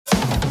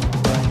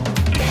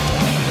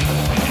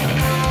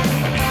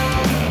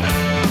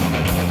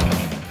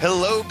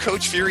Hello,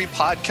 Coach Fury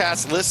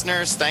podcast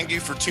listeners. Thank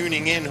you for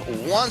tuning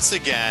in once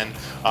again.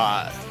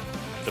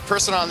 The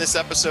person on this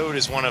episode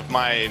is one of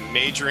my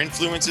major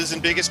influences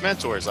and biggest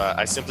mentors.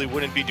 I simply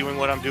wouldn't be doing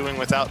what I'm doing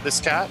without this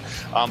cat.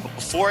 But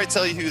before I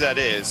tell you who that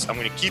is, I'm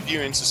going to keep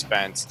you in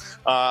suspense.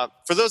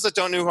 For those that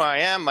don't know who I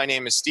am, my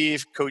name is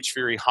Steve, Coach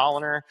Fury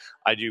Holliner.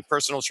 I do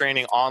personal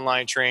training,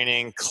 online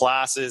training,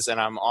 classes,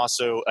 and I'm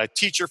also a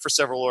teacher for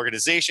several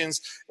organizations,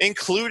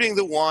 including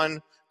the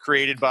one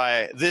created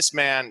by this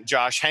man,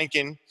 Josh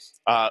Henkin,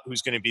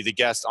 who's going to be the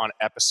guest on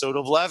episode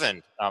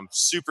 11. I'm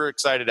super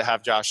excited to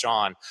have Josh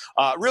on.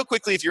 Real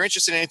quickly, if you're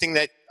interested in anything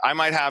that I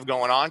might have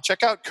going on,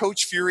 check out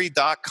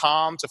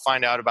CoachFury.com to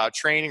find out about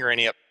training or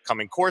any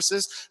upcoming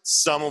courses,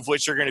 some of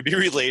which are going to be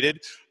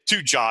related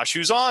to Josh,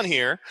 who's on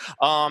here.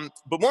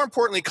 But more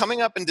importantly,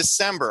 coming up in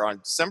December, on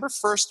December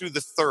 1st through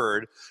the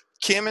 3rd,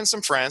 Kim and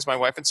some friends, my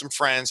wife and some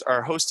friends,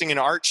 are hosting an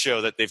art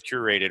show that they've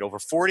curated. Over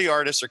 40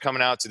 artists are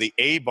coming out to the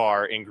A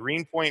Bar in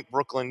Greenpoint,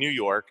 Brooklyn, New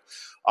York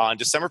on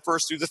December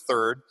 1st through the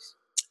 3rd.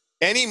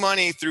 Any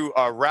money through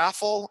a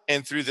raffle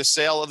and through the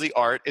sale of the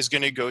art is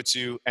going to go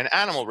to an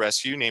animal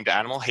rescue named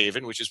Animal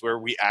Haven, which is where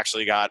we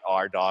actually got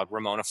our dog,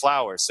 Ramona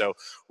Flowers. So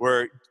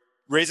we're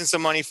raising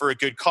some money for a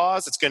good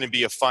cause. It's going to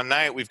be a fun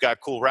night. We've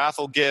got cool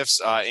raffle gifts,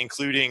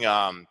 including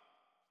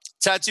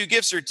tattoo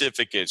gift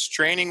certificates,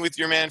 training with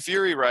your man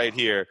Fury right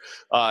here,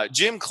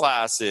 gym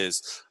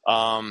classes,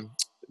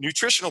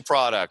 nutritional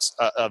products,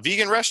 a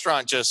vegan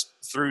restaurant just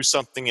threw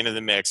something into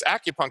the mix,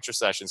 acupuncture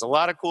sessions, a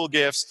lot of cool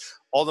gifts,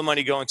 all the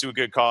money going to a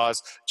good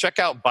cause. Check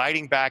out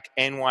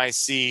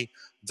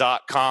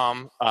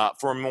bitingbacknyc.com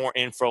for more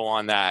info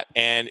on that.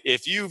 And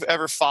if you've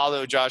ever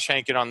followed Josh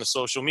Henkin on the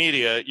social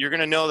media, you're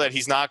going to know that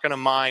he's not going to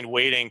mind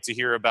waiting to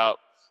hear about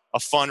a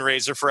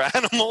fundraiser for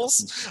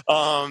animals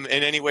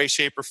in any way,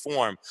 shape, or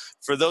form.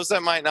 For those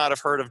that might not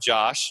have heard of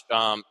Josh,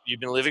 you've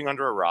been living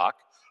under a rock,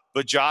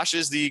 but Josh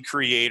is the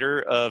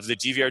creator of the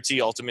DVRT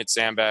Ultimate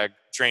Sandbag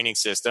Training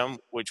System,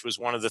 which was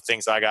one of the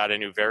things I got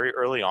into very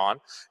early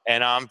on.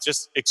 And I'm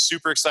just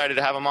super excited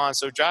to have him on.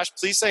 So Josh,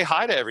 please say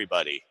hi to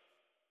everybody.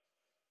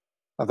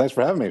 Thanks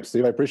for having me,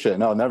 Steve. I appreciate it.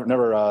 No,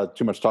 never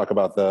too much talk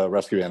about the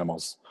rescue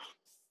animals.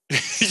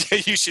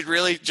 You should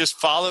really just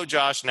follow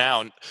Josh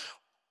now.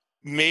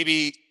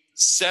 Maybe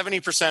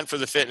 70% for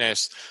the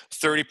fitness,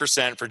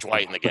 30% for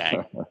Dwight and the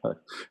gang.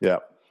 Yeah.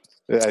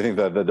 I think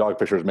that the dog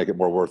pictures make it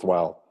more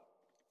worthwhile.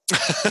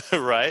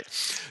 Right.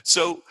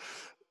 So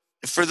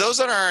for those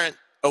that aren't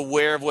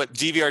aware of what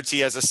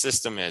DVRT as a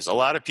system is, a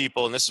lot of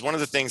people, and this is one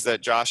of the things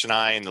that Josh and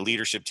I and the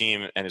leadership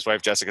team and his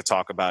wife Jessica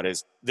talk about,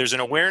 is there's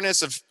an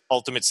awareness of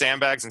ultimate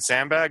sandbags and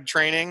sandbag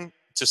training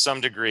to some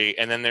degree,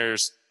 and then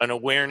there's an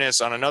awareness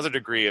on another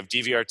degree of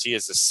DVRT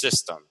as a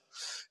system.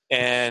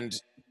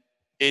 And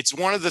it's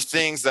one of the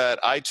things that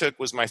I took,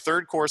 was my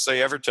third course I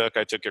ever took.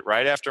 I took it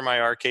right after my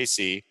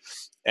RKC.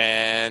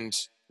 And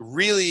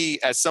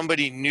really, as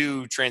somebody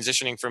new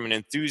transitioning from an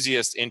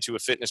enthusiast into a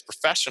fitness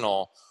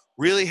professional,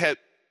 really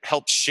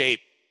helped shape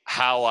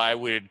how I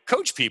would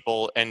coach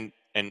people and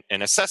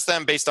assess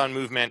them based on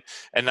movement,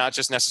 and not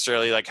just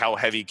necessarily like how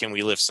heavy can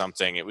we lift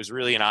something. It was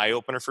really an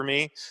eye-opener for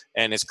me,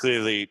 and it's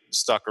clearly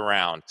stuck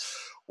around.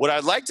 What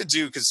I'd like to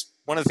do, because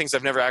one of the things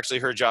I've never actually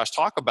heard Josh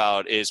talk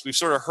about is, we've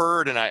sort of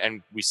heard,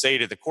 and we say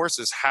to the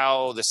courses,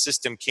 how the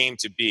system came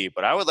to be.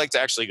 But I would like to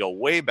actually go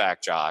way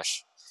back,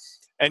 Josh,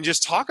 and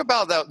just talk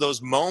about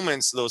those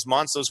moments, those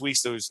months, those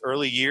weeks, those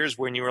early years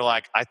when you were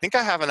like, I think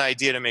I have an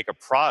idea to make a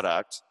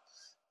product,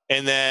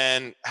 and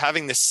then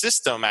having the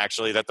system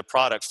actually that the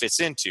product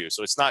fits into.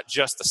 So it's not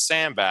just the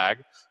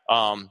sandbag,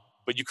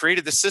 but you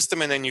created the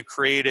system, and then you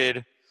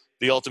created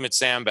the ultimate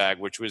sandbag,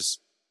 which was,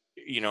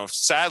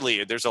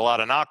 sadly, there's a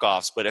lot of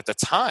knockoffs, but at the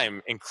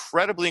time,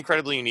 incredibly,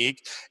 incredibly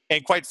unique.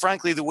 And quite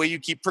frankly, the way you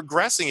keep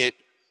progressing it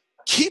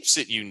keeps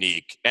it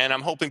unique. And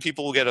I'm hoping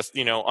people will get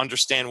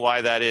understand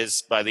why that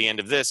is by the end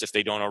of this, if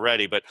they don't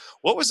already. But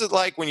what was it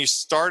like when you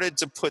started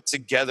to put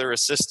together a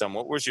system?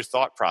 What was your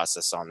thought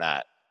process on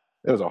that?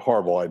 It was a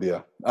horrible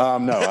idea.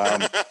 No,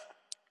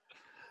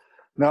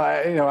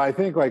 I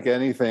think like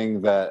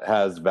anything that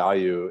has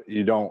value,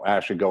 you don't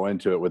actually go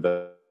into it with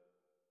the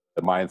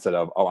mindset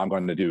of, I'm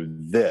going to do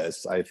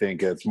this. I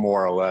think it's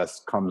more or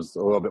less comes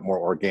a little bit more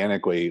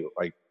organically.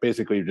 Like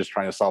basically you're just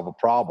trying to solve a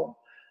problem.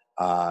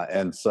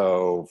 And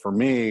so for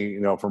me,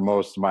 for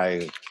most of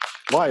my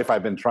life,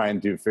 I've been trying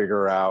to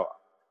figure out,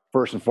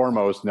 first and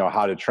foremost,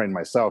 how to train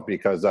myself,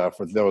 because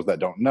for those that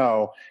don't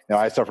know,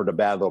 I suffered a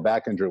bad low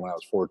back injury when I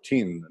was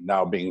 14.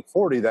 Now being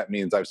 40, that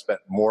means I've spent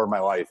more of my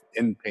life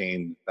in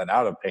pain than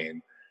out of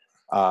pain.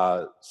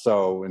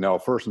 So,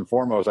 first and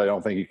foremost, I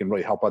don't think you can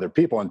really help other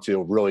people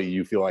until really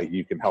you feel like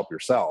you can help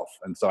yourself.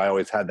 And so I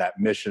always had that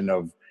mission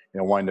of,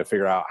 wanting to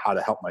figure out how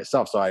to help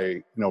myself. So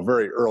I,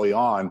 very early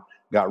on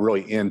got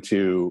really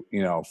into,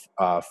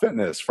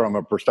 fitness from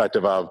a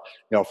perspective of,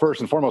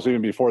 first and foremost,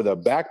 even before the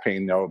back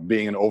pain,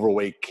 being an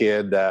overweight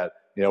kid that,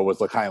 was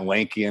kind of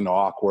lanky and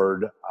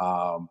awkward.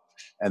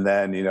 And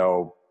then,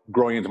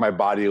 growing into my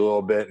body a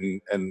little bit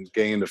and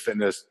getting into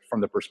fitness from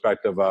the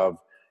perspective of,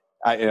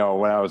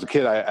 when I was a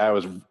kid, I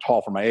was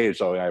tall for my age,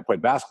 so I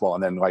played basketball.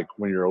 And then, like,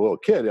 when you're a little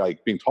kid,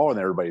 like, being taller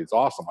than everybody is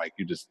awesome. Like,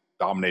 you just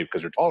dominate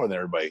because you're taller than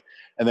everybody.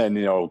 And then,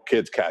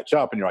 kids catch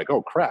up, and you're like,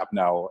 oh crap,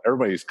 now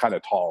everybody's kind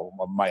of tall,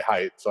 my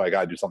height, so I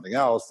got to do something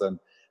else. And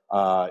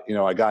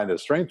I got into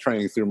strength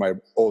training through my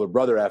older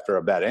brother after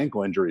a bad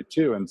ankle injury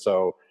too. And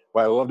so,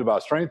 what I loved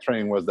about strength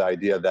training was the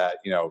idea that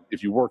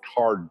if you worked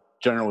hard,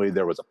 generally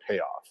there was a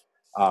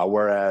payoff.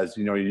 Whereas,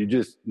 you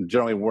just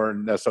generally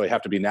weren't necessarily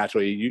have to be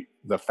naturally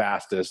the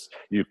fastest.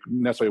 You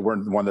necessarily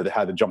weren't the one that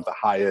had to jump the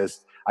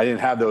highest. I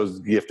didn't have those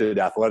gifted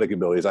athletic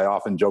abilities. I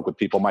often joke with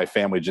people, my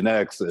family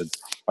genetics is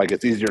like,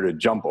 it's easier to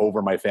jump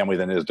over my family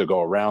than it is to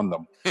go around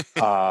them.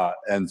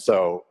 And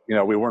so,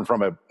 we weren't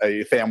from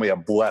a family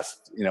of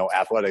blessed,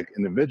 athletic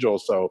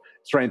individuals. So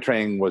strength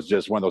training was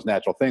just one of those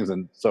natural things.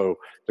 And so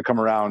to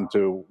come around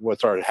to what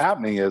started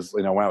happening is,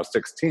 when I was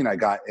 16, I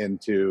got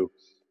into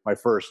my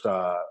first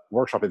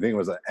workshop. I think it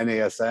was an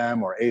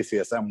NASM or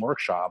ACSM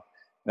workshop.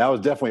 And I was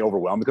definitely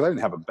overwhelmed because I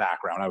didn't have a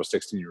background. I was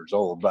 16 years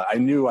old, but I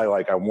knew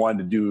I wanted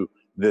to do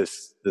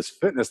this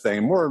fitness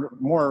thing.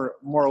 More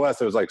or less,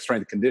 it was like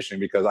strength conditioning,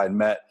 because I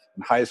met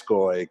in high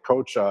school a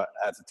coach at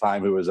the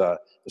time who was a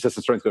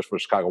assistant strength coach for the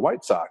Chicago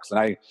White Sox. And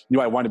I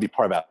knew I wanted to be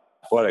part of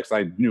athletics.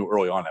 I knew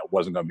early on I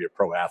wasn't going to be a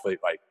pro athlete.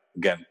 Like,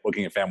 again,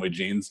 looking at family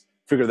genes,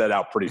 figured that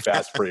out pretty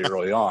fast, pretty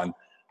early on.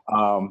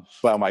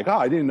 But I'm like,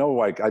 I didn't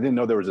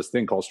know there was this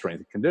thing called strength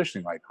and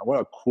conditioning. Like, what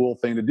a cool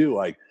thing to do.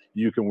 Like,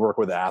 you can work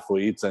with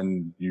athletes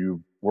and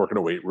you work in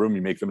a weight room,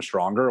 you make them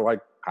stronger, like,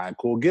 kind of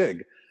cool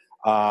gig.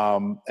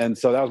 And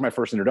so that was my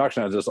first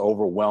introduction. I was just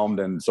overwhelmed.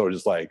 And so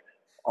just like,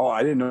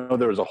 I didn't know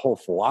there was a whole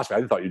philosophy.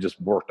 I thought you just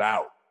worked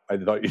out. I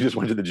thought you just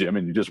went to the gym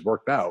and you just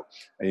worked out.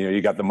 And,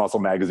 you got the muscle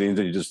magazines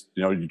and you just,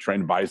 you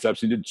trained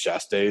biceps, you did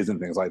chest days and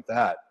things like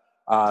that.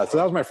 So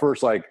that was my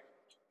first,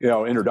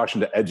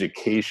 introduction to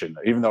education.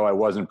 Even though I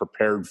wasn't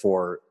prepared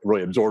for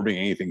really absorbing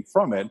anything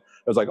from it, I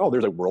was like,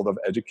 there's a world of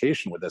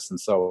education with this. And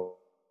so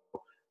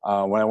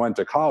when I went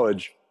to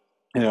college,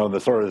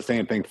 the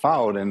same thing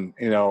followed. And,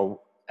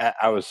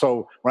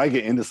 when I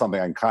get into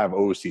something, I'm kind of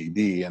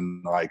OCD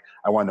and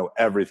I want to know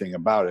everything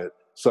about it.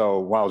 So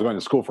while I was going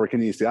to school for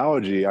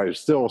kinesiology, I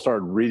still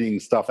started reading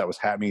stuff that was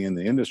happening in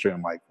the industry.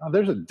 I'm like,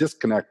 there's a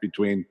disconnect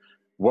between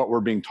what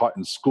we're being taught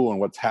in school and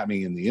what's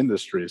happening in the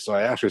industry. So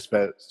I actually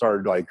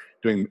started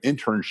doing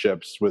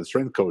internships with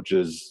strength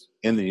coaches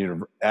in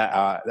the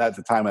at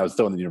the time I was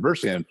still in the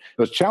university. And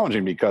it was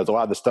challenging because a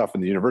lot of the stuff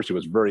in the university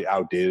was very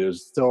outdated. It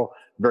was still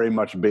very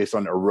much based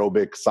on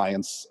aerobic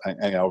science,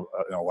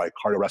 like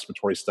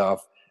cardiorespiratory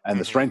stuff. And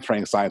the strength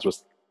training science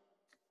was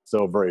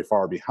still very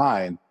far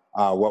behind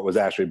what was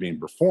actually being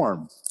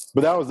performed.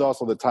 But that was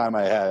also the time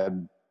I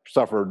had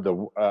suffered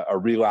a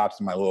relapse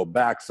in my lower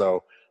back.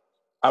 So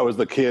I was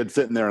the kid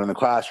sitting there in the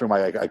classroom.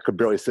 I could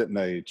barely sit in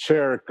a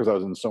chair because I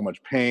was in so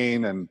much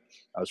pain, and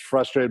I was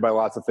frustrated by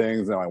lots of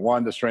things. And I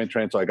wanted to strength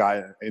train, so I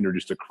got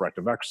introduced to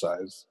corrective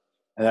exercise.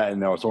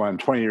 And so when I'm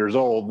 20 years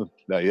old,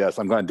 yes,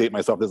 I'm going to date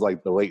myself. This is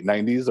like the late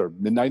 90s or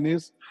mid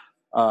 90s.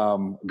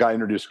 Got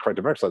introduced to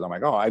corrective exercise. I'm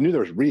like, I knew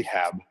there was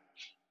rehab.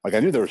 Like, I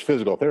knew there was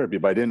physical therapy,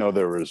 but I didn't know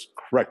there was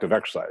corrective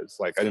exercise.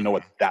 Like, I didn't know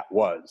what that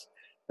was.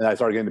 And I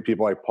started getting to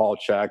people like Paul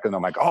Chek, and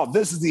I'm like,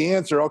 this is the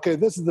answer. Okay,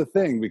 this is the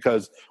thing.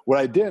 Because what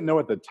I didn't know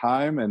at the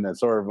time, and then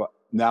sort of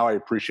now I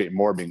appreciate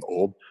more being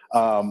old,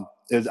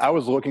 is I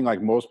was looking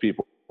like most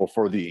people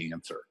for the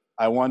answer.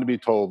 I wanted to be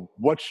told,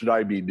 what should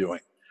I be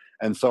doing?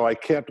 And so I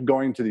kept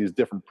going to these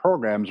different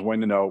programs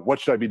wanting to know, what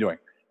should I be doing?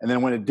 And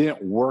then when it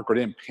didn't work or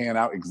didn't pan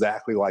out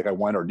exactly like I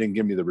wanted or didn't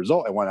give me the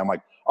result I wanted, I'm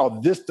like,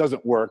 this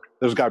doesn't work.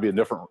 There's got to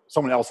be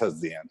someone else has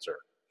the answer.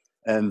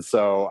 And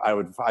so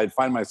I'd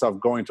find myself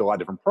going to a lot of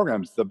different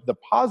programs. The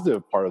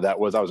positive part of that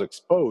was I was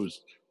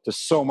exposed to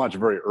so much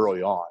very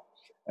early on.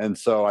 And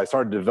so I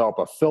started to develop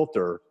a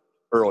filter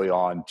early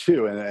on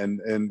too.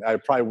 And I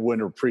probably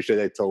wouldn't appreciate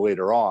it till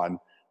later on.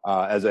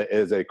 As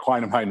a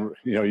client of mine,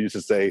 used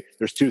to say,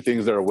 there's two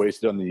things that are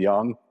wasted on the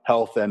young: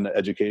 health and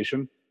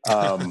education.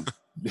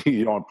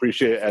 You don't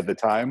appreciate it at the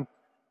time.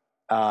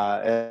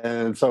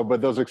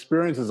 But those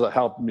experiences that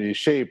helped me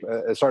shape,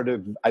 I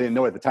didn't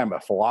know at the time, a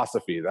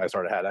philosophy that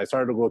I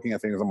started looking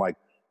at things. I'm like,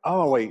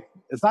 wait,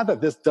 it's not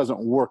that this doesn't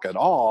work at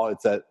all.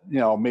 It's that,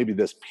 maybe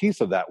this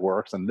piece of that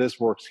works and this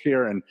works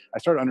here. And I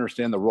started to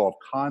understand the role of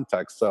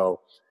context. So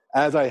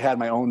as I had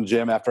my own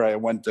gym after I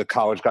went to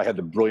college, I had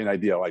the brilliant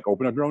idea, like,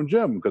 open up your own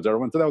gym, because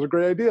everyone said that was a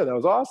great idea. That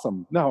was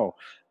awesome. No,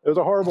 it was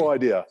a horrible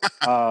idea.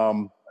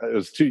 It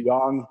was too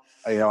young.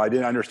 I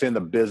didn't understand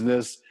the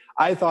business.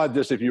 I thought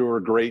just if you were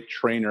a great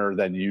trainer,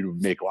 then you'd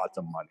make lots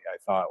of money. I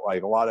thought,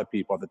 like a lot of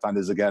people at the time,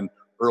 this is again,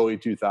 early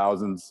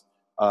 2000s,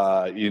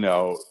 all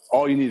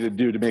you needed to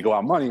do to make a lot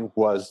of money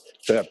was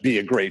to be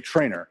a great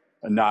trainer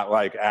and not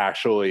like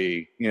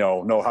actually,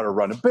 know how to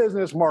run a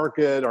business,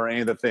 market, or any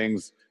of the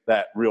things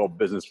that real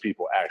business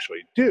people actually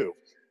do.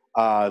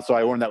 So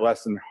I learned that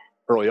lesson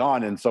early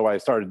on. And so I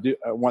started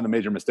one of the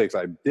major mistakes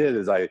I did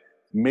is I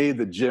made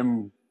the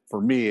gym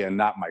for me and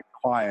not my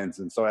clients.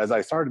 And so as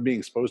I started being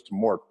exposed to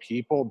more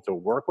people to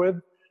work with,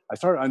 I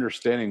started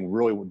understanding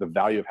really the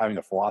value of having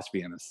a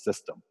philosophy and a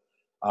system.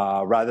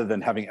 rather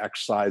than having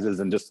exercises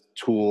and just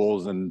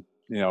tools and,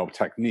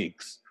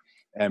 techniques.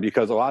 And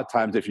because a lot of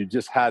times if you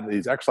just had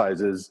these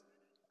exercises,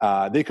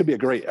 they could be a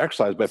great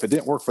exercise, but if it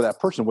didn't work for that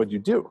person, what'd you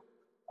do?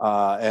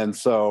 And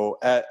so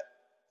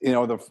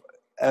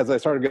as I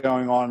started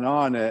going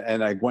on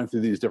and I went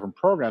through these different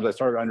programs, I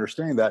started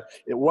understanding that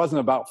it wasn't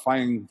about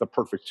finding the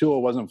perfect tool.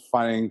 It wasn't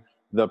finding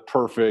the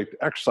perfect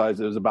exercise.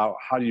 It was about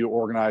how do you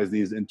organize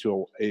these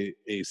into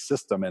a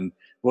system, and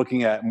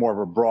looking at more of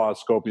a broad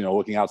scope,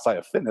 looking outside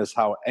of fitness,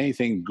 how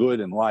anything good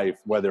in life,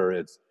 whether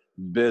it's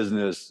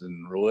business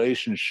and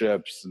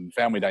relationships and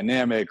family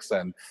dynamics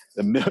and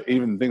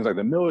even things like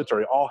the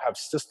military, all have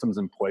systems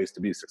in place to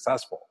be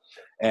successful.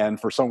 And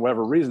for some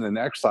whatever reason in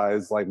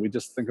exercise, like we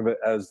just think of it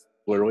as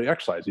literally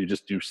exercise. You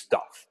just do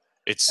stuff.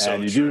 It's so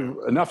and you true.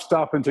 do enough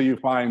stuff until you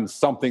find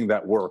something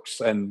that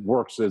works. And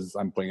works is,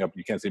 I'm putting up,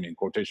 you can't see me in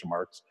quotation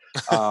marks,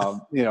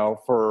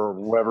 for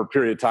whatever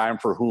period of time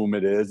for whom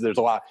it is. There's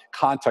a lot,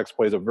 context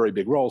plays a very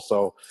big role.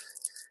 So,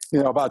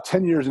 about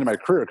 10 years into my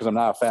career, because I'm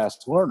not a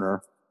fast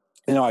learner,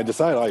 I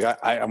decided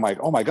I'm like,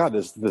 oh my God,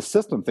 this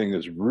system thing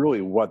is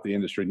really what the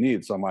industry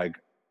needs. So I'm like,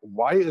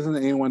 why isn't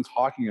anyone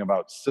talking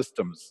about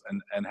systems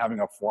and having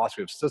a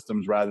philosophy of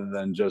systems rather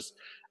than just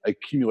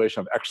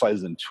accumulation of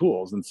exercises and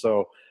tools? And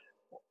so,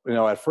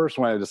 at first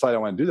when I decided I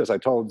want to do this, I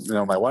told,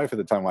 my wife at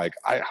the time, I'm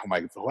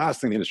like, the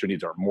last thing the industry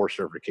needs are more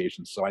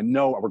certifications. So I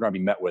know we're going to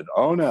be met with,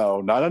 oh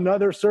no, not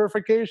another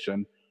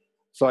certification.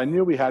 So I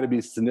knew we had to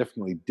be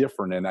significantly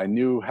different. And I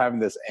knew having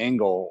this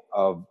angle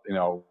of,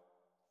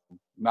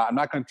 I'm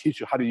not going to teach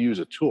you how to use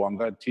a tool. I'm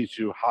going to teach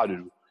you how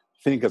to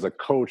think as a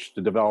coach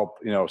to develop,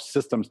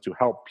 systems to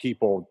help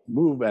people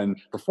move and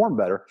perform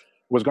better,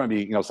 was going to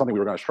be, something we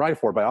were going to strive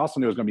for. But I also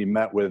knew it was going to be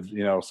met with,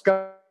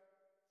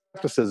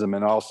 skepticism,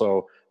 and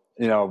also,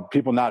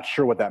 people not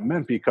sure what that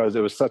meant because it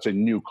was such a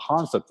new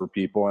concept for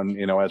people. And,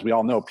 as we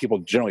all know, people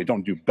generally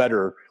don't do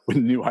better with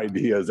new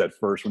ideas at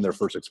first when they're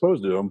first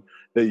exposed to them.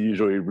 They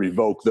usually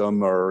revoke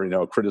them or,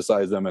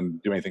 criticize them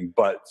and do anything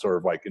but sort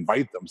of like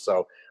invite them.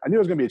 So I knew it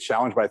was going to be a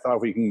challenge, but I thought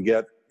if we can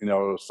get,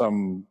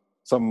 some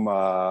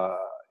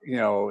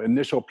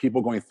initial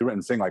people going through it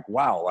and saying like,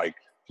 wow, like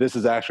this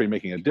is actually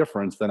making a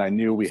difference, then I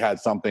knew we had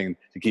something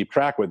to keep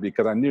track with,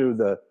 because I knew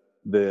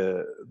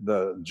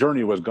the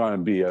journey was going to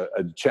be a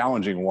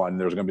challenging one.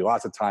 There was going to be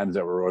lots of times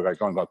that we were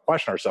going to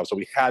question ourselves. So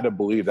we had to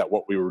believe that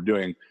what we were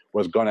doing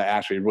was going to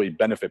actually really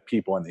benefit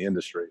people in the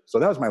industry. So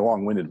that was my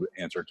long-winded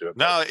answer to it.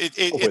 No,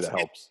 hopefully that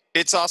helps.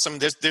 It's awesome.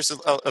 There's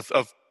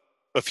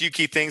a few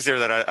key things there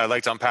that I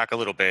like to unpack a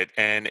little bit.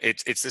 And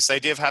it's this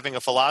idea of having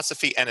a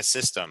philosophy and a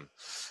system,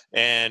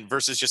 and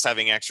versus just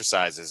having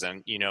exercises.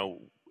 And,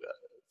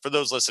 for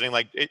those listening,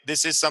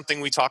 this is something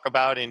we talk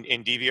about in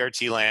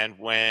DVRT land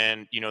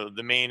when,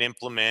 the main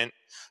implement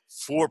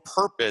for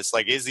purpose,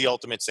 is the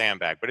ultimate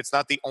sandbag, but it's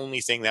not the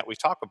only thing that we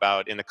talk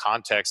about in the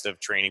context of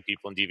training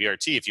people in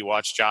DVRT. If you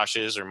watch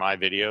Josh's or my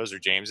videos or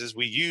James's,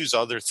 we use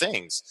other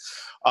things.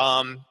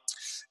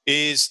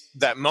 Is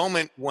that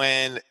moment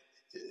when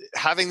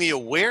having the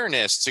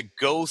awareness to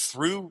go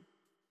through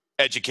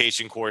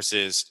education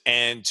courses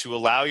and to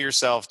allow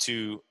yourself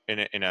to,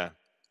 in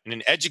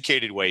an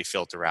educated way,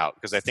 filter out.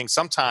 Because I think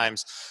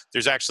sometimes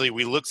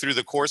we look through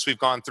the course we've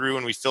gone through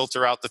and we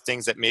filter out the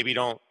things that maybe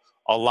don't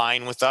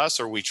align with us,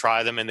 or we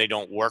try them and they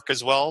don't work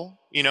as well,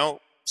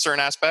 certain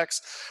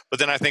aspects. But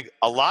then I think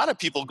a lot of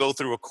people go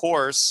through a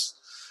course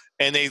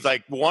and they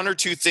one or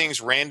two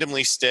things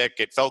randomly stick.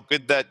 It felt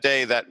good that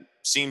day. That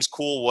seems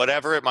cool,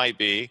 whatever it might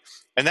be.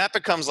 And that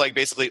becomes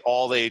basically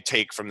all they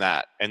take from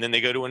that. And then they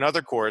go to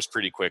another course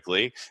pretty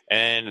quickly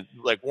and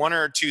one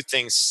or two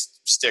things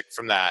stick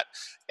from that.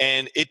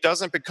 And it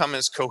doesn't become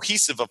as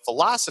cohesive a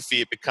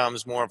philosophy. It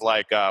becomes more of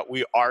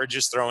we are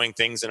just throwing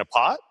things in a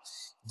pot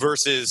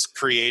versus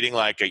creating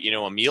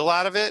a meal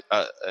out of it,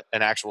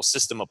 an actual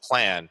system, a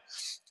plan.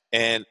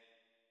 And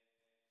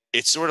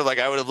it's sort of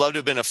I would have loved to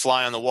have been a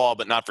fly on the wall,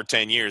 but not for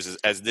 10 years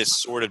as this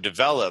sort of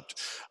developed.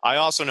 I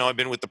also know I've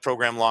been with the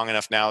program long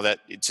enough now that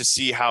to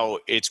see how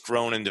it's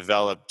grown and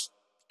developed,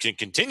 can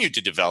continue to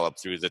develop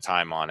through the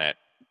time on it.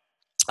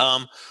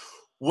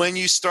 When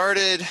you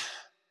started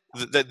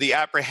the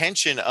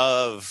apprehension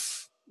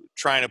of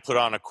trying to put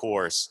on a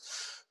course,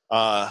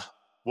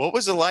 what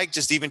was it like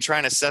just even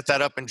trying to set that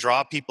up and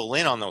draw people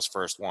in on those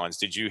first ones?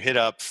 Did you hit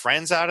up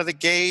friends out of the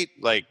gate?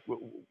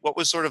 What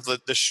was sort of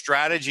the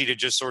strategy to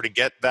just sort of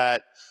get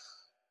that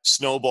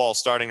snowball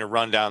starting to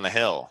run down the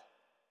hill,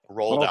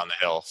 roll down the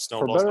hill?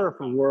 For better or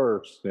for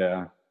worse,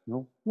 yeah.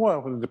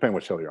 Well, depending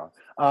what show you're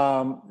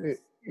on.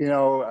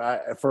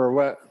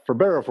 For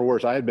better or for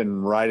worse, I had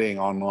been writing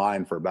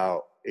online for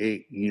about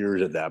 8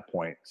 years at that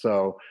point.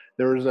 So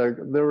there was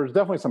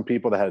definitely some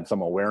people that had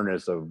some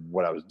awareness of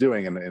what I was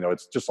doing. And,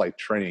 it's just like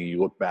training. You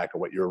look back at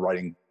what you were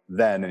writing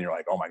then and you're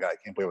like, oh my God, I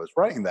can't believe I was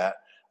writing that.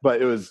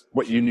 But it was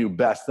what you knew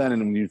best then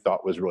and you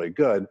thought was really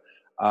good.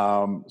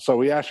 So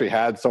we actually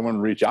had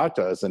someone reach out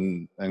to us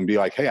and be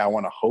like, hey, I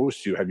want to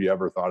host you. Have you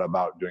ever thought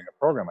about doing a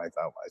program? I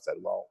said,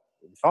 well,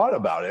 thought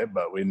about it,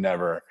 but we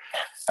never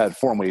had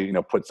formally,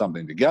 put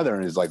something together.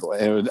 And he's like,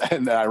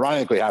 and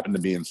ironically happened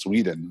to be in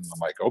Sweden. I'm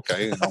like,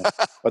 okay,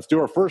 let's do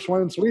our first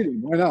one in Sweden.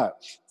 Why not?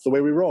 It's the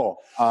way we roll.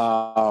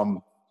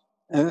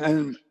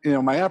 And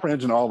my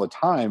apprehension all the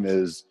time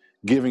is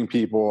giving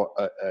people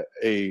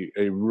a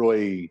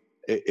really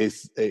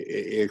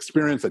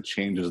experience that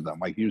changes them.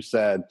 Like you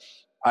said,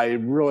 I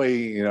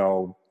really,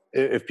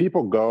 if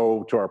people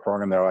go to our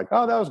program, they're like,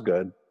 oh, that was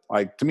good.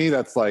 Like, to me,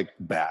 that's like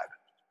bad.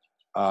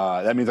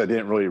 That means I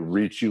didn't really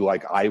reach you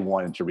like I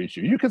wanted to reach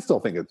you. You can still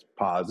think it's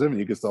positive, and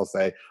you can still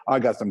say, oh, I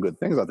got some good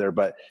things out there,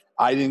 but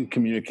I didn't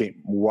communicate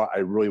what I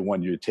really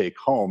wanted you to take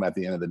home at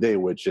the end of the day,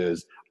 which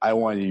is I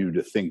wanted you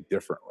to think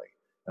differently.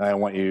 And I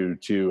want you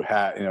to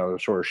have,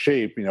 sort of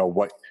shape,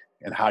 what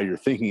and how you're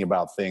thinking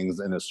about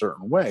things in a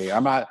certain way.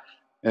 I'm not,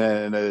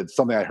 and it's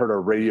something I heard a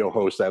radio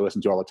host I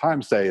listen to all the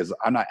time say is,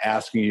 I'm not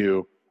asking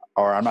you,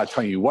 or I'm not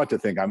telling you what to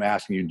think. I'm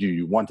asking you, do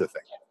you want to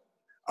think?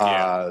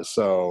 Yeah.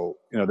 So,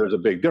 there's a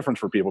big difference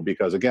for people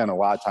because, again, a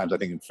lot of times I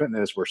think in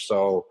fitness, we're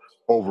so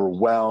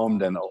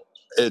overwhelmed, and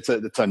it's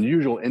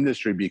unusual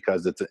industry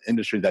because it's an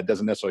industry that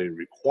doesn't necessarily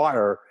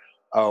require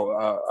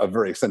a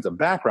very extensive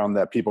background,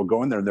 that people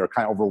go in there and they're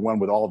kind of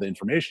overwhelmed with all the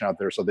information out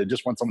there. So they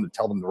just want someone to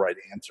tell them the right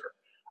answer.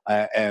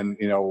 And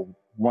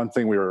one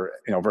thing we were,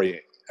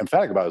 very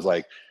emphatic about is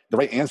like, the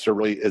right answer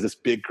really is this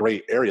big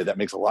gray area that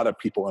makes a lot of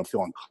people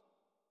feel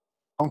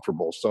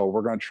uncomfortable. So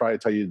we're going to try to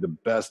tell you the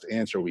best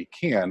answer we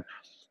can.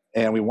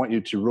 And we want you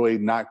to really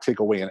not take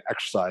away an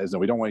exercise, and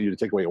we don't want you to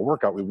take away a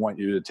workout. We want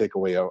you to take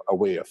away a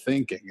way of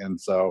thinking. And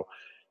so,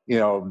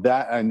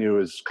 that I knew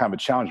is kind of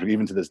a challenge.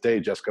 Even to this day,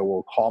 Jessica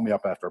will call me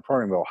up after a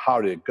program and go,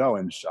 how did it go?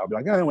 And I'll be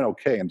like, oh, it went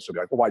okay. And she'll be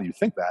like, well, why do you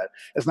think that?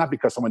 It's not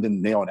because someone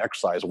didn't nail an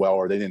exercise well,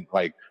 or they didn't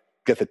like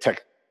get the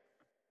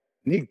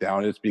technique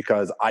down. It's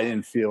because I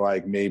didn't feel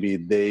like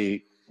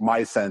maybe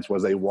my sense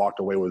was they walked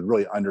away with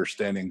really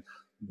understanding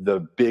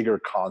the bigger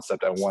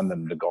concept I want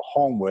them to go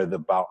home with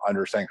about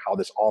understanding how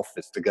this all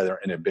fits together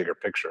in a bigger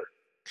picture.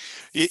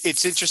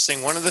 It's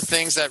interesting. One of the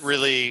things that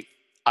really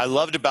I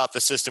loved about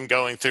the system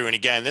going through, and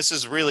again, this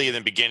is really in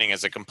the beginning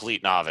as a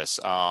complete novice.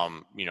 I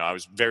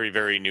was very,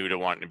 very new to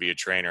wanting to be a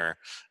trainer.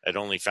 I'd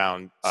only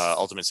found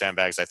Ultimate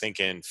Sandbags, I think,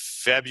 in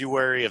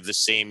February of the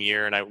same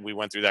year, and we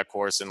went through that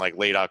course in like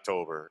late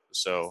October.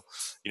 So,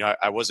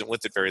 I wasn't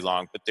with it very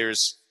long. But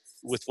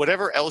with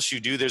whatever else you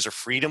do, there's a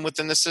freedom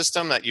within the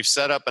system that you've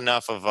set up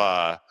enough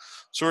of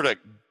sort of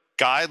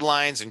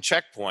guidelines and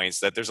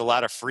checkpoints that there's a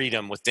lot of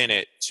freedom within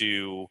it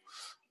to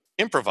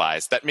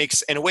improvise that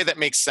makes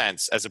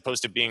sense as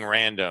opposed to being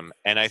random.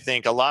 And I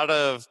think a lot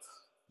of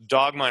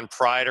dogma and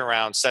pride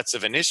around sets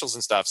of initials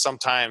and stuff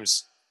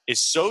sometimes is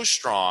so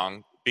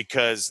strong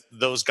because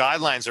those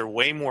guidelines are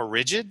way more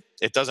rigid.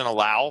 It doesn't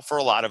allow for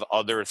a lot of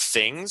other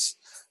things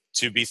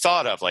to be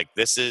thought of. Like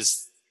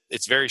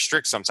it's very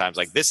strict sometimes.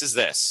 Like this is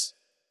this,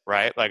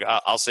 right? Like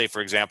I'll say,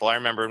 for example, I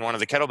remember in one of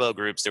the kettlebell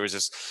groups, there was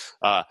this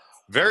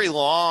very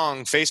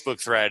long Facebook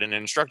thread in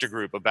an instructor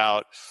group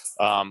about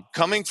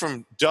coming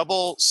from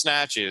double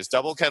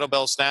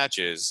kettlebell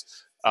snatches,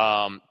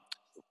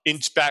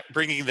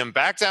 bringing them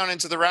back down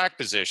into the rack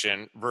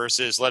position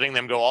versus letting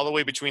them go all the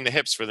way between the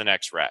hips for the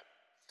next rep.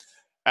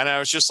 And I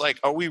was just like,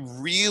 are we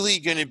really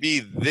going to be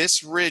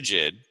this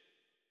rigid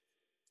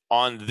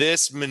on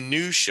this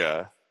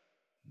minutia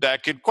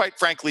that could quite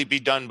frankly be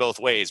done both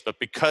ways? But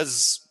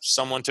because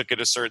someone took it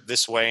assert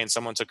this way and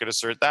someone took it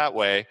assert that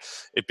way,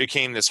 it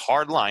became this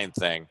hard line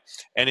thing.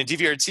 And in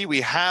DVRT,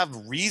 we have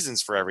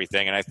reasons for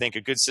everything. And I think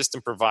a good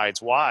system provides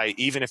why,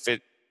 even if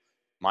it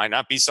might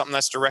not be something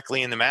that's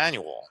directly in the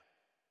manual.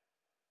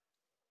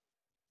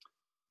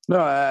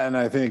 No, and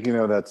I think,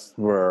 that's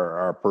where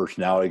our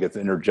personality gets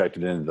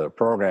interjected into the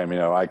program.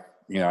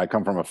 I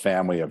come from a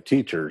family of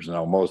teachers,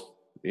 most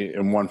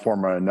in one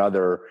form or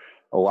another.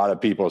 A lot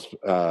of people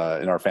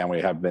in our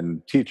family have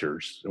been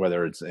teachers,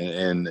 whether it's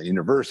in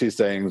university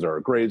settings or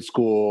grade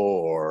school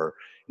or,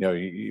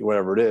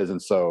 whatever it is.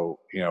 And so,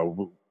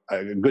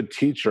 a good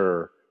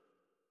teacher,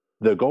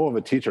 the goal of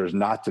a teacher is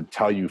not to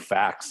tell you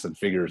facts and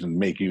figures and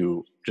make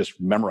you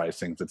just memorize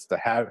things. It's to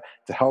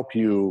help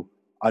you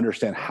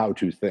understand how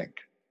to think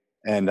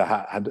and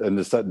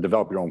to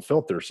develop your own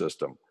filter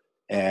system.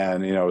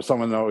 And,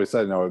 someone always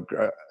said,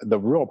 the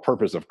real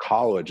purpose of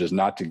college is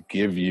not to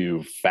give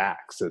you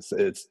facts.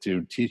 It's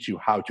to teach you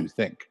how to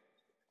think.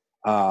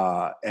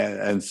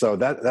 And so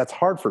that's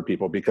hard for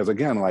people because,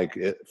 again,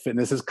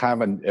 fitness is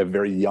kind of a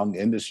very young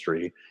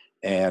industry.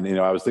 And,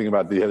 I was thinking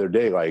about the other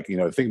day,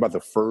 think about the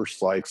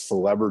first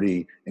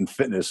celebrity in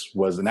fitness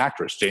was an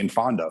actress, Jane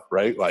Fonda,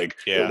 right?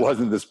 It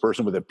wasn't this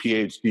person with a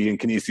PhD in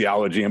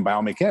kinesiology and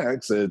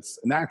biomechanics. It's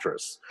an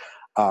actress.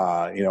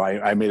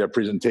 I made a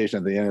presentation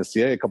at the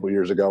NSCA a couple of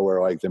years ago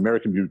where the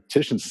American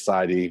Beautician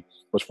Society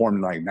was formed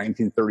in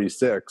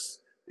 1936.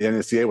 The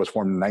NSCA was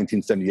formed in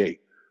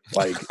 1978.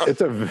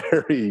 It's a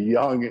very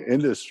young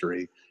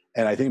industry.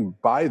 And I think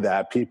by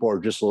that, people are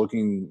just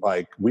looking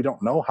we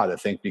don't know how to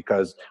think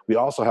because we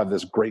also have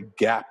this great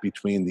gap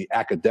between the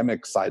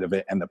academic side of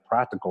it and the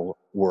practical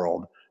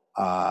world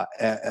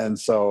And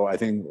so I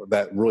think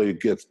that really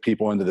gets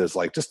people into this,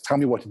 like, just tell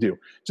me what to do.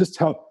 Just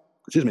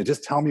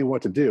tell me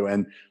what to do.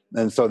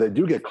 And so they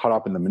do get caught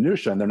up in the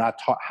minutia, and they're not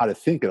taught how to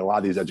think in a lot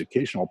of these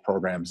educational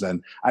programs.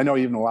 And I know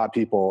even a lot of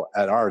people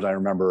at ours, I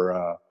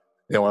remember,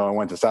 when I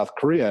went to South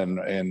Korea,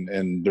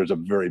 and there's a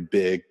very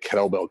big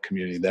kettlebell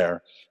community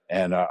there.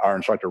 And our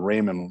instructor,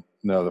 Raymond,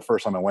 the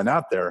first time I went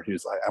out there,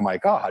 I'm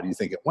like, oh, how do you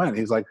think it went?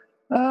 He's like,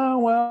 oh,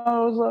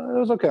 well, it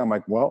was okay. I'm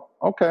like, well,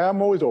 okay,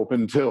 I'm always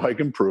open to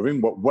like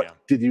improving. But what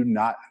did you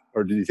not,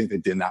 or did you think they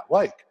did not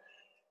like?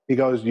 He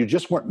goes, you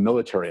just weren't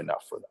military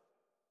enough for them.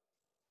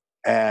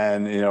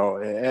 And,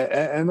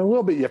 and a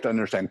little bit you have to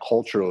understand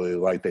culturally,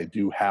 like they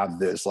do have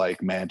this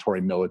like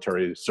mandatory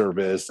military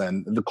service,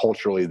 and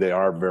culturally they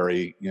are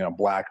very,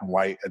 black and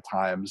white at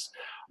times.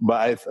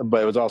 But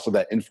it was also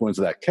that influence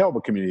of that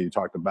kettlebell community you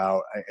talked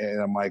about.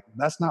 And I'm like,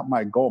 that's not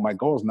my goal. My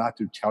goal is not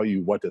to tell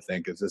you what to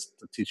think. It's just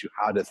to teach you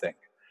how to think.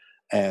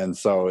 And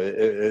so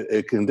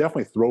it can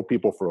definitely throw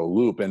people for a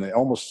loop, and it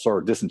almost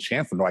sort of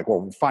disenchants them. They're like,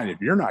 well, fine, if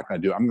you're not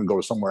going to do it, I'm going to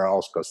go somewhere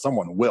else because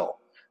someone will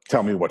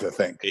tell me what to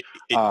think.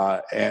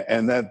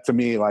 And that, to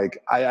me, like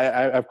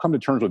I've come to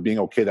terms with being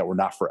okay that we're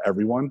not for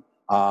everyone.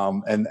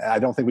 And I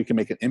don't think we can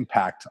make an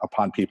impact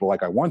upon people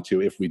like I want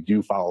to if we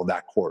do follow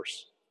that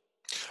course.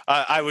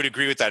 I would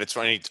agree with that. It's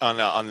funny,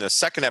 on the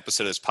second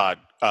episode of this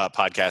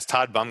podcast,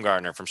 Todd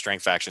Bumgarner from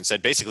Strength Faction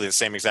said basically the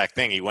same exact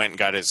thing. He went and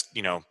got his,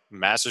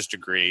 master's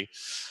degree,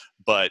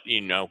 but,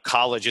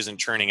 college isn't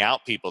churning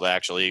out people to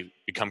actually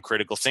become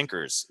critical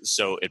thinkers.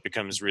 So it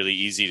becomes really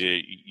easy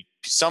to,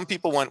 some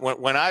people,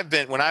 when I've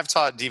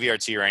taught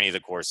DVRT or any of the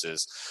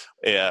courses,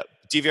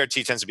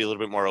 DVRT tends to be a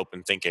little bit more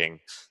open thinking.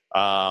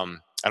 I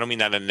don't mean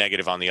that in a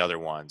negative on the other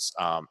ones.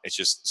 It's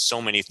just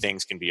so many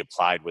things can be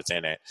applied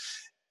within it.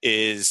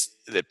 Is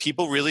that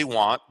people really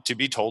want to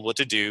be told what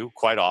to do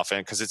quite often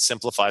because it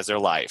simplifies their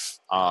life.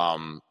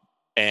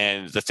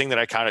 And the thing that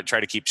I kind of try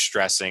to keep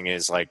stressing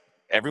is like,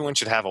 everyone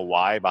should have a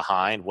why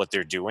behind what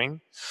they're doing.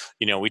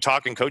 We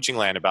talk in coaching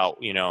land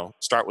about,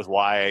 start with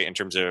why in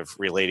terms of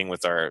relating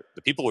with the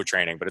people we're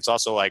training, but it's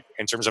also like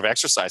in terms of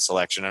exercise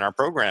selection and our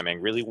programming,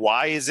 really,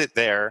 why is it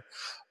there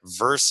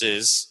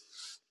versus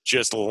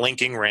just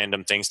linking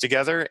random things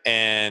together?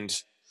 And,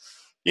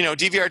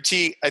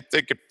 DVRT, I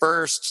think at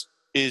first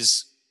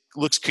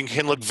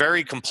can look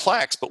very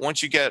complex, but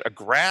once you get a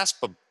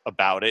grasp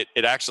about it,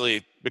 it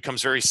actually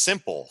becomes very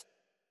simple.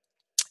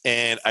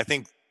 And I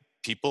think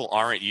people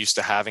aren't used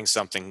to having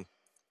something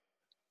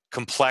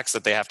complex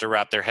that they have to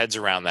wrap their heads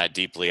around that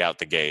deeply out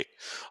the gate.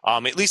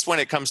 At least when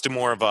it comes to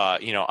more of a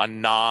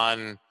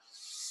non-corrective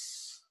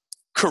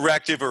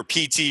or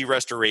PT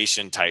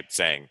restoration type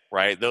thing,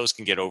 right? Those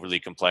can get overly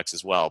complex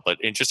as well.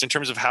 But in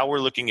terms of how we're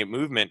looking at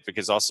movement,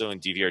 because also in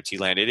DVRT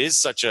land, it is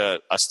such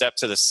a step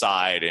to the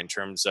side in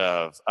terms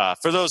of,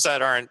 for those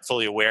that aren't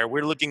fully aware,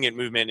 we're looking at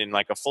movement in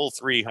like a full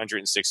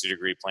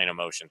 360-degree plane of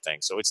motion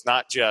thing. So it's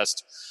not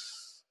just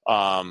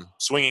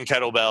swinging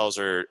kettlebells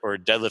or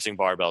deadlifting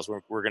barbells.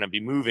 We're going to be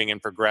moving and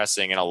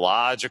progressing in a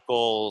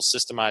logical,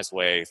 systemized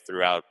way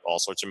throughout all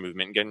sorts of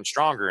movement and getting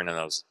stronger in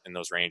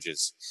those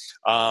ranges.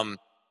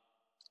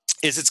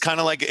 It's kind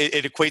of like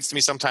it equates to me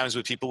sometimes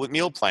with people with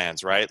meal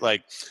plans, right?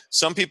 Like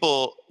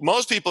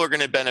most people are going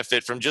to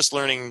benefit from just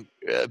learning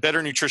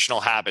better nutritional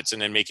habits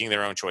and then making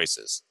their own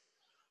choices.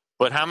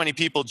 But how many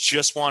people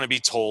just want to be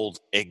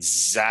told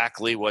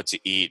exactly what to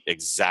eat,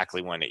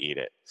 exactly when to eat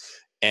it?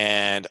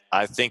 And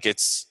I think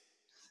that's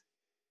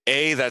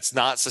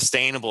not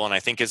sustainable. And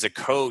I think as a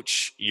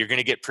coach, you're going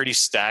to get pretty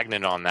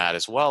stagnant on that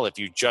as well. If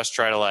you just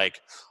try to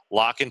like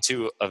lock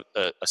into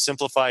a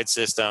simplified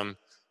system,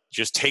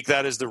 just take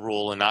that as the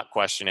rule and not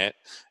question it,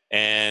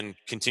 and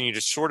continue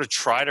to sort of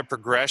try to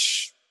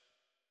progress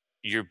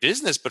your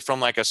business, but from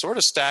like a sort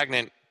of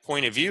stagnant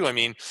point of view. I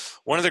mean,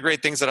 one of the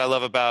great things that I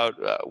love about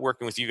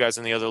working with you guys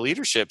and the other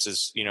leaderships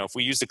is, if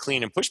we use the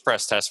clean and push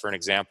press test for an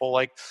example,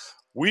 like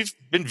we've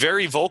been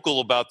very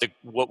vocal about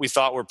what we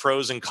thought were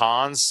pros and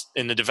cons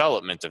in the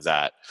development of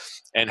that,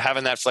 and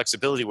having that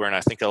flexibility where, and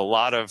I think a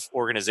lot of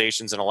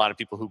organizations and a lot of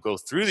people who go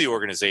through the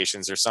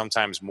organizations are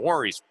sometimes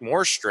more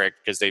strict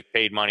because they've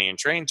paid money and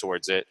trained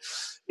towards it,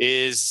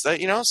 is that,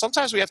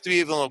 sometimes we have to be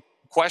able to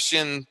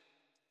question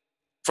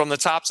from the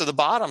top to the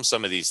bottom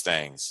some of these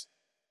things.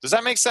 Does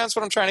that make sense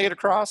what I'm trying to get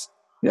across?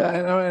 Yeah,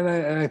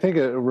 and I think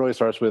it really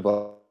starts with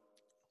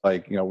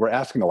we're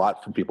asking a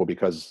lot from people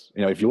because,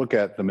 if you look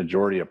at the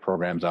majority of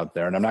programs out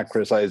there, and I'm not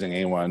criticizing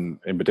anyone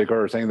in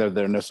particular or saying that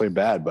they're necessarily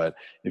bad, but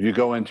if you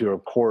go into a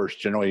course,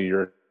 generally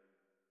you're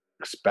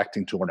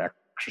expecting to learn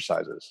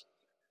exercises.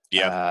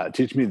 Yeah.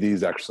 Teach me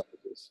these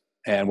exercises.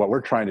 And what we're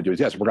trying to do is,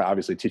 yes, we're going to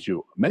obviously teach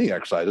you many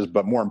exercises,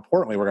 but more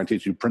importantly, we're going to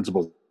teach you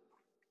principles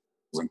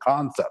and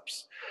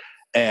concepts.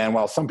 And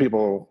while some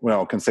people,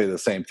 can say the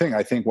same thing,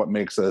 I think what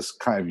makes us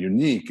kind of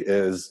unique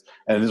is,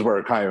 and this is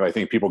where kind of, I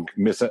think people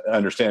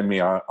misunderstand me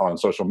on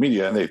social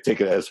media and they take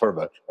it as sort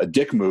of a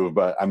dick move,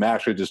 but I'm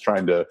actually just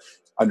trying to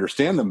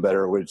understand them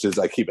better, which is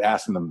I keep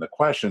asking them the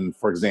question.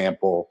 For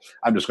example,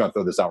 I'm just going to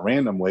throw this out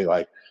randomly,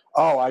 like,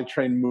 oh, I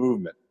train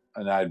movement.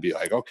 And I'd be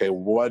like, okay,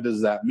 what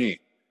does that mean?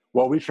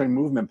 Well, we train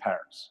movement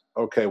patterns.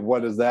 Okay,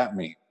 what does that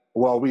mean?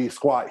 Well, we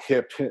squat,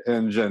 hip,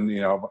 hinge, and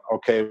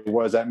okay,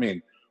 what does that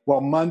mean? Well,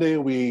 Monday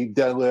we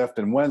deadlift,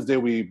 and Wednesday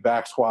we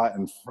back squat,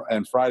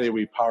 and Friday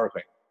we power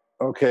clean.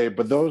 Okay,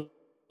 but those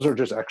are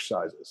just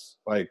exercises.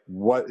 Like,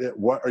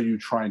 what are you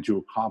trying to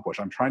accomplish?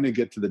 I'm trying to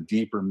get to the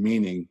deeper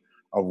meaning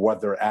of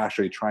what they're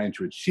actually trying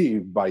to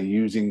achieve by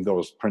using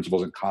those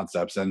principles and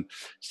concepts. And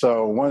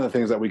so one of the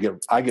things that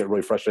I get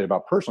really frustrated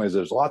about personally is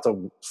there's lots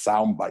of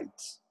sound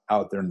bites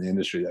out there in the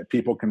industry that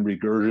people can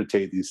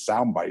regurgitate these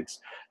sound bites.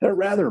 They're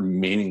rather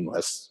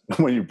meaningless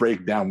when you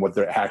break down what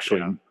they're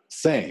actually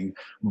saying,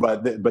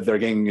 but they're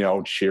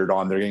getting cheered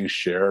on, they're getting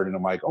shared, and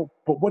I'm like, oh,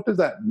 but what does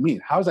that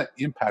mean? How does that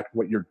impact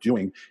what you're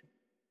doing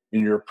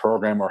in your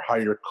program, or how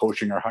you're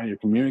coaching, or how you're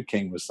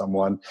communicating with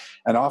someone?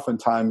 And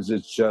oftentimes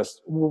it's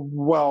just,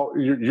 well,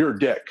 you're a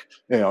dick,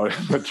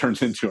 it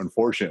turns into,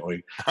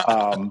 unfortunately,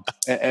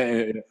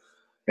 and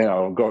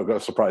go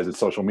surprise at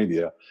social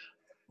media.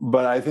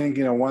 But I think,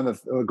 one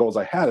of the goals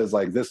I had is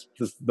like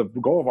the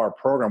goal of our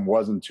program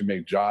wasn't to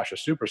make Josh a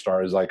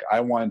superstar. Is like, I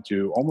wanted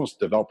to almost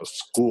develop a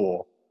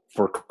school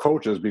for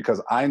coaches,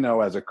 because I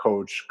know as a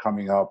coach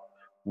coming up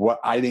what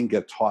I didn't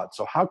get taught.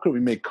 So how could we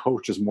make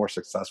coaches more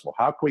successful?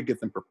 How can we get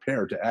them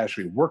prepared to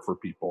actually work for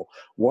people?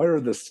 What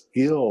are the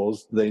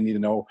skills they need to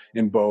know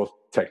in both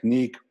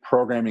technique,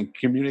 programming,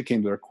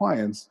 communicating to their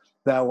clients,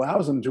 that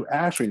allows them to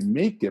actually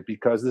make it?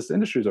 Because this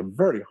industry is a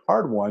very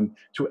hard one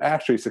to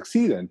actually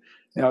succeed in.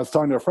 I was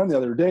talking to a friend the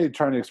other day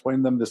trying to explain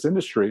to them this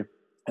industry.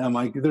 And I'm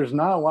like, there's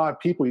not a lot of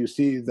people you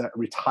see that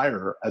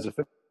retire as a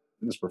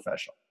fitness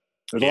professional.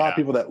 There's a lot of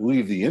people that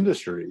leave the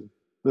industry.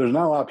 There's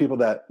not a lot of people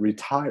that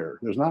retire.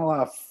 There's not a lot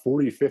of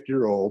 40,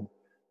 50-year-old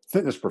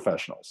fitness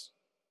professionals.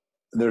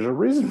 There's a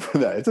reason for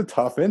that. It's a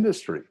tough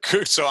industry.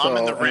 So I'm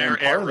in the rare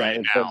air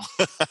right now.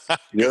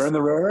 You're in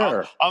the rare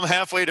air. I'm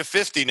halfway to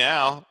 50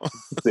 now.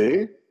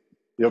 See?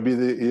 You'll be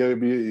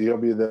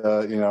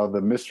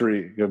the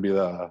mystery. You'll be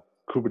the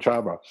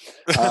Kubachaba.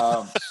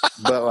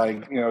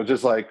 But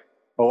just like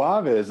a lot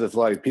of it is, it's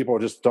like people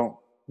just don't,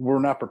 we're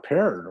not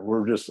prepared.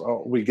 We're just,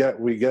 we get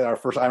our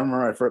first, I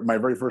remember my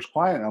very first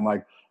client, I'm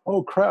like,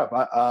 oh crap,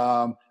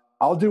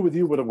 I'll do with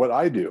you what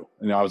I do.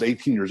 I was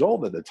 18 years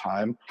old at the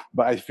time,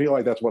 but I feel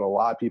like that's what a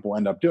lot of people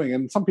end up doing.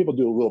 And some people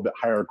do a little bit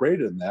higher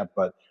graded than that,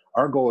 but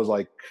our goal is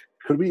like,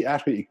 could we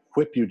actually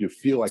equip you to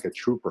feel like a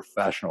true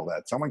professional,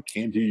 that someone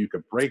came to you, you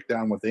could break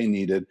down what they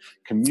needed,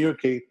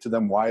 communicate to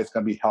them why it's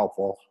going to be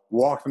helpful,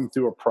 walk them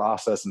through a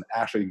process, and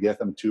actually get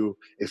them to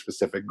a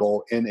specific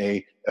goal in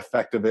a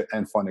effective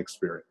and fun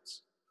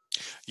experience.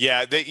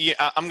 Yeah,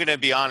 I'm going to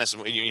be honest.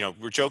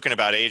 We're joking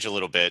about age a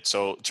little bit.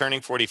 So turning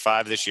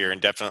 45 this year,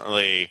 and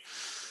definitely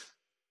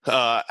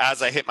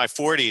as I hit my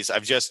 40s,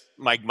 I've just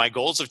my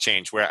goals have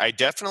changed. Where I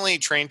definitely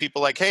train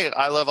people like, hey,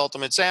 I love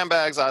ultimate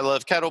sandbags, I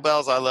love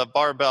kettlebells, I love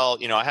barbell.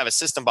 I have a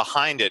system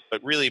behind it,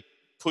 but really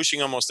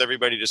pushing almost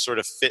everybody to sort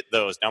of fit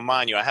those. Now,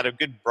 mind you, I had a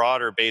good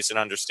broader base and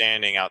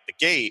understanding out the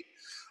gate,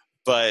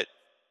 but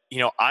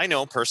I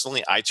know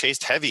personally I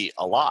chased heavy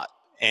a lot,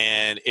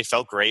 and it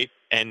felt great.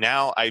 And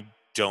now I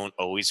don't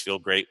always feel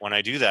great when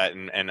I do that.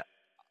 And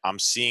I'm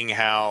seeing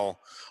how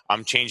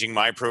I'm changing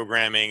my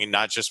programming, and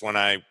not just when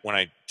I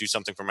do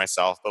something for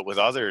myself, but with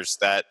others,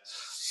 that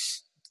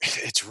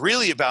it's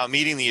really about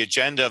meeting the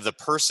agenda of the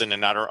person and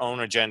not our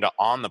own agenda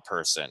on the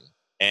person.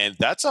 And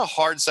that's a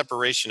hard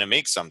separation to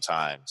make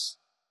sometimes.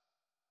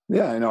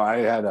 Yeah,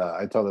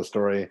 I tell the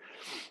story.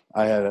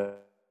 I had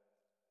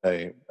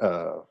a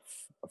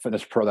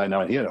fitness pro that I know,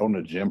 and he had owned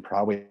a gym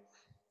probably,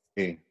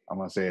 I'm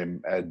going to say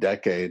a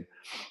decade.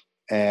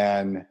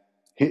 And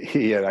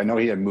I know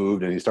he had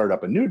moved, and he started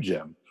up a new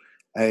gym.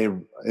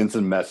 And he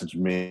instant messaged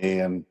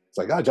me, and it's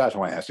like, oh, Josh, I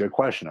want to ask you a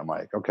question. I'm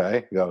like,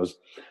 okay. He goes,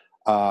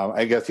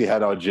 I guess he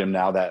had a gym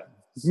now that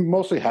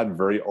mostly had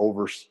very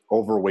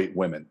overweight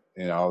women.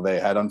 They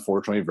had,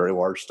 unfortunately, very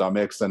large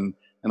stomachs, and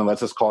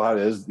let's just call it how it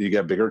is. You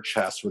get bigger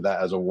chests with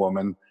that as a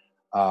woman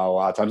a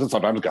lot of times, and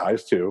sometimes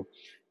guys too.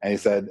 And he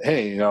said,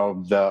 hey,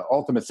 the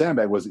ultimate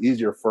sandbag was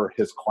easier for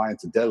his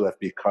clients to deadlift,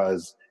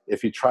 because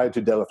if he tried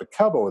to deadlift a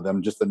kettlebell with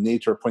them, just the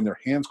nature of putting their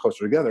hands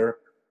closer together,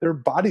 their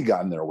body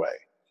got in their way.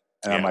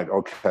 And I'm like,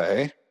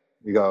 okay.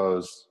 He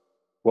goes,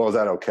 well, is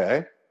that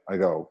okay? I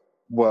go,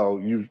 well,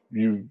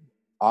 you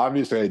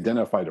obviously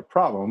identified a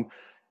problem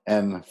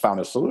and found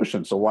a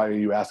solution. So why are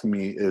you asking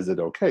me, is it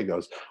okay? He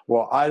goes,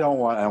 well, I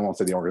won't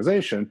say the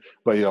organization,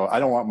 but I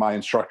don't want my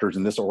instructors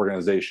in this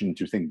organization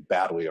to think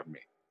badly of me.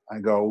 I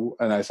go,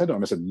 and I said to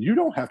him, I said, you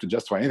don't have to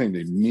justify anything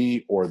to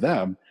me or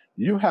them.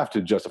 You have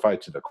to justify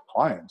it to the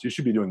clients. You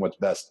should be doing what's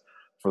best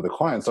for the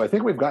client. So I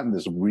think we've gotten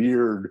this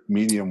weird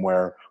medium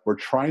where we're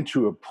trying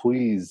to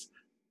please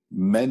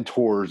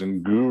mentors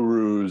and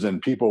gurus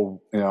and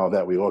people,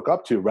 that we look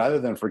up to, rather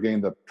than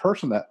forgetting the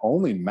person that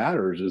only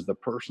matters is the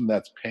person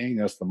that's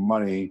paying us the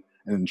money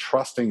and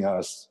entrusting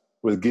us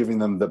with giving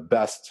them the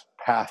best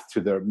path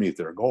to meet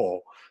their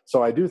goal.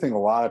 So I do think a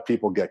lot of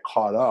people get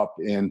caught up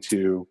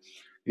into,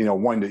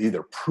 wanting to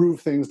either prove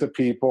things to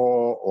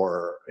people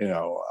or,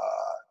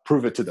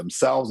 prove it to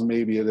themselves,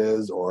 maybe it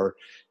is, or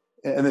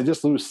And they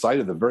just lose sight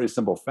of the very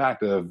simple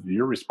fact of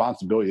your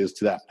responsibility is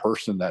to that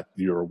person that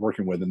you're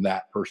working with and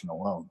that person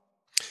alone.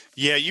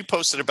 Yeah, you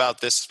posted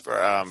about this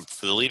for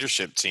the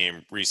leadership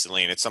team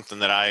recently, and it's something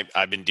that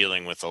I've been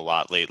dealing with a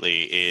lot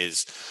lately.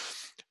 Is,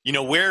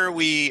 where are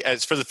we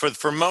as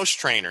for most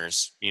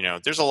trainers?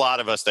 There's a lot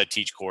of us that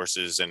teach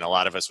courses, and a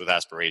lot of us with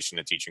aspiration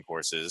to teaching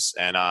courses,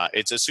 and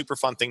it's a super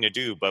fun thing to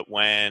do. But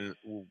when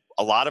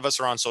a lot of us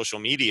are on social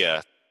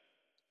media,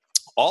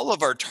 all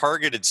of our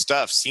targeted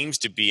stuff seems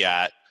to be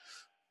at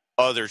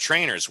other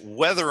trainers,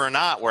 whether or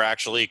not we're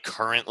actually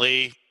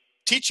currently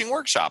teaching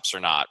workshops or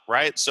not,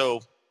 right?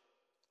 So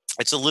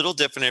it's a little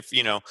different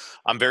if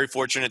I'm very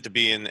fortunate to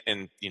be in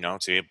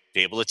to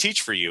be able to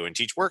teach for you and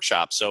teach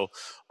workshops. So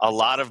a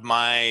lot of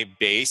my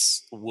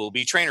base will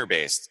be trainer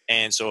based,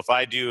 and so if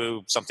I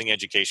do something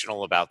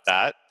educational about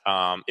that,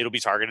 it'll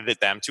be targeted at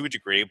them to a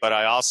degree. But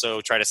I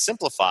also try to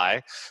simplify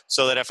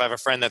so that if I have a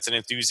friend that's an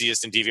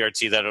enthusiast in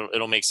DVRT, that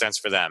it'll make sense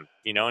for them.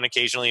 And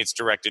occasionally it's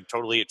directed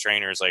totally at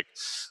trainers,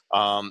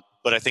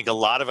 but I think a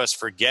lot of us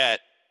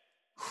forget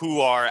who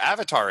our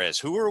avatar is.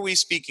 Who are we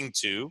speaking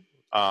to?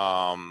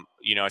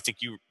 I think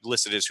you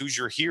listed as who's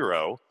your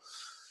hero.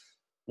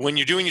 When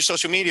you're doing your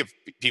social media,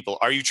 people,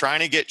 are you trying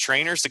to get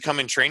trainers to come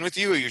and train with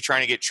you, or are you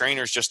trying to get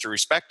trainers just to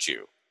respect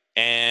you?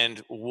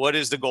 And what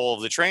is the goal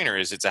of the trainer?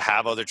 Is it to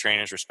have other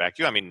trainers respect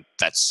you? I mean,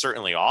 that's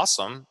certainly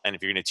awesome. And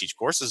if you're going to teach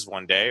courses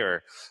one day,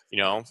 or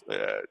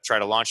try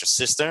to launch a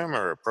system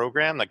or a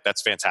program, like,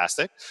 that's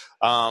fantastic.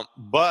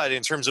 But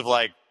in terms of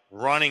like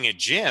running a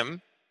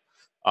gym,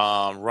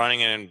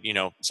 running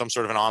in some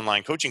sort of an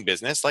online coaching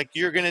business, like,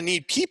 you're going to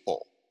need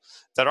people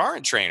that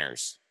aren't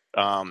trainers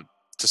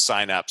to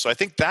sign up. So I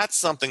think that's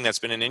something that's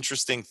been an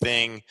interesting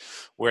thing,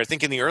 where I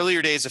think in the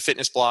earlier days of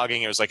fitness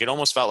blogging, it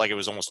almost felt like it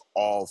was almost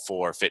all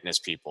for fitness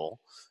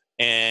people.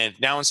 And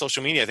now in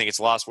social media, I think it's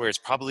lost, where it's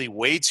probably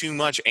way too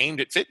much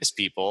aimed at fitness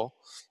people,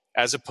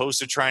 as opposed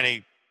to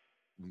trying to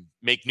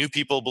make new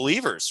people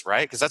believers,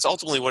 right? Because that's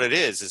ultimately what it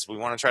is we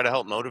want to try to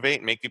help motivate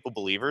and make people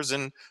believers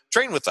and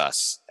train with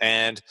us.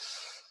 And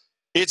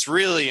it's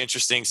really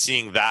interesting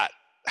seeing that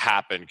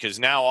happen, because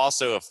now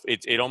also,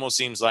 if it almost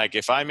seems like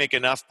if I make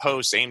enough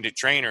posts aimed at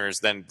trainers,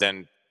 then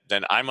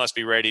I must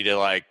be ready to,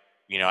 I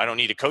don't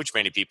need to coach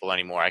many people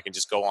anymore. I can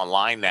just go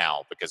online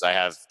now because I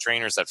have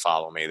trainers that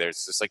follow me.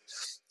 There's this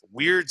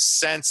weird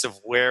sense of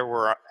where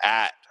we're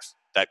at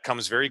that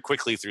comes very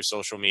quickly through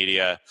social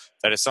media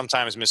that is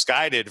sometimes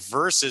misguided,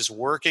 versus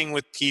working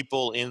with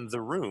people in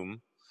the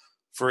room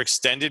for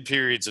extended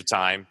periods of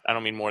time. I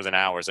don't mean more than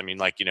hours. I mean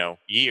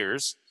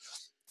years,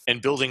 and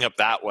building up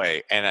that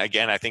way. And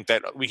again, I think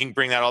that we can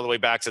bring that all the way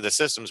back to the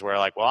systems, where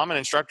I'm an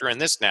instructor in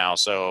this now,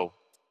 so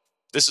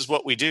this is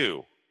what we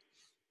do.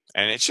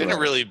 And it shouldn't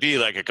really be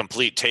like a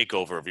complete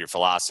takeover of your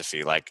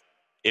philosophy. Like,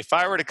 if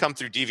I were to come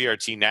through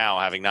DVRT now,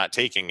 having not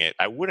taken it,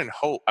 I would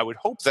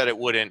hope that it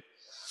wouldn't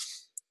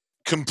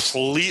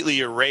completely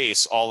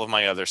erase all of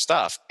my other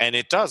stuff. And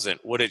it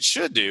doesn't. What it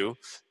should do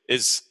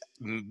is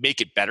make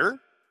it better,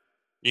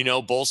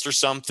 bolster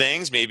some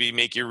things, maybe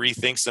make you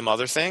rethink some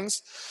other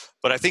things.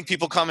 But I think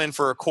people come in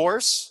for a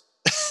course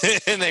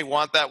and they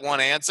want that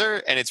one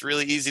answer, and it's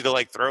really easy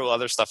to throw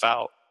other stuff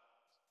out.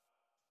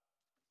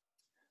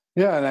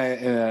 Yeah,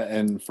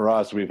 and for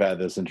us, we've had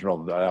this internal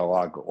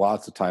dialogue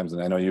lots of times,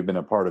 and I know you've been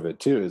a part of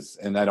it too.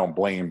 And I don't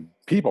blame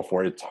people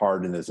for it. It's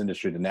hard in this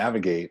industry to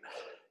navigate.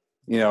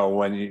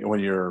 When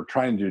you're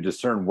trying to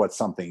discern what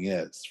something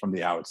is from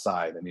the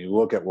outside, and you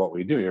look at what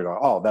we do, you're going,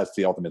 "Oh, that's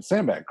the Ultimate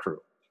Sandbag crew."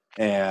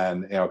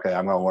 And okay,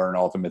 I'm going to learn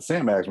Ultimate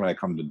Sandbags when I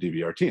come to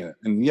DVRT.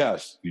 And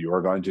yes, you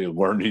are going to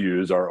learn to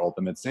use our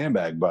Ultimate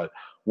Sandbag. But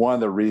one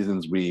of the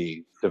reasons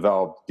we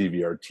developed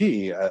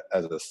DVRT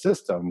as a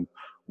system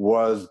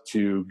was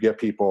to get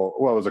people,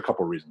 well, it was a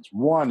couple of reasons.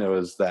 One, it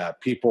was that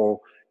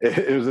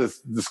it was this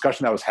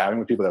discussion I was having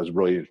with people that was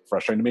really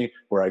frustrating to me,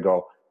 where I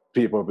go,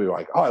 people would be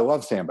like, "Oh, I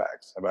love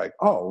sandbags." I'd be like,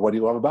 "Oh, what do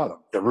you love about them?"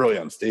 "They're really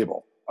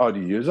unstable." "Oh,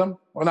 do you use them?"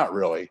 "Well, not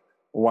really."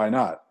 "Why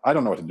not?" "I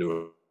don't know what to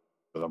do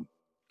with them."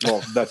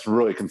 Well, that's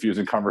really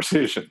confusing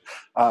conversation.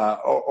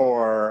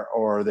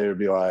 Or they would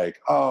be like,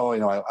 "Oh,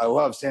 I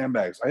love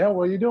sandbags." "Oh, yeah,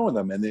 what are you doing with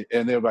them?" And they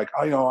would be like,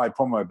 "Oh, I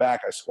put them on my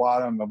back, I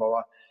squat them, blah, blah,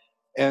 blah."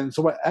 And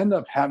so what ended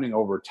up happening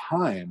over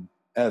time,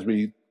 as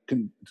we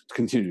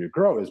continue to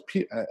grow, and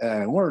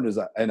I learned is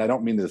that, and I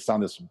don't mean to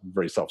sound this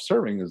very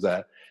self-serving, is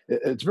that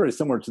it's very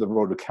similar to the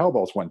road the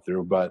kettlebells went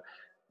through, but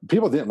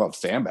people didn't love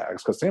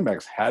sandbags because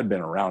sandbags had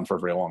been around for a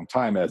very long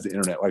time, as the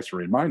internet likes to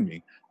remind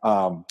me.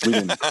 We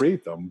didn't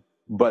create them.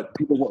 But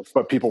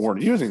people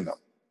weren't using them.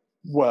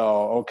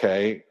 Well,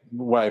 okay.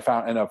 What I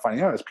ended up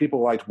finding out is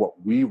people liked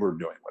what we were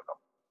doing with them,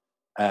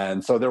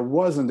 and so there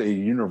wasn't a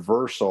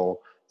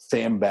universal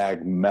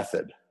sandbag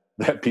method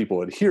that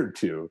people adhered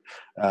to.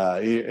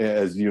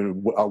 As you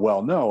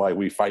well know,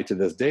 we fight to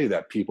this day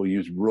that people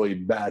use really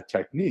bad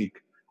technique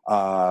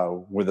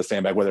with the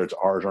sandbag, whether it's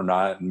ours or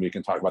not, and we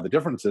can talk about the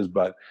differences.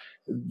 But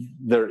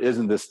there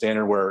isn't this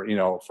standard where,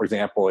 for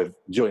example, if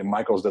Jillian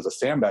Michaels does a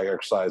sandbag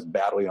exercise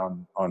badly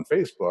on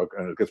Facebook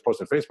and it gets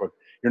posted on Facebook,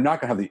 you're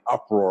not going to have the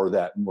uproar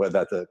that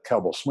the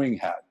kettlebell swing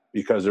had.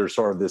 because there's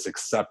sort of this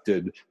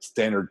accepted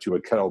standard to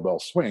a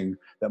kettlebell swing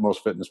that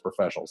most fitness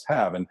professionals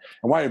have. And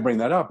why I bring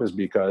that up is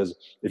because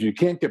if you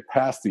can't get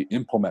past the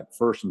implement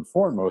first and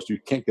foremost, you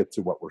can't get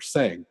to what we're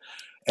saying.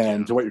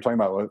 And to what you're talking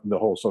about, the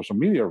whole social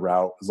media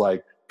route is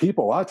like,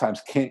 people a lot of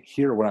times can't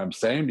hear what I'm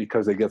saying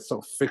because they get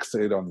so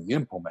fixated on the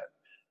implement.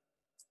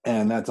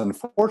 And that's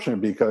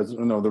unfortunate because,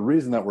 the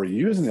reason that we're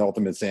using the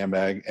ultimate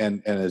sandbag,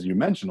 and as you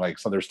mentioned, like,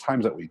 so there's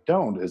times that we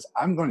don't, is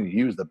I'm going to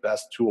use the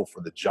best tool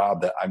for the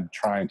job that I'm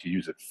trying to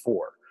use it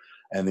for.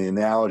 And the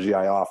analogy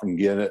I often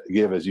give,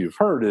 as you've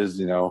heard, is,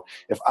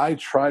 if I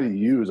try to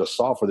use a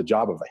saw for the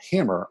job of a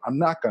hammer, I'm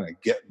not going to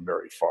get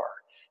very far.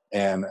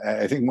 And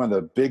I think one of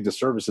the big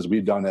disservices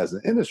we've done as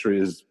an industry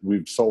is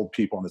we've sold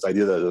people on this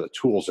idea that a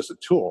tool is just a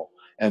tool.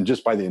 And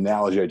just by the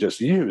analogy I just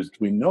used,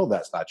 we know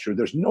that's not true.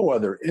 There's no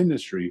other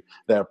industry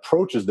that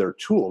approaches their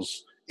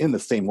tools in the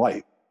same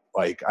light.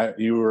 Like,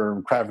 you were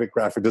in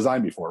graphic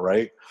design before,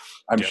 right?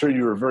 I'm sure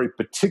you were very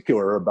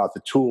particular about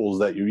the tools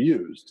that you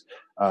used.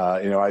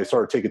 I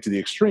sort of take it to the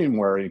extreme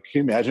where, you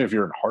can imagine if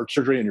you're in heart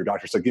surgery and your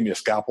doctor said, give me a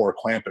scalpel or a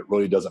clamp, it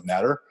really doesn't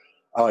matter.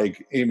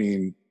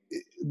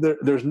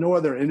 There's no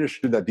other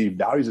industry that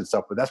devalues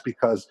itself, but that's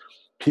because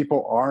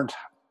people aren't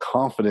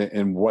confident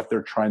in what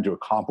they're trying to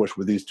accomplish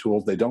with these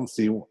tools. They don't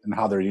see and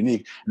how they're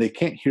unique. They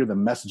can't hear the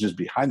messages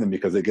behind them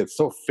because they get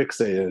so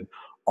fixated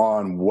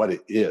on what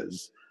it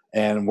is.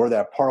 And where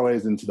that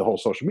parlays into the whole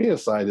social media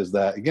side is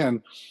that,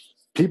 again,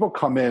 people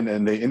come in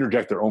and they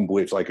interject their own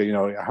beliefs. Like,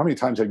 how many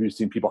times have you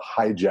seen people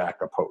hijack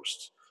a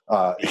post,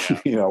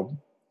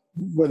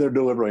 whether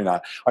deliberately or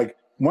not? Like,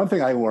 one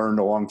thing I learned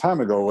a long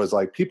time ago was,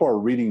 like, people are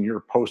reading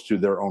your post through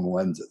their own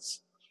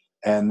lenses.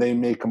 And they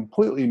may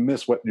completely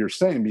miss what you're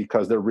saying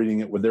because they're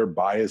reading it with their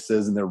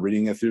biases and they're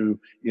reading it through,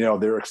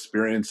 their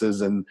experiences,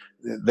 and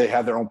they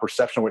have their own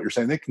perception of what you're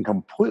saying. They can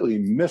completely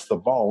miss the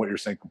ball on what you're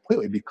saying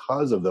completely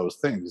because of those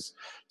things.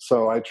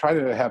 So I try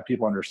to have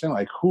people understand,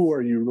 like, who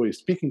are you really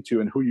speaking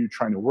to and who are you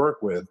trying to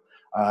work with?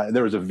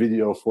 There was a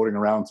video floating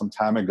around some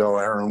time ago.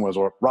 Aaron was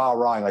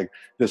rah-rahing, like,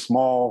 this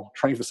small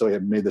training facility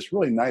had made this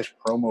really nice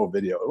promo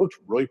video. It looked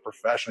really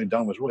professionally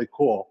done. It was really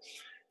cool.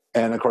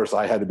 And of course,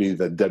 I had to be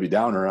the Debbie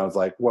Downer. I was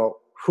like,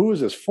 well, who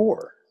is this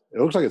for? It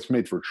looks like it's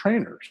made for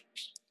trainers,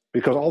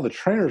 because all the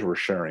trainers were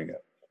sharing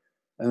it.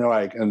 And they're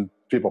like, and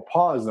people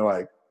pause and they're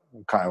like,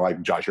 kind of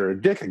like, Josh, you're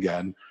a dick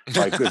again.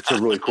 Like, it's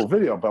a really cool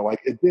video, but like,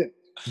 it did.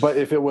 But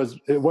if it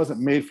wasn't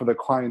made for the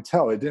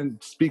clientele, it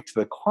didn't speak to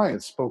the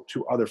client, spoke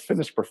to other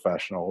fitness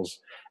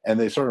professionals, and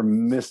they sort of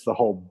missed the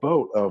whole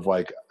boat of,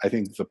 like, I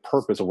think the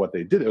purpose of what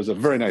they did. It was a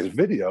very nice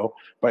video,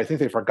 but I think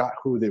they forgot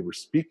who they were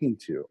speaking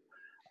to.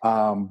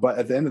 But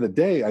at the end of the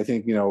day, I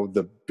think,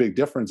 the big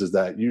difference is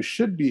that you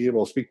should be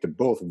able to speak to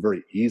both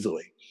very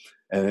easily.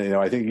 And,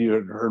 I think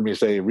you heard me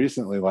say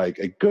recently, like,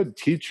 a good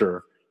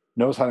teacher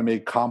knows how to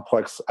make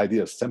complex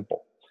ideas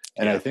simple.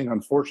 And I think,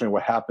 unfortunately,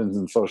 what happens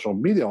in social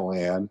media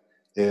land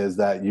is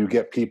that you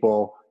get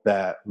people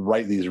that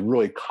write these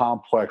really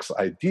complex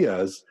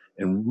ideas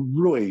in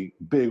really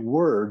big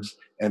words,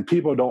 and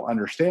people don't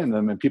understand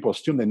them, and people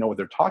assume they know what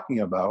they're talking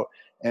about.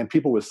 And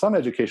people with some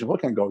education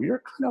look and go,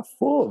 you're kind of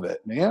full of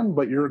it, man,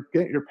 but you're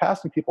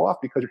passing people off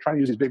because you're trying to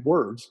use these big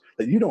words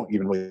that you don't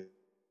even really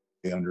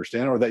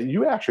understand, or that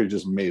you actually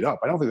just made up.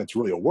 I don't think that's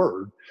really a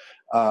word.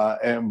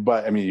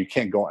 But I mean, you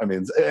can't go, and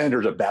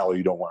there's a battle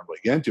you don't want to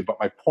really get into. But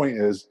my point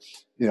is,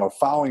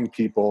 following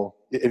people,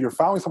 if you're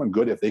following someone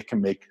good, if they can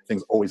make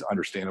things always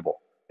understandable,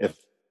 if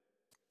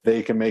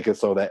they can make it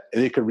so that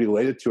they could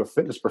relate it to a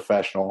fitness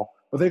professional,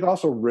 but they can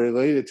also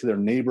relate it to their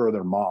neighbor or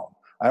their mom.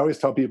 I always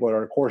tell people at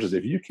our courses,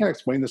 if you can't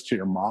explain this to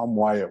your mom,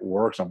 why it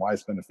works and why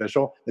it's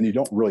beneficial, then you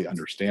don't really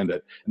understand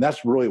it. And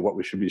that's really what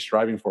we should be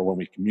striving for when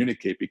we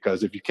communicate,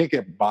 because if you can't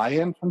get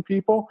buy-in from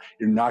people,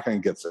 you're not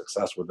going to get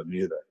success with them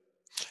either.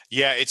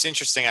 Yeah, it's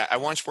interesting. I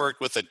once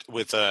worked with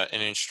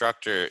an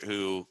instructor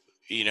who,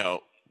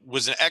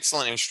 was an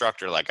excellent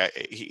instructor. Like,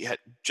 he had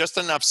just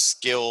enough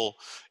skill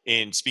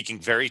in speaking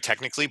very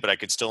technically, but I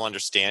could still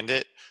understand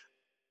it.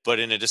 But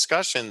in a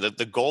discussion,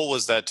 the goal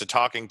was that to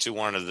talking to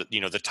one of the,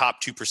 the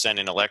top 2%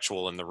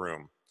 intellectual in the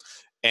room.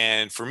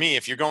 And for me,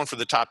 if you're going for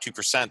the top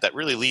 2%, that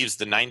really leaves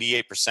the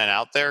 98%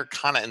 out there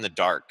kind of in the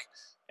dark.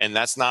 And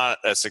that's not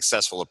a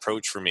successful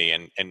approach for me.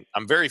 And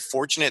I'm very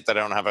fortunate that I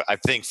don't have I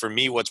think for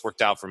me, what's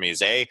worked out for me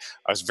is I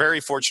was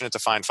very fortunate to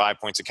find 5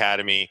 Points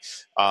Academy,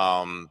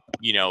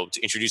 to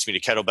introduce me to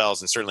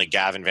kettlebells, and certainly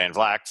Gavin Van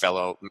Vlack,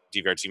 fellow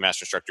DVRT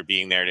master instructor,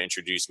 being there to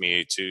introduce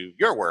me to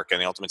your work and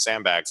the Ultimate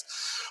Sandbags.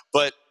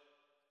 But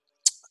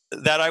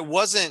that I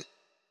wasn't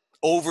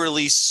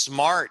overly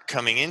smart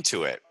coming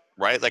into it,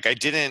 right? Like, I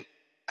didn't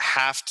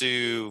have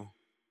to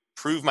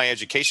prove my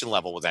education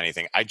level with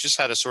anything. I just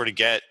had to sort of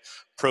get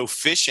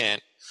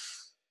proficient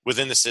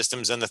within the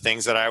systems and the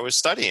things that I was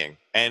studying.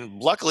 And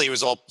luckily, it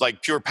was all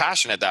like pure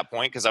passion at that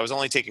point, because I was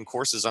only taking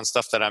courses on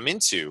stuff that I'm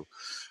into.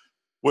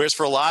 Whereas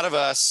for a lot of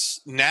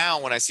us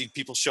now, when I see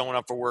people showing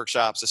up for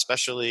workshops,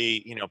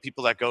 especially,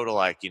 people that go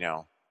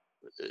to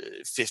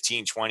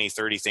 15, 20,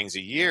 30 things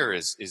a year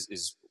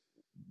is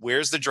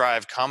Where's the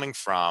drive coming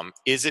from?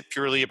 Is it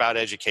purely about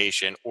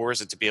education, or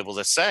is it to be able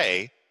to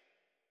say,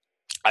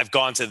 I've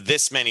gone to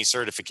this many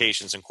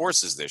certifications and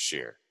courses this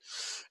year?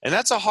 And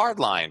that's a hard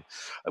line.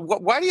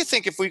 Why do you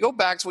think, if we go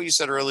back to what you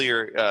said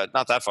earlier,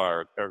 not that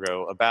far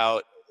ago,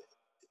 about,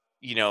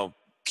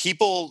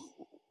 people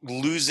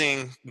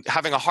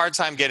having a hard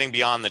time getting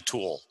beyond the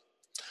tool?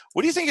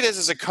 What do you think it is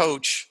as a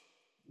coach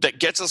that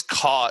gets us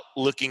caught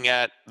looking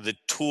at the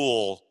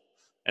tool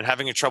and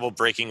having a trouble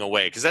breaking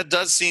away? Because that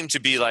does seem to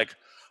be like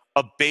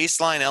a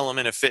baseline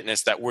element of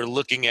fitness that we're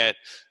looking at.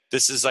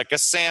 This is like a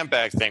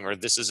sandbag thing, or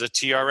this is a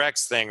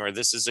TRX thing, or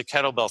this is a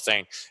kettlebell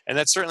thing. And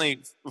that's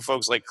certainly,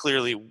 folks, like,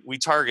 clearly we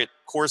target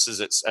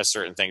courses at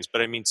certain things.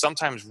 But I mean,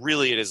 sometimes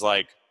really it is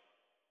like,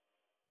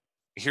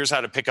 here's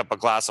how to pick up a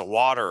glass of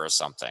water or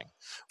something.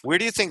 Where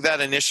do you think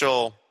that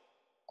initial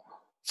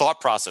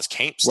thought process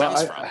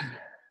stems from?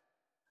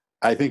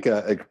 I think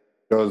it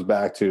goes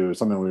back to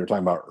something we were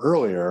talking about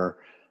earlier,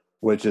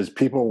 which is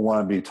people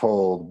want to be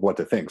told what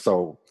to think.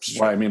 So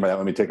what I mean by that,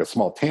 let me take a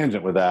small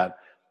tangent with that.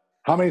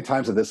 How many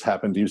times has this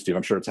happened to you, Steve?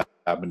 I'm sure it's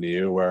happened to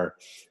you, where,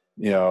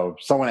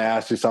 someone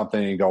asks you something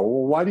and you go,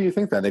 well, why do you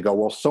think that? And they go,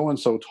 well,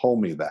 so-and-so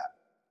told me that.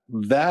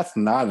 That's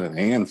not an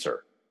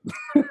answer.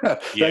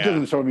 That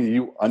doesn't show me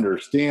you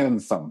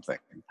understand something.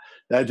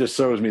 That just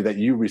shows me that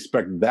you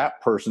respect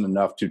that person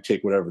enough to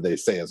take whatever they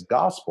say as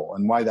gospel.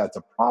 And why that's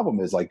a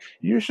problem is, like,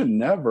 you should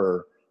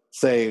never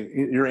say,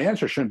 your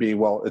answer shouldn't be,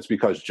 well, it's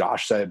because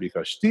Josh said it,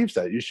 because Steve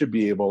said it. You should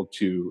be able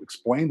to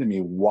explain to me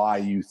why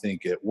you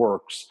think it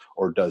works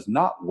or does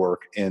not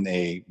work in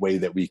a way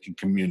that we can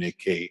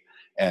communicate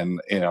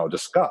and,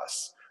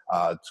 discuss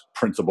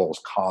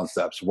principles,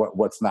 concepts,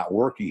 what's not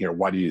working here.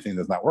 Why do you think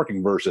that's not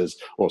working? Versus,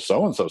 well,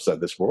 so-and-so said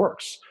this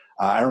works.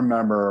 I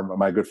remember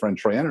my good friend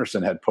Troy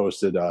Anderson had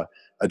posted a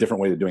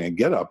different way of doing a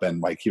get up, and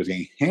like he was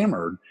getting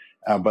hammered.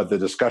 But the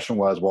discussion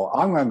was, well,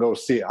 I'm going to go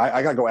see,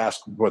 I got to go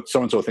ask what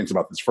so-and-so thinks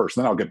about this first,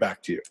 and then I'll get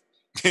back to you.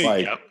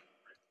 Like, yep.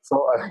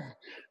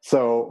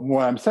 So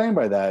what I'm saying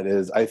by that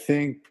is, I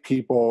think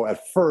people at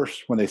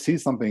first, when they see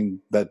something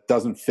that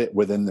doesn't fit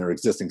within their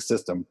existing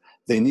system,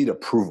 they need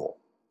approval.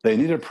 They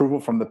need approval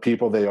from the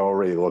people they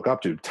already look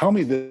up to. Tell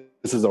me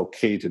this is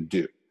okay to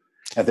do.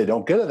 If they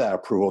don't get that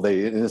approval,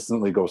 they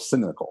instantly go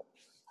cynical.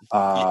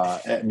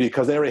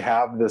 Because they already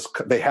have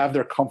they have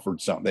their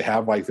comfort zone. They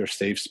have like their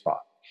safe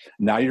spot.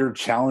 Now you're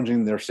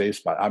challenging their safe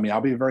spot. I mean,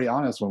 I'll be very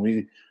honest. When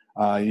we,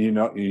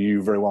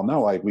 you very well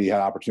know, like, we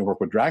had opportunity to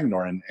work with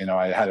Dragonor, and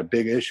I had a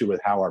big issue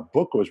with how our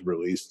book was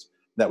released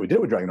that we did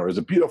with Dragonor. It was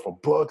a beautiful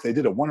book. They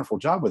did a wonderful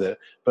job with it,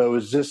 but it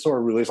was just sort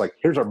of released like,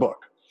 here's our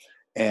book.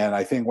 And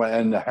I think what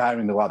ended up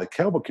happening to a lot of the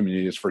kettlebell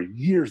communities, for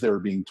years they were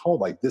being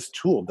told, like, this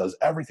tool does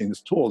everything.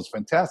 This tool is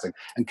fantastic.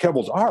 And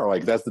kettlebells are,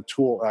 like, that's the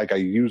tool. Like, I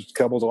use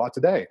kettlebells a lot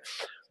today.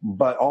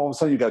 But all of a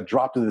sudden you got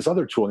dropped to this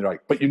other tool, and you're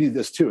like, but you need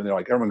this too. And they're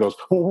like, everyone goes,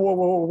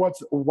 whoa,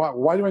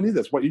 why do I need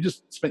this? What, you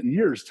just spent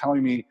years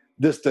telling me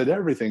this did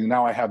everything.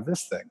 Now I have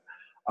this thing.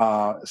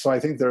 So I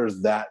think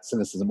there's that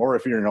cynicism. Or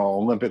if you're an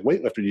Olympic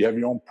weightlifter, you have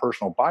your own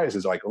personal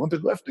biases. Like,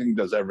 Olympic lifting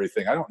does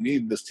everything. I don't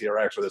need this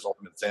TRX or this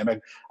ultimate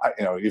sandbag.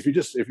 If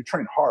you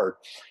train hard.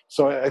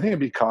 So I think it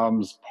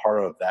becomes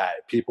part of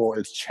that. People,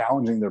 it's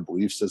challenging their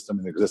belief system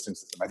and the existing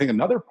system. I think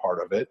another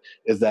part of it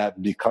is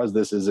that because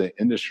this is an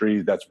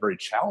industry that's very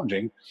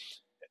challenging,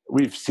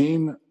 we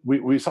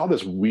saw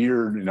this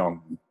weird,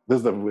 this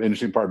is the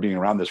interesting part of being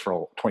around this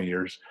for 20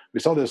 years. We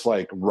saw this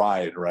like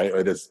ride, right?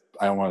 It is,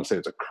 I don't want to say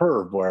it's a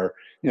curve where,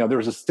 there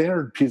was a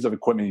standard piece of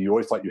equipment you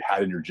always thought you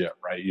had in your gym,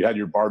 right? You had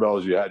your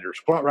barbells, you had your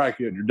squat rack,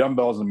 you had your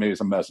dumbbells, and maybe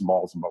some medicine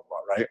balls and blah,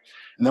 blah, right?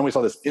 And then we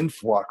saw this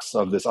influx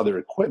of this other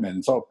equipment.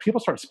 And so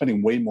people started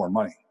spending way more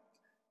money.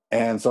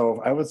 And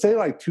so I would say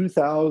like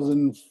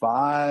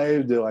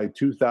 2005 to like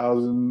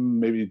 2000,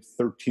 maybe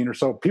 13 or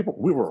so,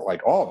 we were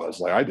like, all of us,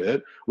 like I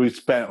did, we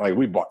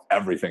bought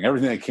everything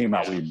that came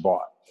out, we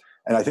bought.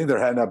 And I think there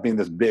ended up being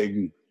this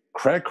big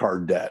credit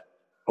card debt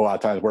a lot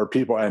of times where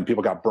people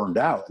got burned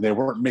out, and they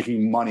weren't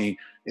making money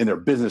in their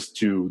business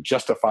to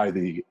justify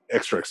the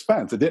extra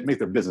expense. It didn't make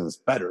their business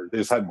better. They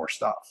just had more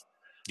stuff.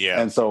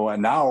 Yeah.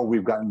 And now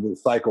we've gotten to the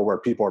cycle where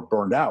people are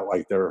burned out.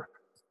 Like they're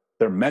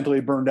mentally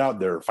burned out.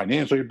 They're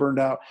financially burned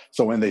out.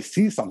 So when they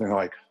see something, they're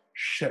like,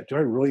 shit, do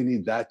I really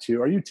need that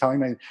too? Are you telling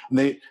me?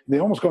 And they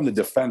almost go into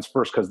defense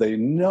first because they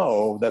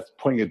know that's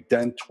putting a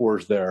dent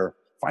towards their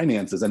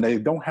finances, and they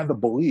don't have the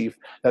belief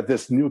that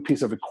this new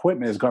piece of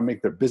equipment is going to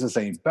make their business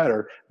any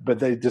better, but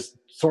they just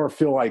sort of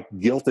feel like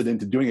guilted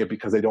into doing it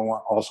because they don't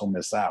want to also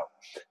miss out.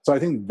 So I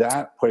think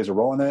that plays a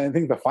role. And then I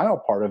think the final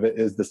part of it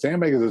is the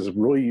sandbag is this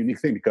really unique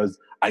thing because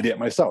I did it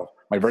myself.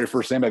 My very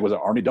first sandbag was an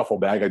Army duffel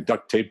bag I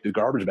duct taped the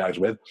garbage bags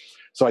with.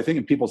 So I think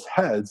in people's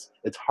heads,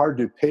 it's hard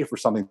to pay for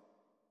something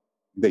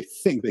they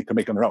think they can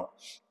make on their own.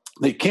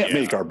 They can't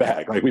make our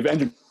bag. Like, we've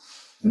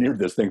engineered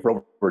this thing for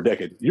over a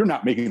decade. You're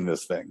not making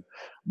this thing.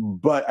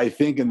 But I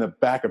think in the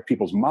back of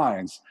people's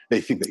minds,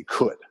 they think they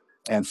could.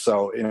 And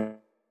so,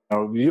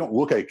 you don't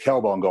look at a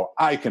kettlebell and go,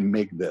 I can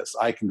make this.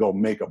 I can go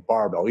make a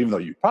barbell, even though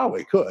you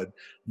probably could.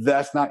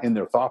 That's not in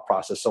their thought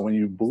process. So when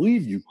you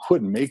believe you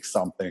could make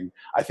something,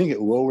 I think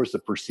it lowers the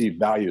perceived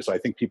value. So I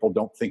think people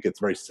don't think it's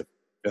very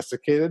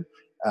sophisticated.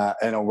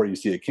 And where you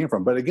see it came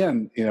from. But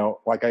again,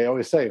 like I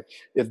always say,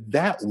 if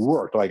that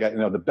worked, like,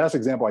 the best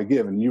example I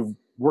give, and you've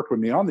worked with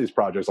me on these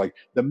projects, like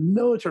the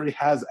military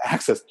has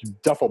access to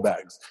duffel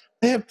bags.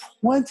 They have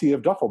plenty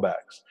of duffel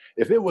bags.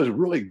 If it was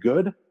really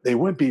good, they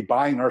wouldn't be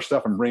buying our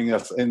stuff and bringing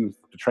us in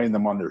to train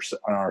them on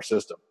our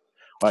system.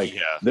 Like,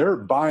 they're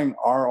buying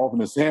our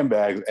Ultimate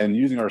Sandbags and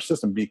using our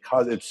system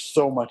because it's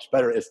so much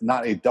better. It's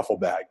not a duffel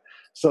bag.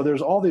 So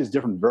there's all these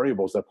different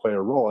variables that play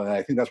a role. And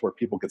I think that's where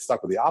people get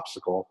stuck with the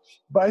obstacle.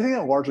 But I think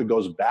it largely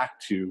goes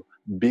back to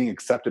being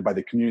accepted by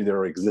the community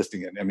they're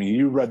existing in. I mean,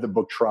 you read the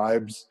book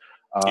Tribes.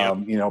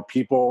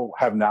 People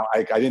have now,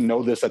 I didn't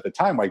know this at the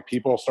time, like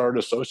people started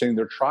associating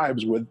their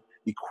tribes with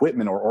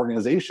equipment or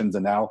organizations,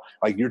 and now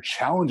like you're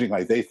challenging,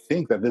 like they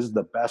think that this is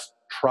the best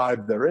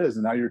tribe there is,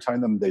 and now you're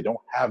telling them they don't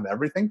have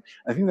everything.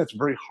 I think that's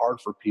very hard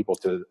for people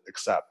to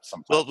accept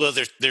sometimes. Well,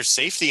 there's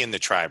safety in the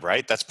tribe,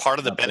 right? That's part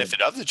of the benefit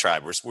of the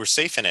tribe. We're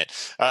safe in it.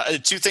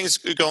 Two things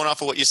going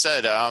off of what you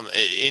said.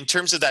 In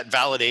terms of that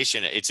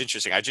validation, it's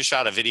interesting. I just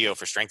shot a video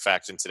for Strength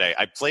Faction today.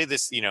 I play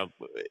this,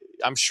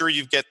 I'm sure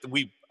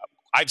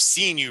I've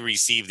seen you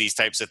receive these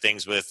types of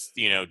things with,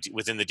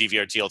 within the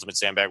DVRT Ultimate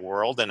Sandbag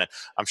world. And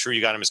I'm sure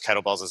you got them as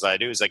kettlebells as I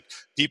do. It's like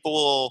people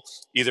will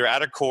either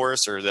at a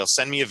course or they'll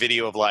send me a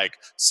video of like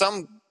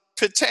some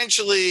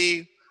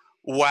potentially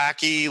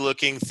wacky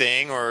looking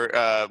thing or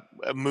a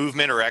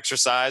movement or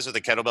exercise with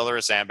a kettlebell or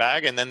a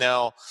sandbag. And then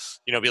they'll,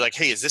 be like,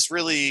 hey, is this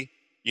really,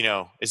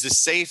 is this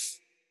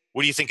safe?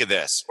 What do you think of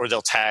this? Or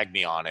they'll tag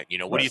me on it.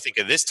 What do you think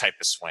of this type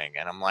of swing?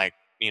 And I'm like,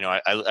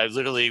 I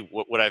literally,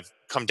 what I've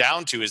come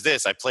down to is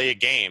this. I play a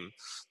game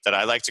that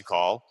I like to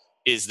call,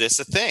 is this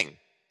a thing?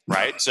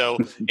 Right? So,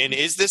 and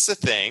is this a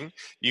thing?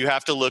 You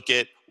have to look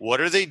at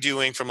what are they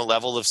doing from a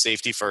level of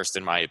safety first,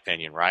 in my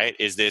opinion, right?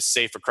 Is this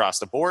safe across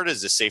the board?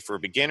 Is this safe for a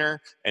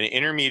beginner, an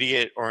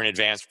intermediate, or an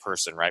advanced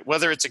person, right?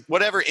 Whether it's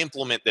whatever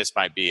implement this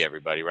might be,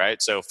 everybody,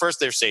 right? So first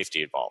there's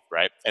safety involved,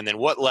 right? And then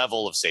what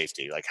level of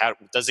safety? Like how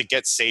does it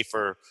get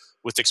safer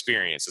with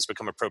experience? Does it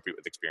become appropriate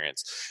with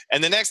experience?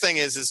 And the next thing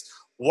is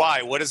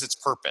why? What is its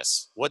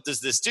purpose? What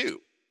does this do?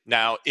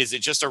 Now, is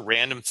it just a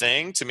random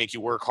thing to make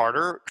you work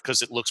harder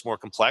because it looks more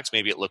complex?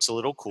 Maybe it looks a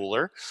little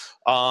cooler.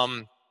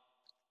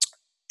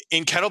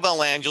 In kettlebell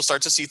land, you'll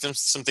start to see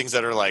some things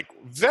that are like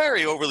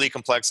very overly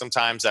complex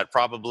sometimes that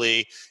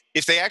probably,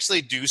 if they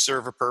actually do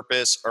serve a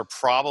purpose, are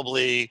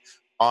probably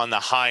on the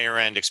higher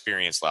end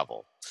experience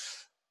level.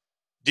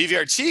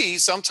 DVRT,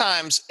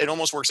 sometimes it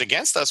almost works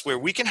against us where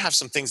we can have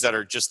some things that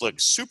are just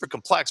look super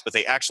complex, but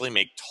they actually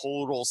make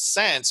total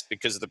sense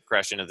because of the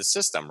progression of the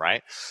system,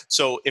 right?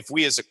 So if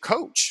we as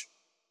coaches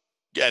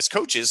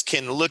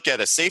can look at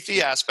a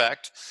safety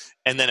aspect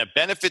and then a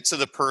benefit to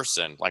the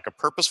person, like a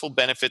purposeful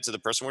benefit to the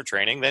person we're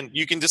training, then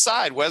you can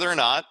decide whether or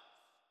not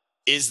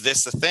is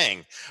this a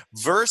thing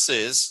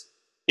versus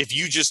if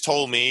you just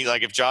told me,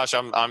 like if Josh,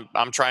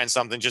 I'm trying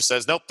something, just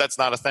says, nope, that's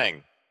not a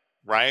thing,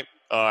 right?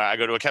 I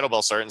go to a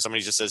kettlebell cert and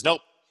somebody just says,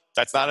 nope,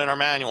 that's not in our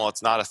manual.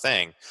 It's not a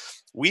thing.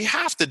 We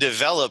have to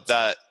develop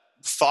that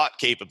thought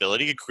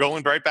capability,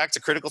 going right back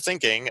to critical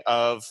thinking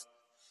of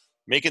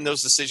making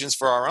those decisions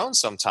for our own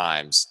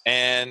sometimes.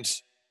 And,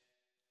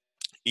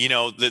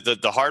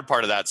 the hard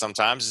part of that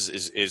sometimes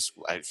is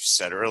I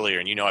said earlier,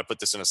 and I put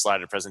this in a slide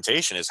of the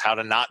presentation, is how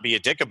to not be a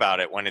dick about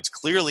it when it's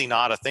clearly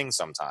not a thing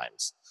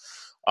sometimes.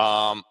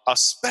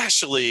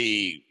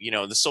 Especially,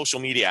 the social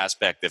media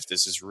aspect, if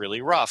this is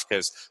really rough,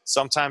 because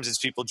sometimes it's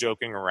people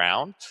joking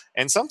around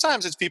and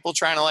sometimes it's people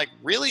trying to like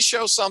really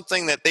show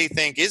something that they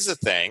think is a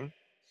thing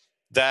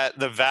that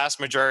the vast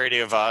majority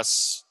of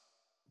us,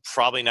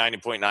 probably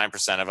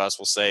 90.9% of us,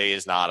 will say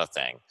is not a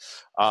thing.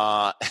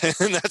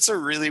 And that's a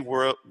really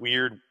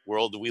weird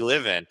world we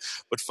live in.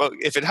 But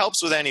if it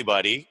helps with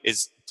anybody,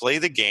 is play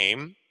the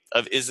game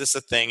of, is this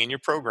a thing in your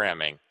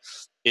programming?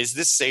 Is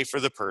this safe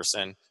for the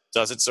person?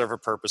 Does it serve a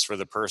purpose for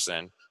the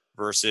person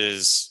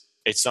versus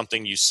it's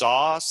something you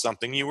saw,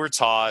 something you were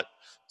taught,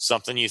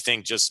 something you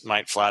think just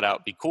might flat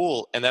out be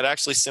cool. And that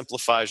actually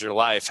simplifies your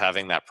life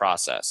having that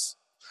process.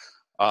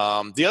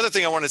 The other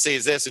thing I want to say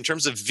is this, in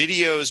terms of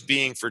videos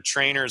being for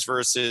trainers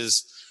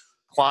versus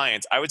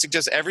clients, I would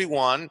suggest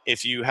everyone,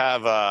 if you're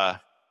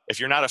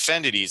not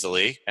offended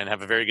easily and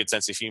have a very good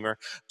sense of humor,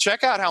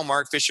 check out how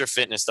Mark Fisher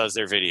Fitness does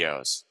their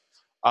videos.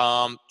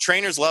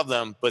 Trainers love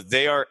them, but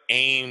they are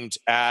aimed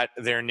at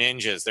their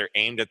ninjas. They're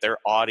aimed at their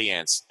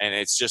audience. And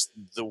it's just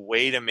the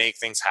way to make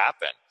things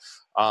happen.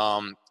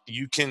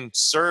 You can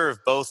serve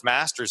both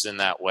masters in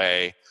that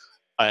way.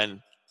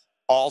 And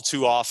all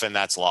too often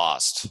that's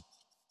lost.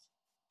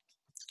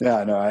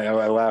 Yeah, no,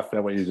 I laughed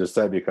at what you just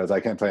said because I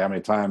can't tell you how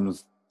many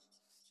times,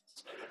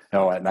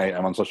 at night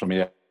I'm on social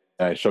media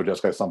and I show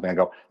Jessica something. I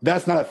go,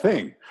 that's not a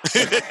thing.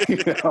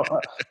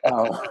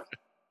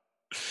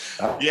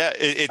 Yeah,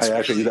 it's I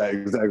actually use that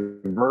exact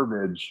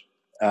verbiage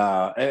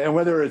And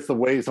whether it's the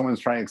way someone's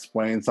trying to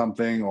explain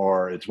something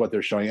or it's what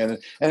they're showing, and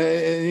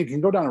you can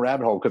go down a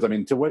rabbit hole, because I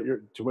mean, to what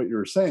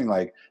you're saying,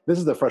 like, this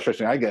is the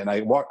frustration I get, and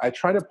I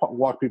try to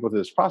walk people through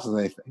this process,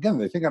 and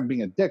they think I'm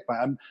being a dick, but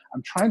I'm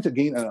trying to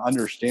gain an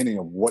understanding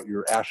of what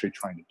you're actually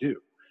trying to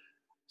do.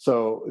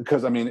 So,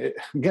 because I mean,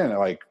 again,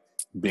 like,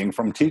 being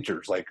from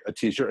teachers, like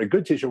a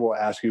good teacher will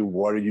ask you,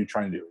 what are you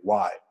trying to do?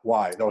 Why?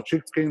 They'll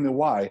keep getting the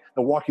why.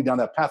 They'll walk you down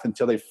that path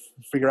until they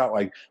figure out,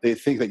 like, they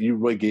think that you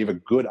really gave a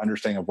good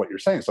understanding of what you're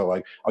saying. So,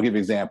 like, I'll give you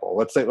an example.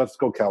 Let's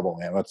go cowboy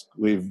land. Let's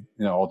leave,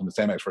 Ultimate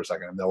Sandbags for a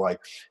second. And they're like,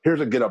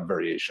 here's a get up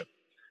variation.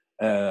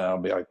 And I'll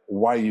be like,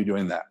 why are you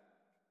doing that?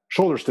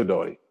 Shoulder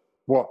stability.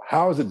 Well,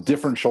 how is it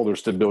different shoulder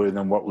stability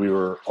than what we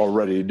were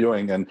already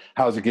doing? And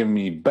how is it giving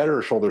me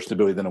better shoulder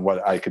stability than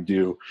what I could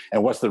do?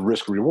 And what's the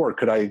risk reward?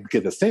 Could I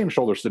get the same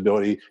shoulder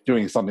stability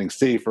doing something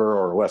safer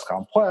or less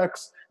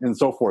complex, and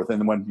so forth?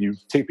 And when you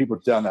take people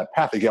down that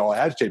path, they get all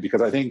agitated,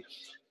 because I think,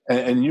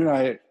 and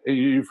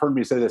you've heard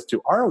me say this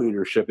to our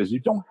leadership, is you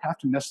don't have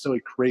to necessarily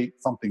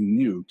create something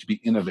new to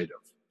be innovative.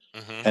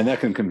 Mm-hmm. And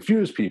that can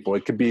confuse people.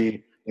 It could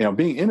be,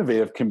 being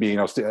innovative can be,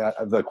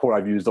 the quote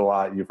I've used a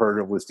lot, you've heard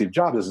it with Steve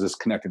Jobs, is just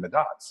connecting the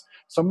dots.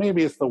 So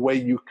maybe it's the way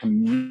you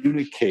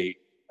communicate,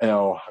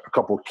 a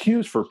couple of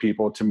cues for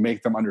people to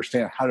make them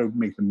understand how to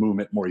make the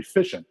movement more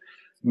efficient.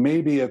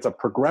 Maybe it's a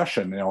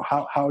progression.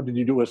 How did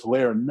you do this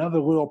layer? Another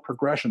little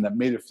progression that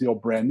made it feel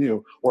brand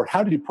new. Or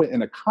how did you put it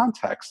in a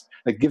context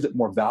that gives it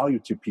more value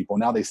to people?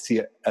 Now they see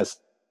it as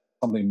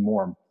something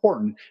more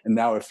important, and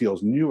now it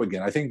feels new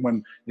again. I think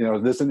when,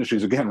 this industry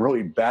is, again,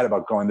 really bad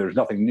about going, there's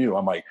nothing new.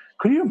 I'm like,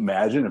 could you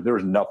imagine if there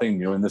was nothing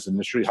new in this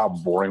industry, how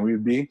boring we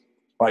would be?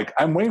 Like,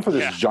 I'm waiting for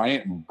this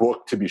giant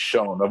book to be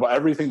shown of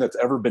everything that's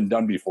ever been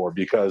done before,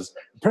 because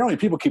apparently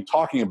people keep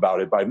talking about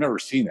it, but I've never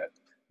seen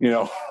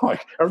it.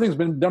 Like, everything's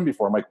been done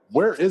before. I'm like,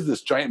 where is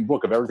this giant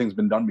book of everything's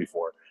been done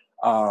before?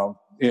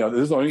 This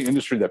is the only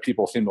industry that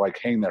people seem to, like,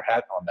 hang their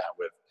hat on that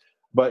with.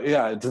 But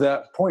yeah, to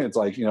that point, it's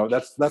like,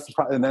 that's the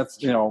problem. And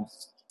that's,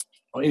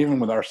 even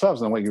with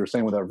ourselves, and what you were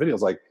saying with our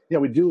videos, like,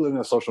 we do live in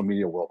a social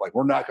media world. Like,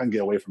 we're not going to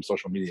get away from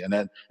social media.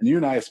 And you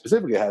and I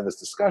specifically had this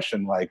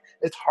discussion, like,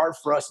 it's hard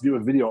for us to do a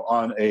video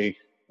on a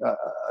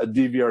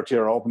DVRT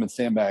or Ultimate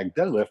Sandbag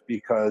deadlift,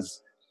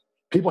 because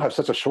people have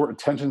such a short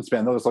attention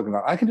span. They're just looking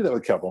at, I can do that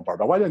with kettlebell bar,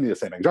 but why do I need a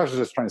sandbag? Josh is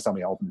just trying to sell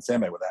me an Ultimate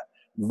Sandbag with that,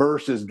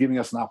 versus giving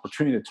us an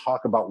opportunity to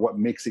talk about what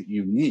makes it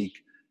unique,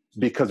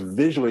 because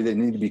visually they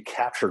need to be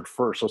captured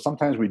first. So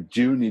sometimes we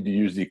do need to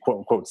use the quote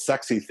unquote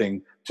sexy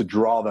thing to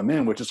draw them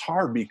in, which is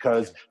hard,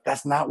 because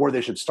that's not where they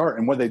should start.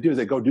 And what they do is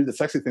they go do the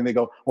sexy thing. They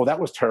go, well, that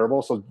was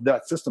terrible, so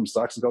that system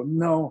sucks. And go,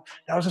 no,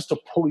 that was just to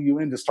pull you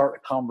in, to start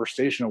a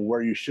conversation of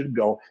where you should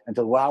go, and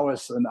to allow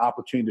us an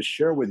opportunity to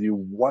share with you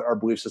what our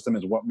belief system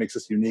is, what makes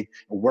us unique,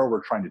 and where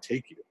we're trying to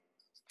take you.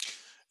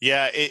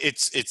 Yeah,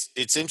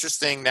 it's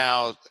interesting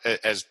now,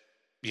 as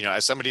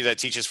somebody that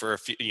teaches for a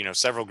few,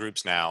 several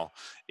groups now,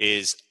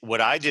 is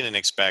what I didn't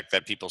expect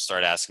that people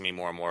start asking me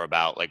more and more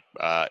about, like,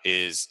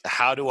 is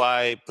how do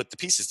I put the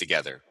pieces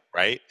together,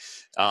 right?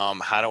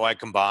 How do I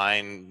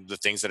combine the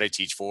things that I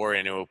teach for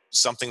into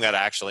something that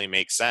actually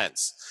makes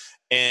sense?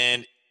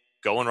 And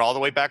going all the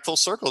way back full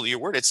circle to your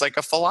word, it's like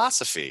a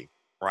philosophy,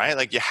 right?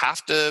 Like, you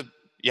have to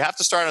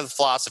start with a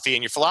philosophy,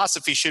 and your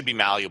philosophy should be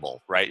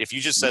malleable, right? If you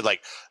just said,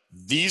 like,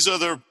 these are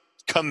the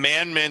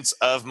commandments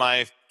of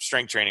my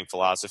strength training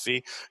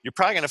philosophy, you're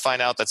probably going to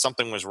find out that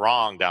something was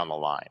wrong down the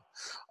line.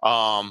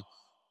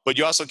 But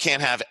you also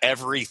can't have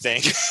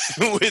everything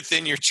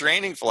within your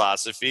training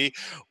philosophy,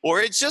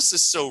 or it just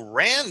is so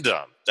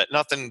random that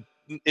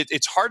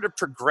it's hard to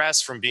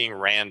progress from being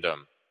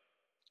random.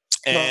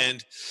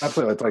 And no,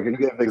 absolutely. It's like, you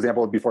get the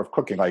example before of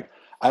cooking. Like,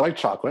 I like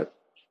chocolate,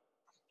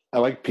 I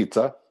like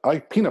pizza, I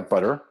like peanut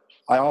butter,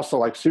 I also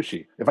like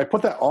sushi. If I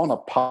put that all in a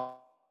pot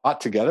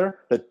together,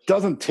 that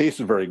doesn't taste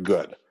very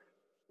good.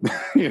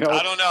 I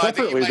don't know.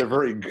 Separately, they're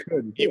very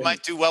good. You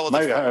might do well with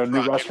a new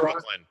restaurant in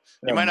Brooklyn.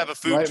 You might have a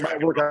food truck in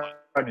Brooklyn.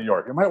 New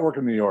York. It might work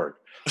in New York.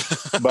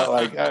 But,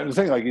 like, I'm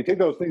saying, like, you take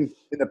those things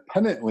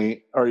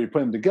independently, or you put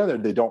them together,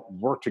 they don't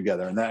work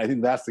together. And I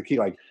think that's the key.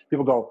 Like,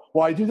 people go,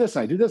 well, I do this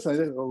and I do this,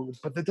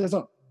 but that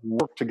doesn't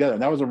work together.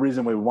 And that was the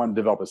reason we wanted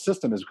to develop a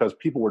system, is because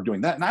people were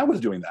doing that, and I was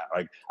doing that.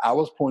 Like, I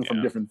was pulling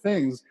from different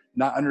things,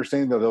 not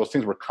understanding that those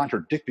things were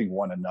contradicting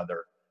one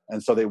another.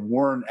 And so they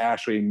weren't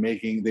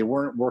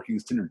working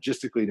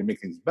synergistically to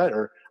make things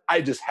better.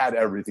 I just had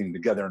everything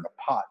together in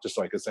a pot, just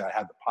so I could say I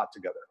had the pot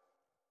together.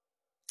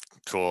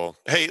 Cool.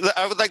 Hey,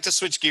 I would like to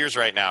switch gears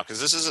right now,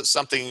 because this is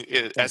something,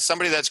 as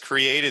somebody that's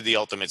created the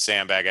Ultimate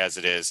Sandbag as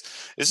it is,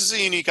 this is a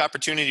unique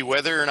opportunity,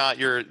 whether or not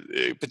you're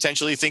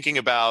potentially thinking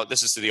about,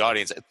 this is to the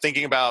audience,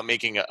 thinking about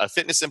making a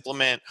fitness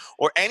implement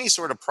or any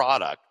sort of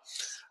product.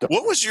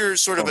 What was your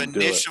sort of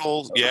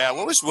initial,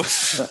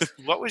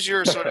 what was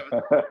your sort of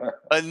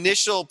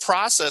initial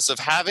process of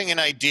having an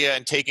idea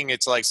and taking it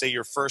to, like, say,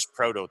 your first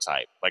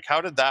prototype? Like, how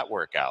did that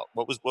work out?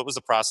 What was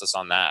the process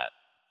on that?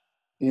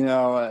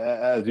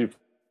 As you've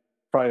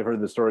probably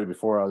heard the story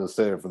before, I'll just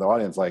say it for the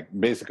audience. Like,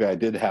 basically, I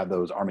did have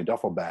those Army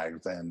duffel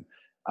bags, and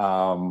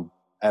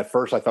at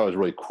first I thought it was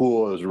really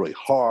cool. It was really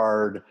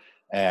hard.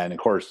 And of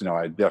course,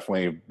 I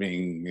definitely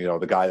being,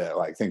 the guy that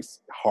like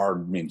thinks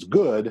hard means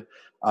good.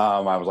 I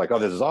was like, oh,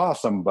 this is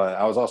awesome. But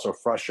I was also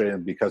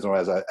frustrated because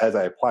as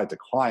I applied to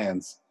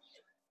clients,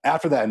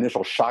 after that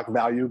initial shock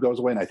value goes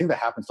away, and I think that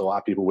happens to a lot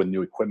of people with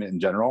new equipment in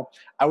general,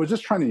 I was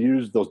just trying to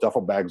use those duffel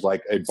bags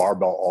like a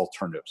barbell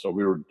alternative. So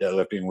we were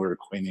deadlifting, we were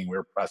cleaning, we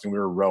were pressing, we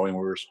were rowing,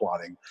 we were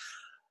squatting.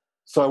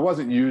 So I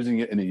wasn't using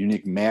it in a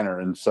unique manner.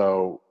 And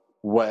so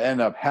what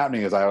ended up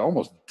happening is I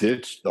almost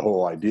ditched the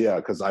whole idea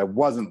because I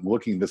wasn't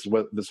looking this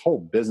whole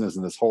business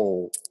and this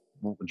whole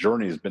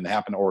journey has been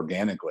happening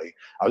organically.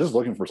 I was just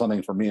looking for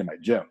something for me in my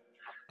gym.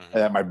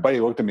 And my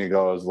buddy looked at me and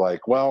goes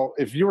like, well,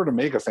 if you were to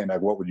make a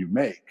sandbag, what would you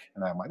make?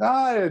 And I'm like,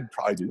 I'd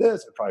probably do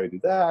this. I'd probably do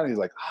that. And he's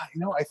like,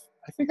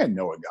 I think I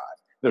know a guy.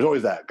 There's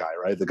always that guy,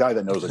 right? The guy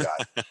that knows a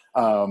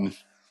guy.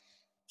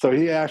 So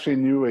he actually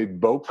knew a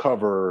boat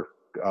cover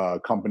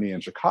company in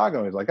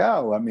Chicago. He's like,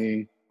 oh, let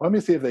me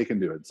see if they can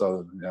do it.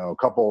 So, a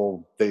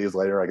couple days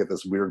later, I get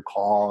this weird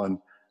call and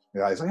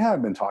the guy's like, yeah,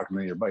 I've been talking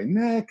to your buddy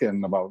Nick and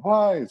blah, blah,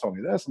 blah. He told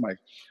me this. I'm like,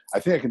 I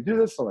think I can do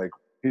this. So like,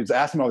 he was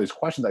asking me all these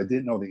questions I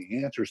didn't know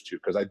the answers to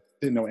because I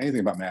didn't know anything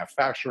about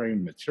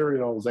manufacturing,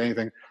 materials,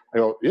 anything. I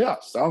go, yeah,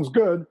 sounds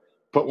good.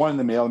 Put one in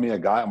the mail to me, a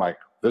guy. I'm like,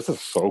 this is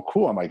so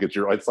cool. I'm like,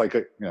 it's like,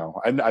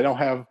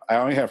 I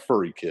only have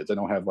furry kids. I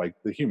don't have like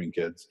the human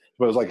kids,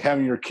 but it was like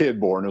having your kid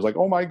born. It was like,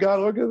 oh my God,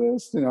 look at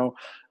this,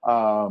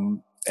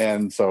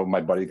 And so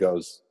my buddy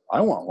goes,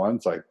 I want one.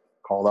 So I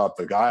called out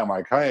the guy. I'm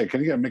like, hey,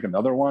 can you make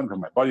another one? Because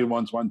my buddy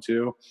wants one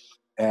too.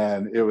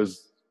 And it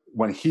was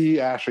when he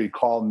actually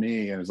called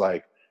me and was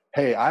like,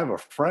 hey, I have a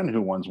friend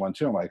who wants one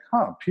too. I'm like,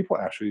 people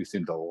actually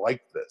seem to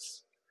like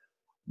this.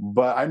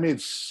 But I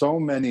made so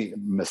many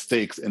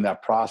mistakes in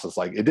that process.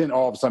 Like it didn't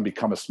all of a sudden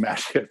become a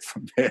smash hit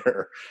from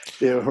there.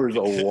 There was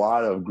a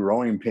lot of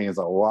growing pains,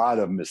 a lot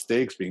of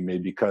mistakes being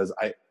made because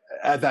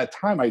at that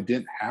time I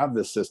didn't have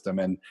this system.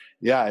 And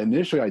yeah,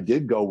 initially I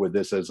did go with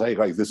this as, hey,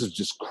 like this is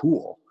just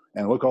cool.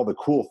 And look all the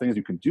cool things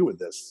you can do with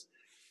this.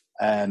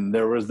 And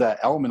there was that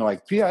element of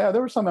like, yeah,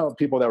 there were some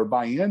people that were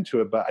buying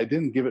into it, but I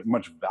didn't give it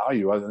much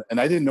value. And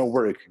I didn't know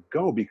where it could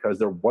go because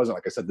there wasn't,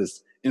 like I said,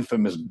 this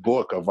infamous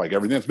book of like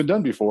everything that's been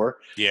done before.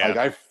 Yeah. Like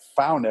I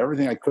found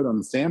everything I could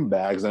on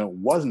sandbags and it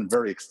wasn't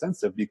very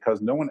extensive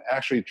because no one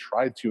actually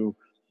tried to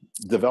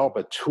develop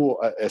a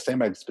tool, a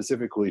sandbag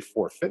specifically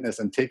for fitness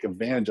and take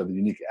advantage of the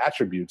unique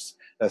attributes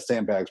that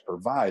sandbags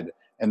provide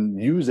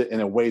and use it in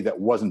a way that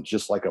wasn't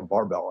just like a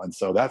barbell. And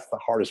so that's the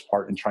hardest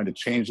part in trying to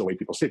change the way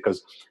people see it.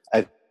 Because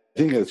I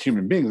think as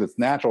human beings, it's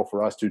natural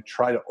for us to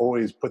try to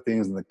always put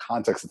things in the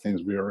context of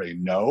things we already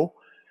know.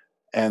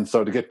 And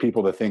so to get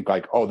people to think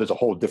like, oh, there's a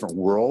whole different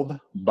world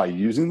by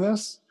using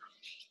this,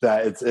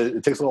 that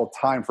it takes a little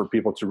time for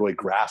people to really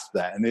grasp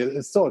that. And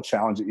it's still a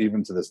challenge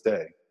even to this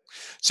day.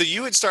 So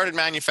you had started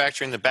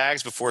manufacturing the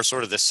bags before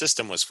sort of the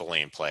system was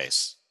fully in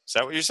place. Is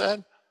that what you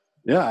said?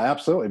 Yeah,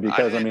 absolutely.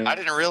 Because I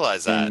didn't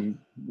realize that.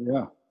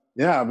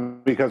 Yeah,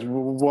 because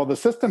the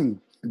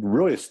system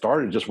really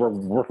started just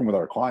working with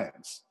our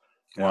clients.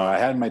 I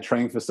had my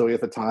training facility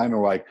at the time and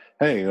we're like,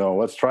 hey,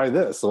 let's try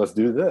this. So let's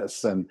do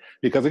this. And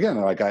because again,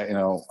 like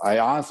I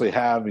honestly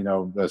have,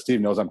 Steve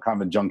knows I'm kind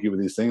of a junkie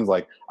with these things.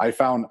 Like I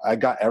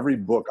got every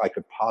book I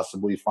could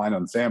possibly find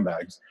on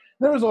sandbags.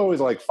 There was always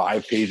like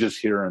 5 pages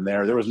here and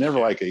there. There was never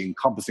like an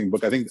encompassing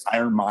book. I think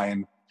Iron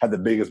Mind had the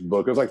biggest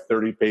book. It was like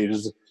 30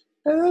 pages.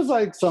 And there was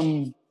like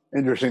some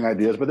interesting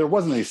ideas, but there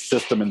wasn't a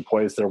system in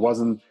place. There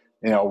wasn't,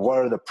 what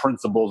are the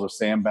principles of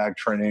sandbag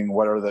training?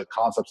 What are the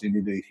concepts you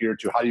need to adhere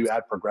to? How do you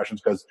add progressions?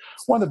 Because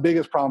one of the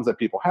biggest problems that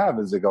people have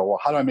is they go, well,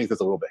 how do I make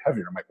this a little bit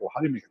heavier? I'm like, well, how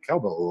do you make a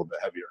kettlebell a little bit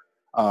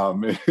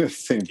heavier?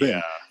 Same thing.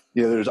 Yeah.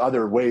 There's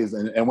other ways.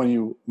 And when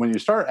you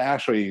start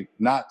actually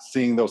not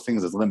seeing those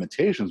things as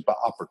limitations, but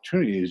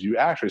opportunities, you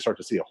actually start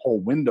to see a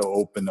whole window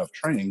open of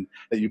training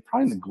that you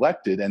probably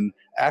neglected and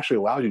actually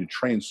allows you to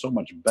train so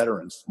much better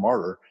and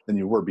smarter than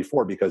you were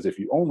before. Because if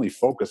you only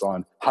focus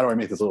on how do I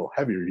make this a little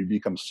heavier, you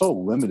become so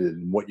limited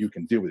in what you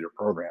can do with your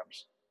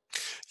programs.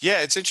 Yeah,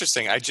 it's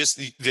interesting. I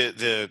just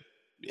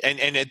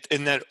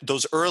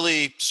those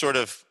early sort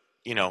of,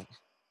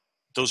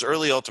 those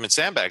early Ultimate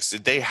Sandbags,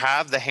 did they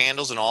have the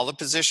handles in all the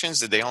positions?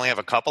 Did they only have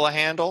a couple of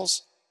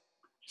handles?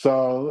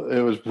 So it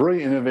was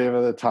pretty innovative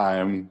at the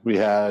time. We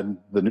had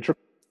the neutral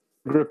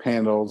grip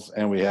handles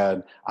and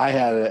I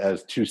had it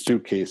as 2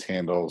 suitcase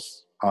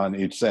handles on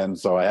each end.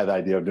 So I had the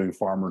idea of doing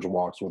farmer's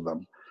walks with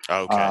them.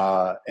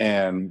 Okay.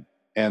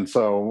 And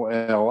so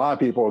a lot of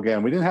people,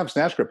 again, we didn't have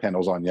snatch grip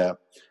handles on yet.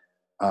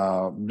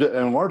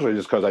 And largely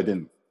just because I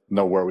didn't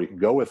know where we could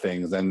go with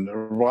things. And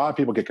a lot of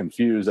people get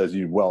confused, as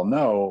you well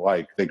know,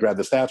 like they grab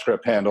the snatch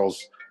grip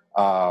handles.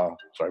 Sorry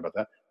about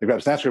that. They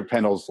grab snatch grip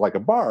handles like a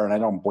bar, and I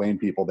don't blame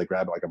people. They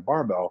grab it like a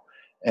barbell.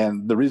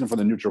 And the reason for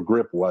the neutral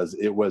grip was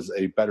it was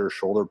a better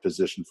shoulder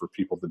position for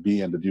people to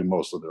be in to do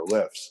most of their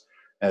lifts.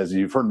 As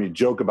you've heard me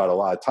joke about a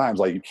lot of times,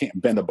 like you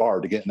can't bend a bar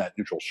to get in that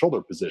neutral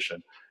shoulder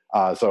position.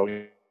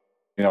 So,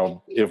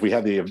 if we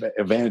had the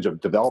advantage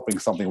of developing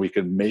something we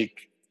could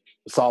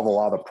solve a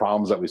lot of the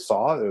problems that we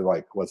saw, they're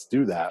like, let's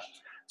do that.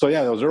 So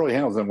yeah, those early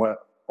handles and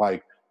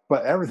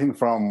but everything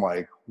from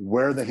like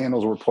where the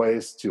handles were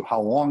placed to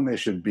how long they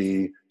should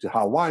be to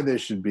how wide they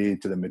should be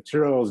to the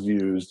materials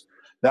used,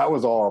 that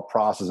was all a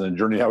process and a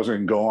journey I was going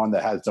to go on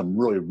that had some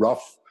really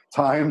rough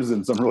times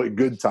and some really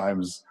good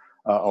times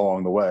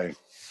along the way.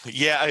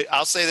 Yeah,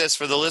 I'll say this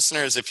for the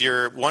listeners: if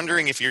you're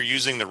wondering if you're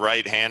using the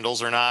right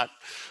handles or not,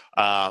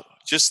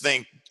 just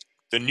think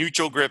the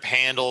neutral grip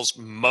handles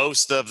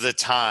most of the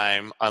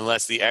time,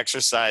 unless the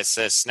exercise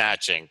says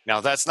snatching.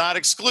 Now, that's not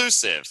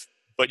exclusive,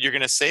 but you're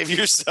going to save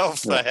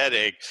yourself a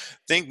headache.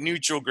 Think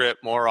neutral grip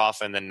more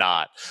often than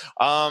not.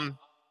 Well,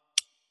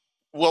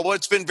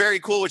 what's been very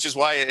cool, which is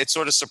why it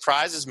sort of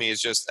surprises me,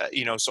 is just,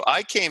 so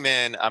I came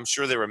in, I'm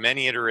sure there were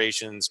many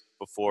iterations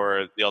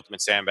before the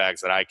Ultimate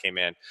Sandbags that I came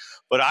in.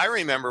 But I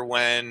remember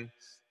when,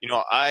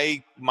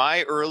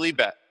 my early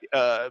bags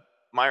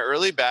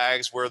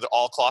were the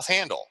all cloth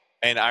handle.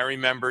 And I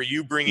remember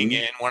you bringing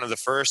in one of the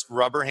first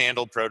rubber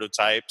handled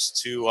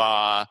prototypes to,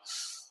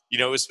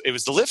 it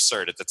was the Lift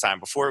Cert at the time.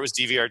 Before it was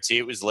DVRT,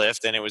 it was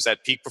Lift, and it was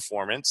at peak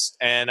performance.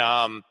 And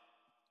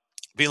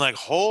being like,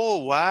 oh,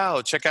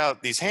 wow, check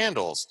out these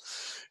handles.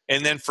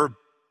 And then for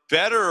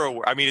better,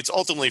 it's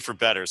ultimately for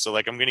better. So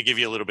like, I'm going to give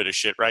you a little bit of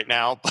shit right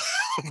now,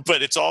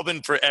 but it's all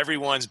been for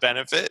everyone's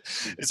benefit.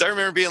 Is I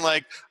remember being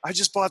like, I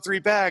just bought 3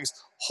 bags.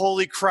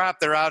 Holy crap,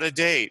 they're out of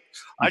date.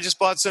 I just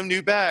bought some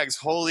new bags.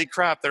 Holy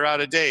crap, they're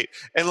out of date.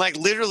 And like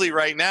literally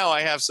right now,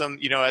 I have some,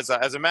 as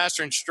a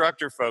master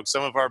instructor, folks,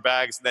 some of our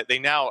bags that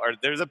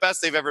they're the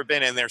best they've ever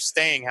been, and they're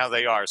staying how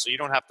they are. So you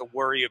don't have to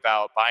worry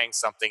about buying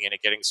something and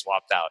it getting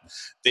swapped out.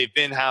 They've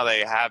been how they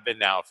have been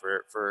now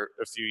for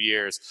a few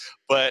years.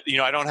 But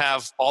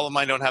all of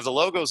mine don't have the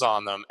logos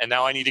on them, and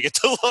now I need to get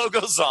the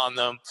logos on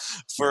them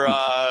for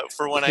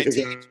when I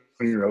teach.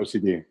 Your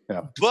OCD,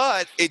 yeah.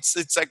 But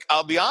it's like,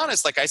 I'll be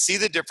honest, like I see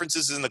the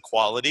differences in the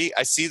quality.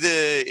 I see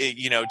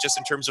just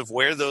in terms of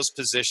where those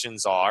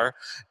positions are.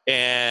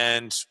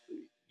 And,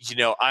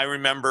 I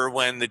remember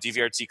when the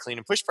DVRT clean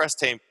and push press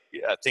thing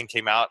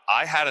came out,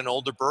 I had an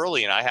older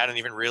Burley and I hadn't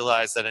even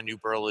realized that a new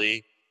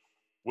Burley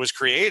was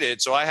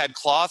created. So I had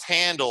cloth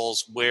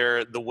handles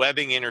where the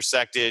webbing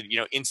intersected,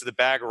 into the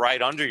bag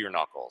right under your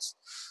knuckles.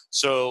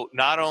 So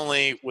not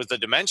only was the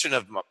dimension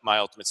of my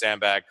Ultimate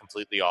Sandbag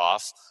completely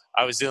off,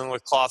 I was dealing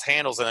with cloth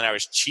handles, and then I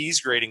was cheese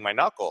grating my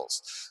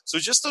knuckles. So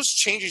just those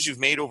changes you've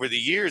made over the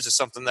years is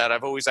something that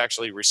I've always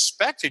actually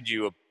respected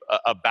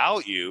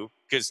about you,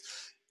 because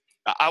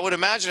I would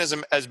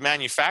imagine as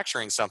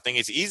manufacturing something,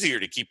 it's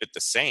easier to keep it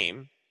the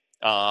same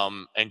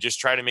and just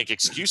try to make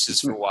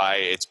excuses for why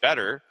it's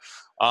better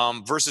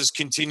versus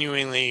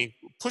continually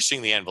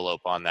pushing the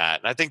envelope on that.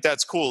 And I think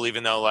that's cool,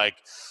 even though I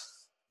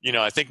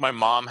think my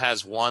mom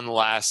has one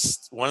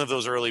of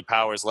those early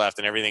powers left,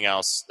 and everything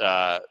else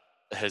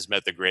has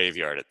met the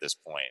graveyard at this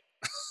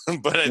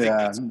point. But I think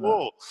that's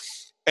cool.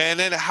 And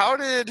then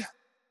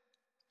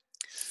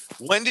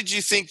when did you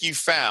think you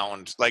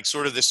found like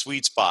sort of the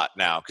sweet spot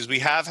now? Because we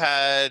have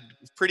had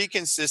pretty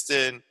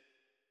consistent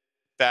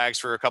bags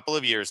for a couple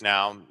of years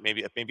now,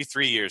 maybe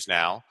 3 years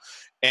now.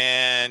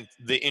 And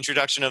the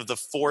introduction of the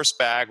Force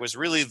bag was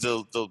really the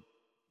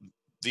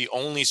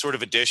only sort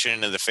of addition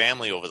to the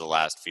family over the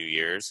last few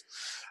years.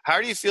 How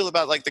do you feel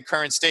about like the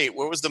current state?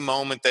 What was the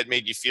moment that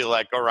made you feel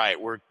like, all right,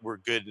 we're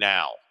good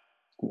now?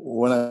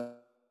 When I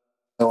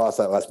lost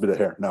that last bit of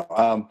hair. No,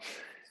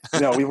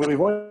 we've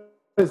always,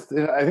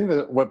 I think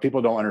that what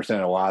people don't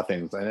understand a lot of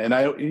things, and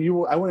I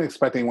wouldn't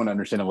expect anyone to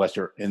understand unless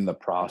you're in the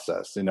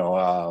process.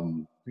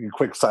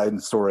 Quick side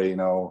story.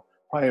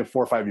 Probably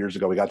 4 or 5 years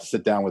ago, we got to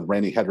sit down with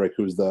Randy Hedrick,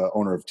 who's the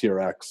owner of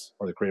TRX,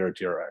 or the creator of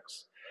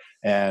TRX.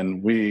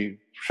 And we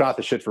shot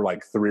the shit for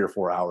like 3 or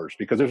 4 hours,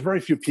 because there's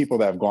very few people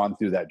that have gone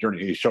through that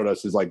journey. He showed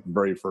us his like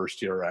very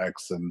first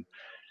TRX, and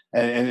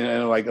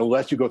like,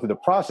 unless you go through the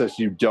process,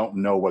 you don't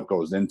know what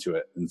goes into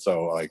it. And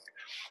so like,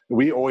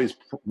 we always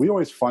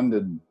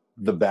funded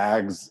the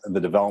bags and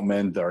the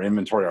development, our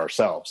inventory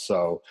ourselves.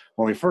 So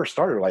when we first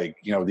started, like,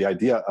 the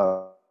idea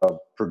of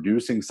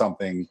producing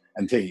something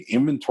and taking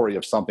inventory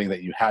of something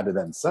that you had to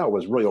then sell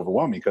was really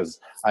overwhelming, because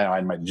I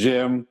had my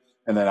gym,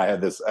 and then I had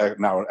this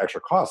now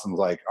extra cost. And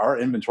like, our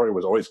inventory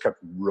was always kept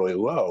really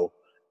low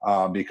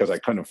because I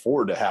couldn't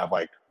afford to have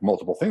like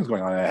multiple things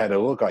going on. And I had to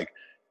look like,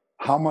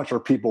 how much are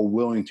people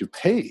willing to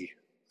pay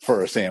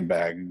for a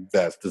sandbag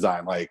that's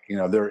designed? Like,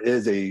 there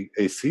is a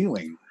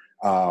ceiling.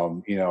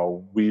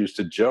 We used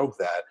to joke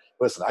that,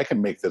 listen, I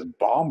can make this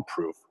bomb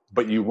proof,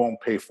 but you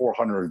won't pay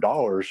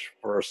 $400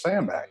 for a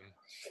sandbag.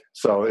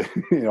 So,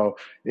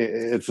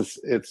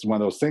 it's one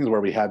of those things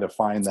where we had to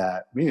find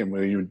that medium.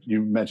 Where you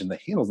mentioned the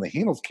handles, and the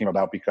handles came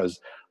about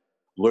because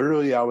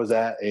literally I was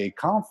at a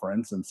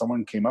conference and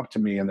someone came up to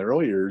me in the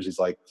early years. He's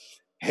like,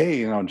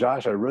 hey,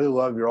 Josh, I really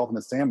love your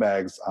Ultimate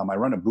Sandbags. I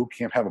run a boot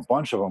camp, have a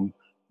bunch of them,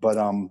 but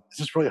it's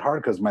just really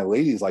hard because my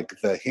ladies, like,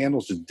 the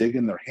handles just dig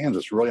in their hands.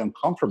 It's really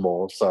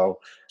uncomfortable. So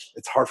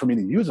it's hard for me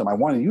to use them. I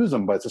want to use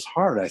them, but it's just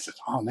hard. And I said,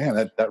 oh man,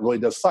 that really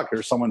does suck.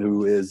 Here's someone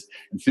who is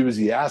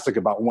enthusiastic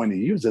about wanting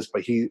to use this,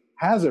 but he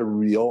has a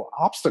real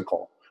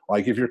obstacle,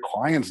 Like if your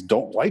clients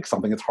don't like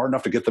something, it's hard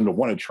enough to get them to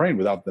want to train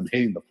without them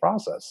hating the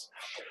process.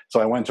 So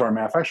I went to our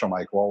manufacturer. I'm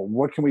like, well,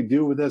 what can we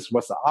do with this?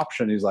 What's the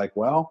option? He's like,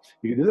 well,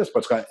 you can do this, but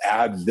it's going to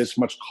add this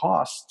much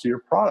cost to your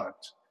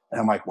product. And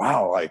I'm like,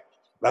 wow, like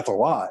that's a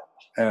lot.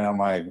 And I'm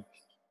like,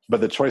 but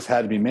the choice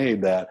had to be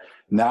made that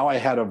now I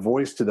had a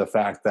voice to the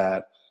fact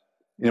that,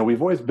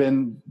 we've always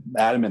been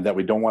adamant that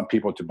we don't want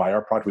people to buy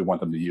our product. We want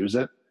them to use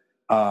it.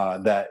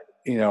 That,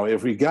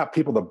 if we got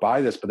people to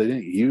buy this, but they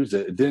didn't use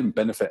it, it didn't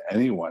benefit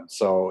anyone.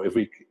 So if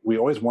we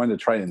always wanted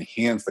to try to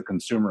enhance the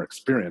consumer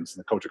experience and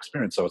the coach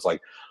experience. So it's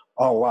like,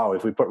 oh, wow,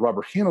 if we put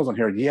rubber handles on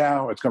here,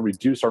 yeah, it's going to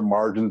reduce our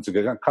margins. It's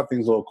going to cut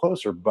things a little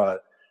closer,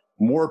 but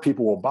more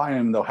people will buy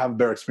them. They'll have a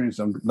better experience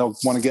and they'll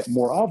want to get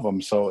more of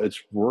them. So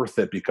it's worth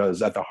it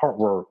because at the heart,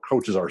 we're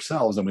coaches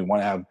ourselves and we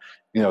want to have,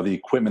 the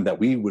equipment that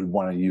we would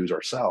want to use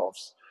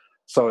ourselves.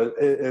 So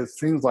it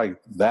seems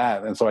like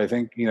that. And so I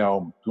think,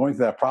 going through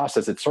that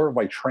process, it's sort of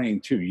like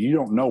training too. You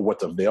don't know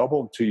what's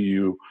available to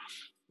you,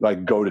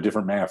 like go to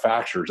different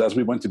manufacturers. As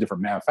we went to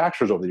different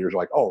manufacturers over the years,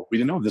 like, oh, we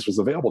didn't know this was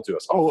available to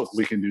us. Oh, look,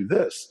 we can do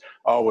this.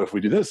 Oh, if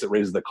we do this, it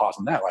raises the cost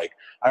on that. Like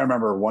I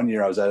remember one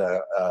year I was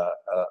at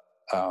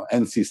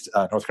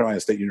North Carolina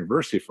State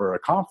University for a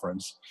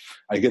conference.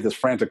 I get this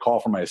frantic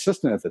call from my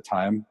assistant at the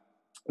time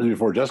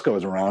before Jessica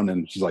was around.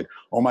 And she's like,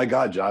 oh my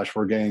God, Josh,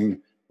 we're getting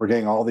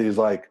all these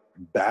like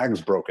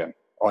bags broken.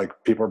 Like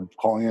people are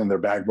calling in, their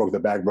bag broke.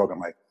 I'm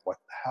like, what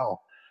the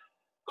hell?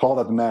 Called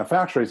up the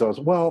manufacturer. He says,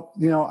 well,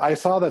 I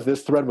saw that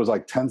this thread was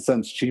like 10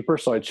 cents cheaper.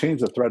 So I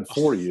changed the thread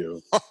for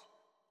you.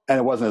 And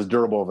it wasn't as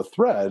durable of a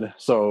thread.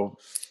 So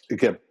it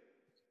kept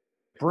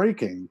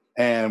breaking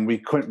and we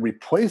couldn't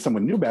replace them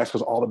with new bags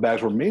because all the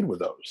bags were made with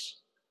those.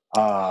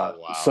 Wow.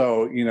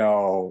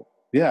 So,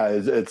 yeah,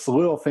 it's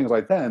little things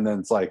like that. And then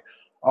it's like,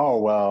 oh,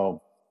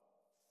 well,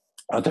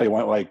 I'll tell you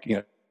what, like,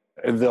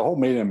 the whole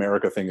made in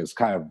America thing is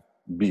kind of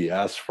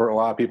BS for a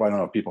lot of people. I don't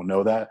know if people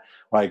know that.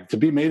 Like to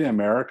be made in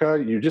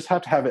America, you just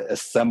have to have it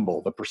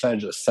assembled, the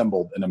percentage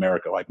assembled in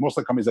America. Like most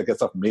of the companies that get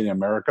stuff made in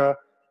America,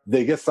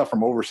 they get stuff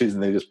from overseas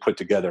and they just put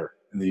together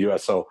in the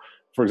US. So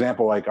for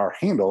example, like our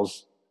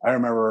handles, I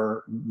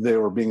remember they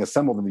were being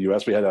assembled in the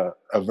US. We had a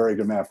very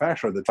good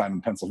manufacturer at the time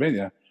in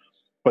Pennsylvania,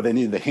 but they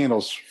needed the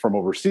handles from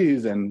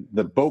overseas and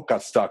the boat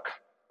got stuck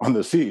on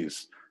the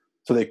seas.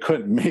 So they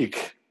couldn't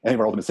make any of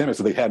our Ultimate Sandbags,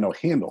 so they had no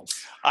handles.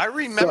 I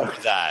remember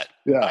that.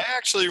 Yeah. I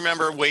actually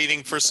remember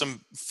waiting for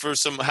some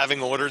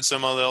having ordered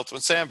some of the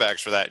Ultimate Sandbags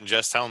for that and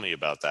just tell me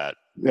about that.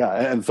 Yeah,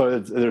 and so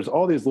there's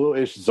all these little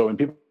issues. So when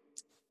people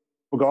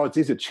go, oh, it's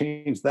easy to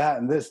change that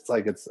and this, it's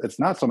like it's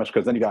not so much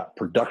because then you got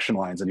production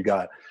lines and you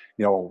got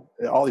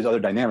all these other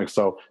dynamics.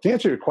 So to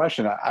answer your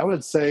question, I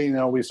would say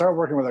we started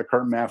working with our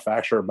current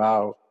manufacturer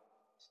about,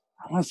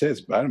 I want to say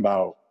it's been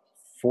about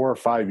 4 or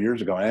 5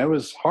 years ago, and it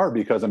was hard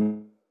because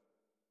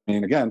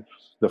again,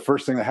 the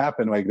first thing that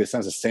happened, like they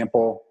sent us a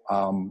sample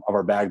of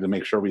our bag to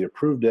make sure we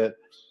approved it.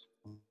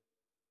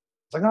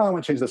 It's like, oh, I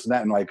want to change this and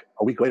that. And like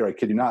a week later, I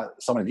kid you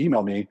not, someone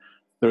emailed me.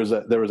 There was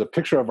a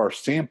picture of our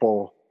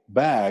sample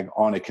bag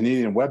on a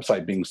Canadian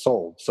website being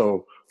sold.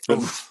 So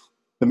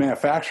the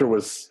manufacturer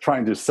was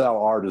trying to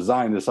sell our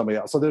design to somebody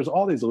else. So there's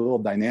all these little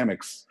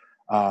dynamics.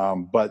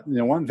 But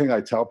one thing I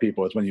tell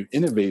people is when you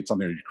innovate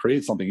something or you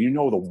create something,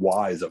 the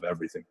whys of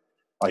everything.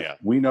 Like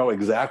we know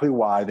exactly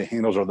why the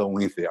handles are the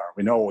length they are.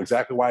 We know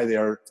exactly why they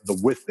are the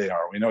width they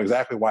are. We know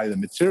exactly why the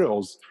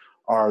materials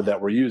are that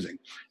we're using.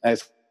 And I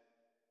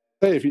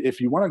say if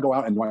you want to go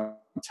out and you want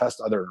to test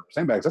other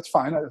sandbags, that's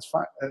fine. It's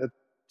fine.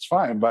 It's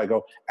fine. But I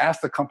go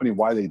ask the company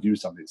why they do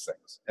some of these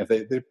things.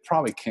 If they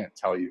probably can't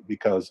tell you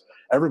because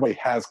everybody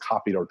has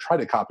copied or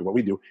tried to copy what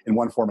we do in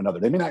one form or another.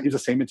 They may not use the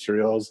same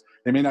materials.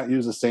 They may not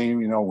use the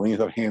same length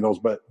of handles,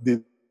 but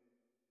the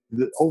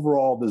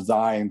overall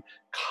design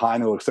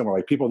kind of looks similar.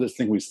 Like people just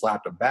think we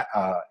slapped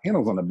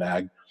handles on the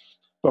bag.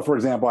 But for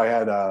example, I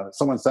had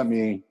someone sent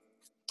me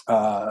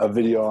a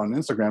video on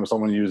Instagram of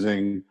someone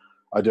using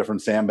a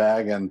different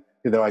sandbag, and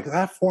they're like,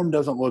 that form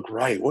doesn't look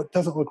right. What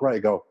doesn't look right? I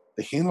go,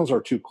 the handles are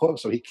too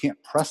close, so he can't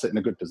press it in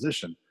a good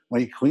position. When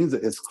he cleans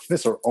it, his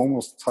fists are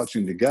almost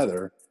touching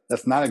together.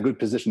 That's not a good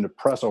position to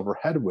press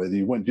overhead with.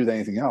 You wouldn't do that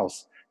anything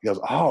else. He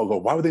goes, oh,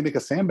 why would they make a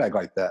sandbag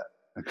like that?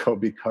 I go,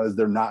 because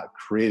they're not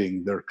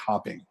creating, they're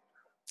copying.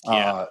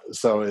 Yeah.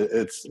 So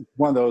it's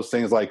one of those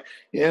things like,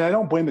 and I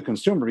don't blame the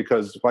consumer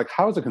because like,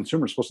 how is the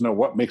consumer supposed to know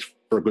what makes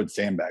for a good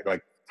sandbag?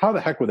 Like how the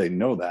heck would they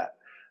know that?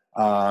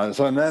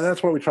 So and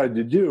that's what we tried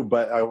to do.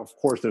 But of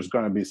course, there's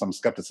going to be some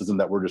skepticism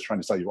that we're just trying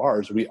to sell you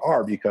ours. We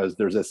are, because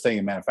there's this saying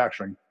in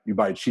manufacturing, you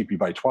buy cheap, you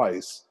buy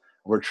twice.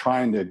 We're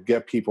trying to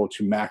get people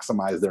to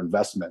maximize their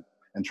investment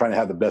and trying to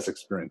have the best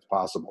experience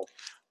possible.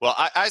 Well,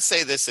 I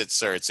say this at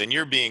CERTS, and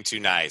you're being too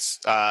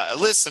nice.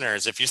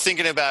 Listeners, if you're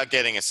thinking about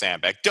getting a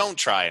sandbag, don't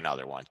try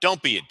another one.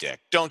 Don't be a dick.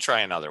 Don't try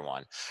another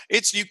one.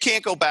 You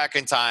can't go back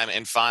in time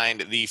and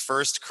find the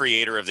first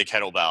creator of the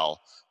kettlebell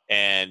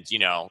and,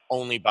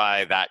 only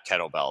buy that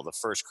kettlebell, the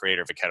first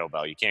creator of a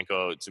kettlebell. You can't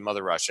go to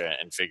Mother Russia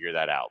and figure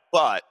that out.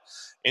 But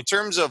in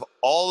terms of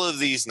all of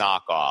these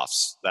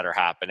knockoffs that are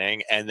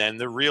happening and then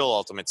the real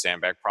Ultimate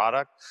Sandbag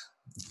product,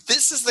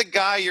 this is the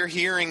guy you're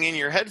hearing in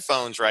your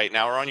headphones right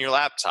now or on your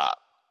laptop.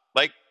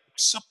 Like,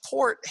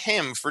 support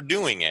him for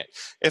doing it.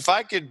 If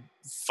I could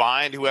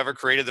find whoever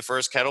created the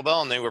first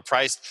kettlebell and they were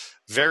priced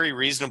very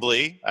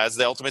reasonably, as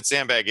the Ultimate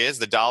Sandbag is,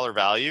 the dollar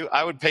value,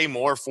 I would pay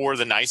more for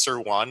the nicer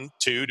one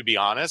too, to be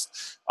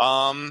honest.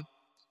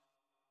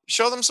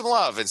 Show them some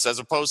love, as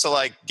opposed to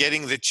like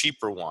getting the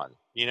cheaper one.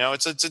 You know,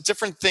 it's a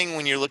different thing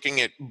when you're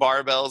looking at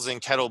barbells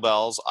and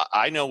kettlebells.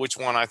 I know which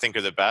one I think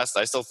are the best.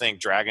 I still think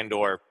Dragon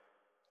Door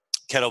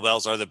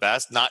kettlebells are the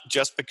best, not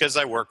just because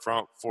I work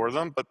for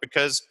them, but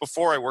because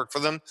before I worked for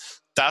them,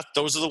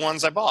 those are the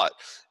ones I bought.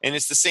 And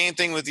it's the same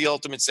thing with the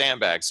Ultimate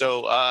Sandbag.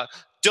 So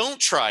don't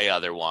try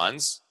other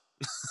ones.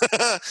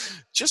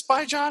 Just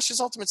buy Josh's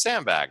Ultimate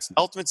Sandbags.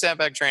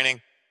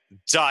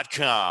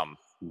 UltimateSandbagTraining.com.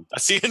 I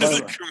see it as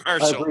a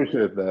commercial. I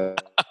appreciate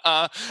that.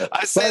 I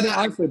say that.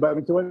 Honestly, but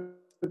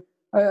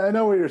I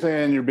know what you're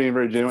saying. You're being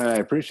very genuine. And I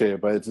appreciate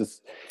it, but it's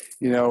just,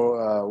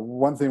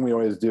 one thing we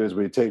always do is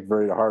we take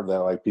very hard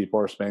that like people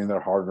are spending their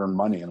hard-earned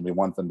money, and we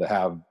want them to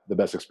have the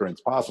best experience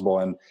possible.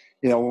 And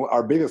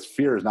our biggest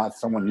fear is not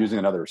someone using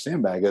another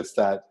sandbag; it's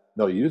that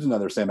they'll use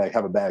another sandbag,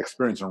 have a bad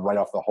experience, and write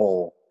off the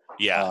whole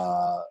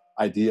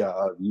idea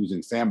of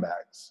using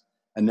sandbags,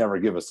 and never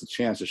give us a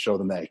chance to show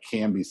them that it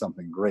can be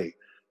something great.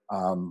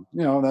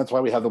 That's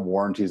why we have the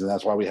warranties, and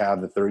that's why we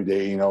have the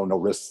 30-day, no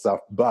risk stuff.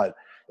 But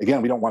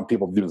again, we don't want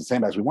people to do the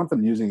sandbags. We want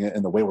them using it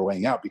in the way we're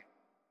laying out, because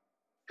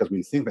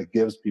we think that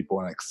gives people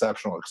an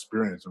exceptional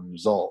experience and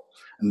result.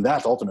 And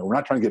that's ultimate. We're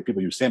not trying to get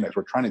people to use sandbags.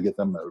 We're trying to get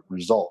them a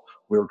result.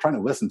 We're trying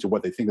to listen to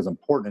what they think is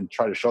important and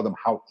try to show them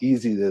how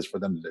easy it is for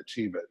them to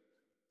achieve it.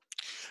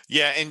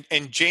 Yeah,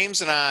 and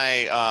James and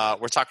I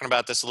were talking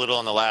about this a little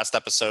in the last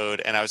episode,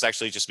 and I was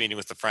actually just meeting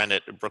with a friend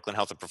at Brooklyn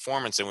Health and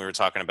Performance, and we were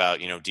talking about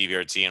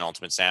DVRT and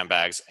Ultimate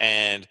Sandbags.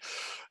 And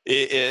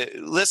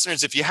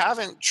listeners, if you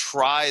haven't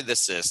tried the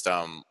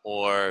system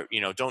or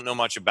don't know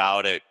much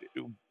about it,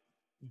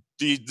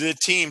 the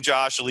team,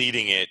 Josh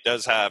leading it,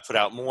 does have put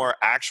out more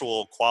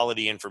actual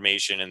quality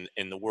information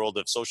in the world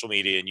of social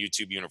media and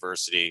YouTube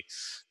University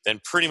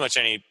than pretty much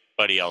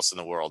anybody else in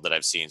the world that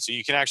I've seen. So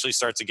you can actually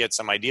start to get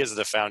some ideas of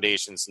the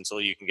foundations until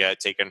you can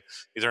get taken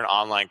either an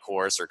online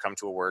course or come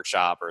to a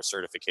workshop or a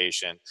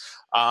certification.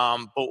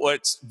 But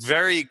what's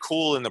very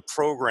cool in the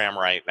program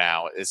right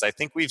now is I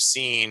think we've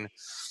seen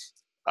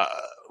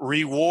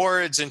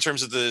rewards in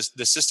terms of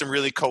the system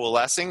really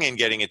coalescing and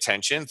getting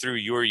attention through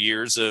your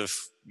years of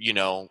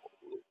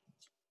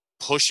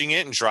pushing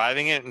it and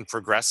driving it and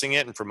progressing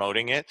it and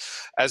promoting it,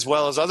 as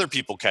well as other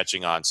people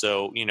catching on.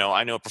 So,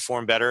 I know it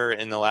performed better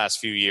in the last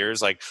few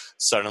years. Like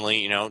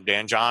suddenly,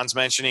 Dan John's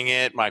mentioning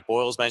it, Mike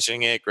Boyle's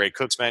mentioning it, Greg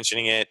Cook's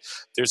mentioning it.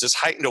 There's this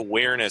heightened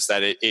awareness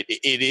that it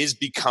is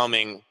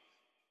becoming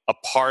a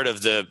part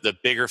of the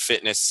bigger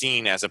fitness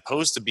scene, as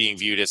opposed to being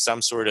viewed as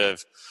some sort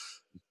of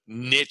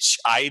niche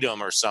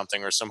item or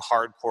something, or some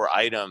hardcore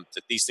item.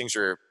 That these things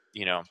are,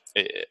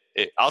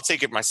 I'll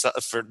take it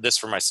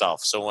for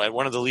myself. So at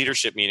one of the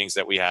leadership meetings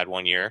that we had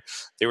one year,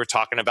 they were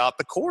talking about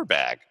the Core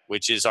Bag,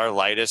 which is our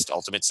lightest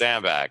Ultimate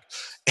Sandbag.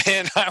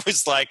 And I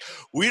was like,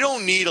 we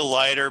don't need a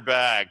lighter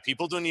bag.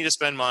 People don't need to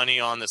spend money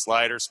on this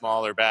lighter,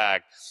 smaller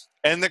bag.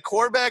 And the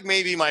Core Bag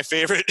may be my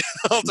favorite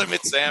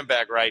Ultimate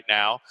Sandbag right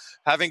now.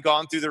 Having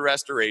gone through the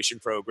restoration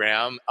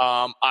program,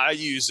 I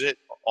use it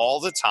all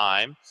the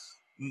time.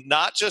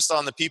 Not just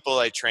on the people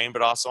I train,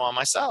 but also on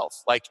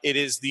myself. Like, it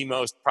is the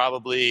most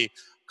probably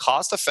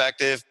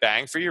cost-effective,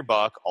 bang for your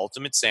buck,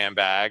 Ultimate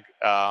Sandbag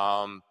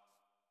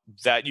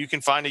that you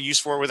can find a use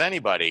for with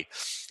anybody.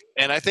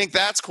 And I think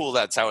that's cool.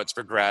 That's how it's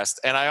progressed.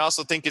 And I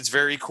also think it's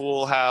very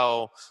cool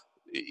how,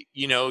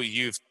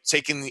 you've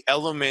taken the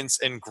elements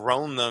and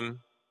grown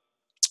them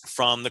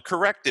from the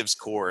correctives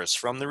course,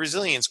 from the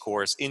resilience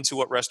course, into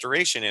what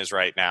restoration is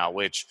right now,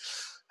 which,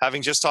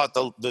 having just taught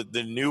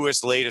the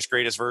newest, latest,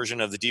 greatest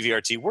version of the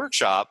DVRT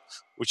workshop,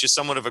 which is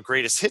somewhat of a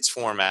greatest hits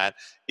format,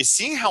 is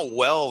seeing how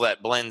well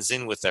that blends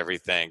in with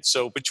everything.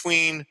 So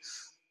between,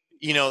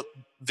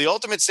 the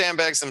Ultimate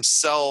Sandbags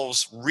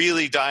themselves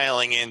really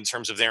dialing in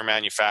terms of their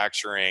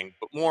manufacturing,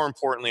 but more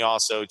importantly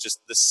also just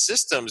the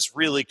systems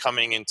really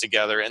coming in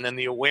together, and then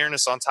the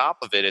awareness on top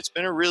of it. It's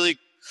been a really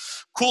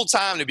cool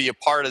time to be a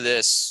part of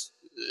this,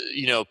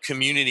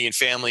 community and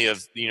family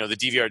of, the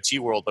DVRT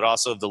world, but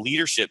also of the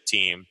leadership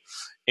team,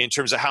 in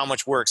terms of how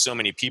much work so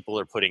many people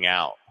are putting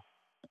out.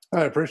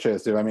 I appreciate it,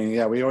 Steve. I mean,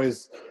 yeah, we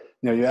always,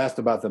 you asked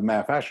about the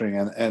manufacturing,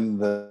 and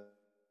the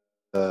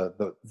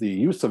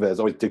use of it has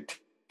always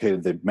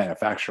dictated the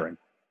manufacturing.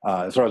 So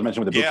I was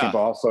mentioning with the boot camp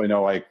also,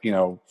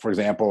 for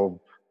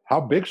example, how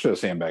big should a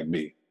sandbag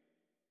be?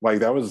 Like,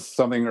 that was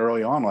something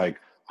early on, like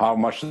how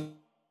much did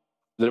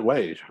it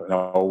weigh?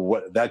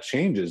 What that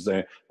changes.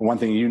 The one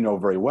thing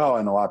very well,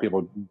 and a lot of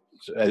people,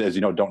 as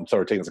don't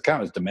sort of take into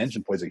account, is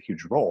dimension plays a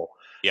huge role.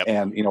 Yep.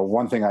 And,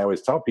 one thing I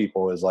always tell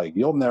people is, like,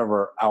 you'll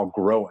never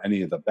outgrow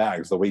any of the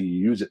bags. The way you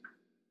use it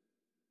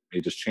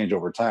may just change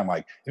over time.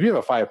 Like, if you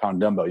have a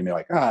 5-pound dumbbell, you may be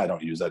like, I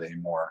don't use that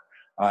anymore.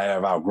 I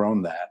have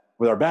outgrown that.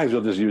 With our bags,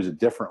 we'll just use it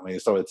differently.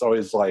 So it's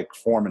always like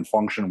form and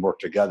function work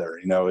together.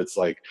 It's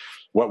like,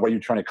 what are you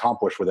trying to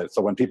accomplish with it?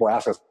 So when people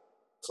ask us,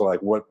 so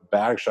like, what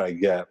bag should I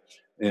get?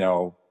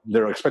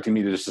 They're expecting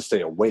me to just to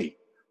stay a weight,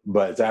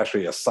 but it's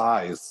actually a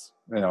size,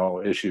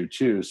 issue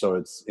too. So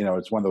it's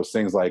one of those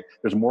things, like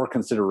there's more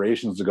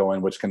considerations to go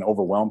in, which can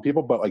overwhelm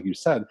people. But like you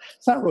said,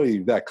 it's not really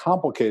that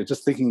complicated.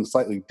 Just thinking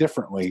slightly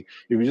differently.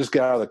 If you just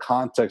get out of the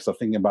context of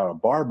thinking about a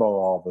barbell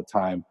all the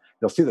time,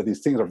 you'll see that these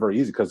things are very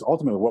easy, because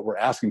ultimately what we're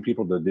asking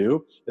people to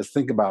do is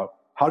think about,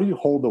 how do you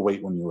hold the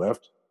weight when you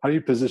lift? How do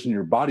you position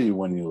your body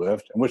when you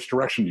lift? And which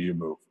direction do you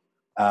move?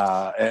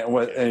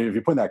 And if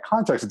you put in that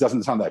context, it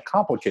doesn't sound that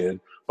complicated.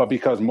 But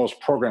because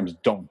most programs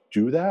don't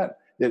do that,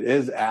 it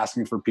is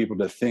asking for people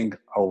to think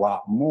a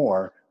lot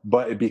more,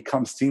 but it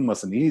becomes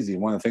seamless and easy.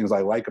 One of the things I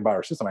like about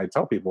our system, I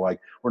tell people, like,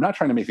 we're not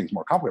trying to make things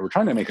more complicated. We're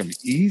trying to make them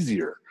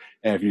easier.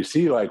 And if you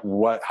see like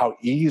how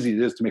easy it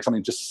is to make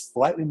something just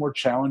slightly more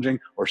challenging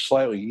or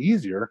slightly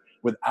easier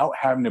without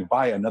having to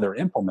buy another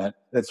implement,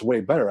 that's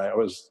way better.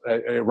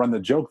 I run the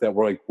joke that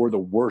we're the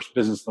worst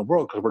business in the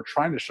world, because we're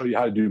trying to show you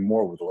how to do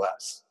more with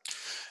less,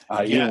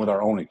 even with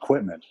our own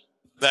equipment.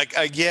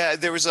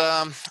 There was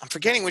I'm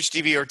forgetting which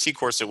DVRT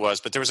course it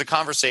was, but there was a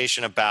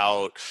conversation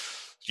about,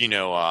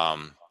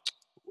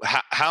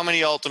 how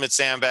many ultimate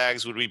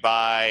sandbags would we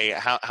buy?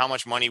 How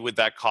much money would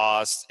that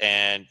cost?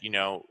 And,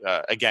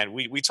 again,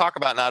 we talk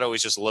about not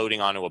always just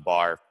loading onto a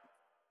bar.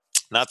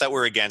 Not that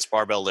we're against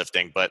barbell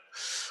lifting, but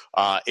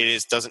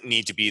doesn't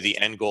need to be the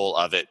end goal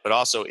of it. But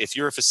also, if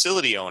you're a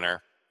facility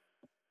owner,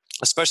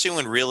 especially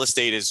when real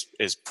estate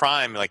is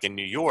prime, like in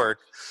New York,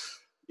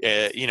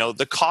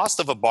 the cost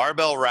of a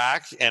barbell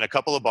rack and a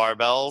couple of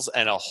barbells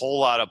and a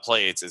whole lot of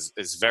plates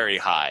is very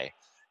high,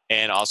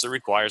 and also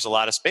requires a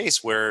lot of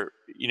space where,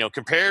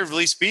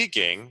 comparatively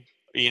speaking,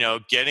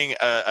 getting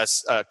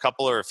a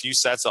couple or a few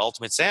sets of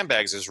ultimate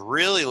sandbags is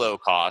really low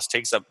cost,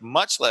 takes up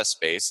much less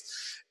space,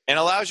 and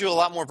allows you a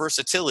lot more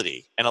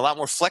versatility and a lot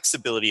more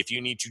flexibility if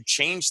you need to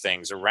change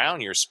things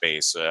around your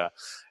space.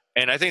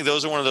 And I think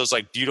those are one of those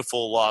like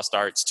beautiful lost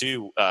arts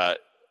too, that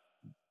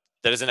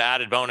is an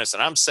added bonus.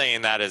 And I'm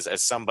saying that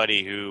as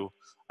somebody who,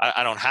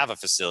 I don't have a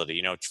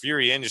facility.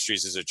 Fury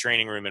Industries is a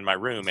training room in my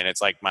room, and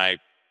it's like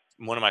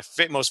one of my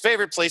most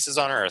favorite places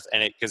on earth.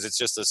 And because it's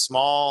just a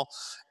small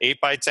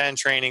 8x10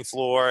 training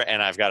floor,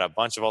 and I've got a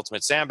bunch of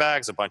ultimate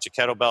sandbags, a bunch of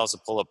kettlebells, a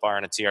pull-up bar,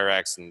 and a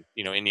TRX, and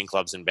Indian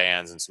clubs and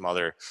bands and some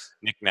other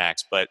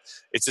knickknacks. But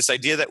it's this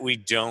idea that we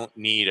don't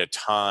need a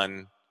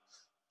ton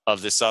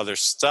of this other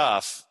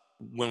stuff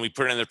when we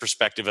put it in the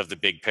perspective of the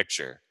big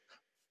picture.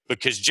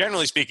 Because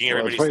generally speaking,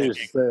 everybody's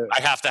thinking, I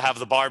have to have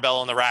the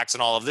barbell and the racks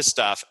and all of this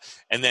stuff.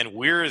 And then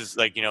we're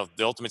like, the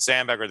ultimate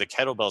sandbag or the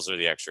kettlebells are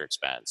the extra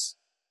expense.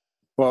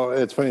 Well,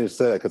 it's funny you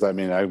say that, because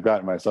I've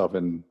gotten myself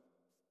in,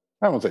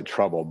 I won't say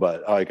trouble,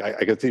 but like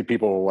I could see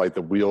people like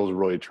the wheels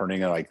really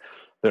turning, and like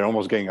they're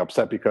almost getting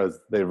upset because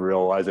they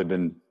realize they've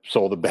been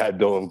sold a bad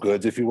bill of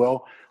goods, if you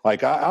will.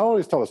 Like I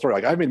always tell the story,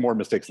 like I made more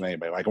mistakes than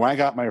anybody. Like when I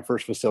got my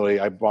first facility,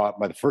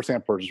 the first thing I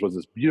purchased was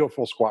this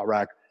beautiful squat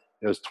rack.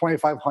 It was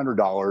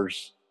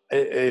 $2,500.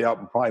 It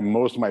probably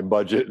most of my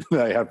budget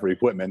that I have for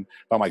equipment.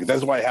 But I'm like,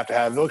 that's what I have to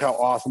have. Look how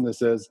awesome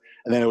this is.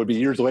 And then it would be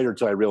years later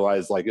until I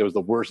realized like it was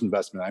the worst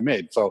investment I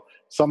made. So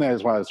something I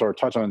just want to sort of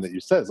touch on that you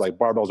said is like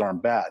barbells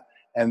aren't bad.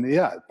 And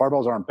yeah,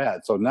 barbells aren't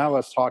bad. So now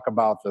let's talk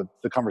about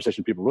the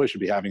conversation people really should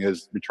be having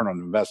is return on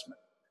investment.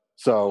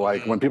 So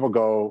like when people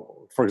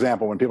go, for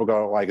example,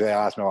 like they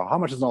ask me, well, how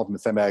much is an ultimate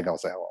sandbag? I'll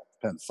say, well,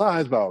 it depends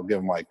size, but I'll give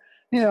them like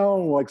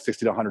 $60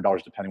 to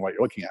 $100 depending what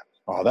you're looking at.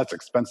 Oh, that's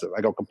expensive. I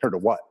go, compared to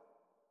what?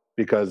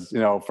 Because,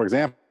 for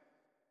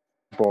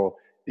example,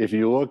 if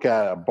you look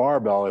at a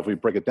barbell, if we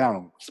break it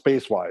down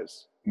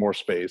space-wise, more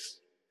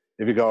space.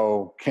 If you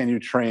go, can you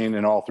train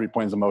in all 3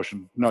 planes of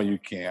motion? No, you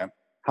can't.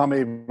 How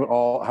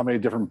many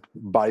different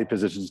body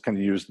positions can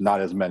you use? Not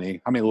as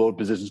many. How many load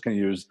positions can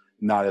you use?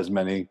 Not as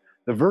many.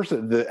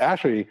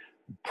 Actually,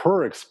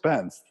 per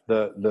expense,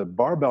 the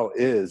barbell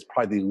is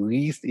probably the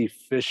least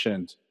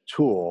efficient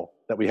tool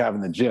that we have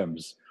in the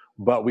gyms.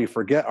 But we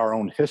forget our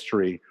own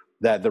history,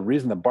 that the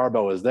reason the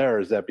barbell is there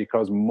is that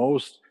because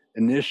most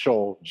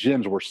initial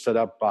gyms were set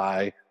up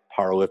by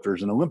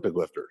powerlifters and Olympic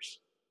lifters.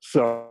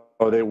 So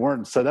they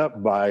weren't set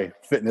up by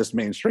fitness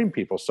mainstream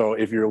people. So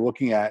if you're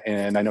looking at,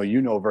 and I know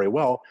you know very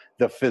well,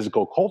 the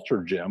physical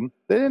culture gym,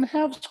 they didn't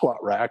have squat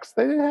racks,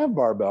 they didn't have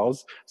barbells.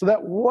 So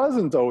that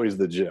wasn't always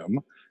the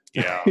gym.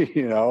 Yeah.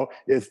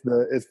 It's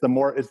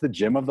the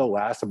gym of the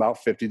last about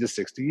 50 to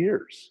 60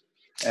 years.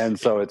 And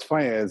so it's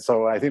funny. And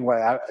so I think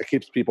what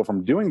keeps people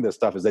from doing this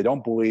stuff is they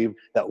don't believe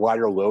that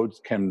lighter loads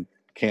can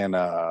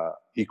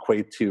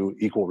equate to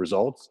equal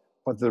results.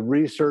 But the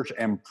research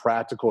and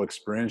practical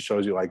experience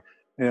shows you, like,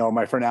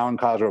 my friend Alan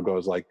Cosgrove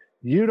goes like,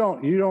 you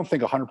don't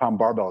think a 100-pound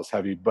barbell is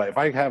heavy, but if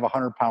I have a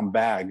 100-pound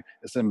bag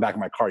that's in the back of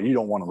my car, you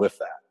don't want to lift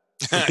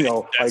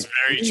that. That's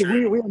very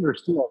true.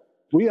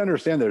 We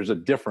understand there's a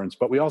difference,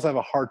 but we also have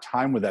a hard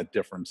time with that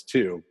difference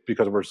too,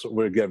 because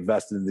we get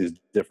vested in these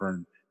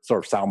different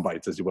sort of sound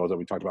bites, as you will, that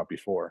we talked about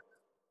before.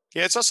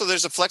 Yeah, it's also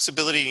there's a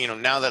flexibility,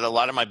 now that a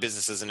lot of my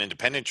business as an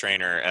independent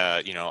trainer,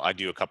 I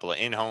do a couple of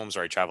in-homes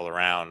or I travel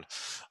around.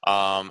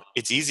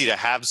 It's easy to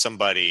have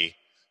somebody,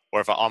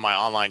 or if on my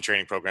online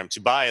training program,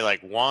 to buy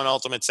like one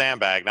ultimate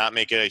sandbag, not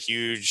make it a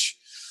huge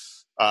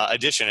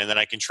addition, and then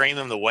I can train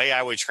them the way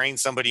I would train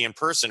somebody in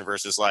person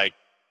versus like,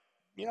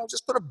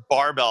 just put a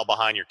barbell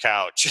behind your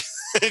couch,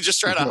 just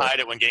try to hide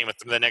it when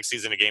the next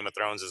season of Game of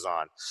Thrones is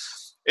on.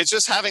 It's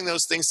just having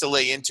those things to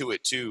lay into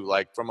it too,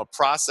 like from a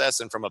process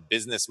and from a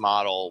business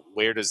model,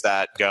 where does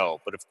that go?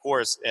 But of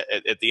course,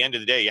 at the end of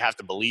the day, you have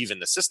to believe in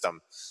the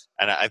system.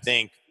 And I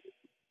think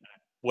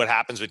what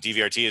happens with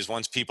DVRT is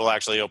once people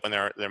actually open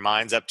their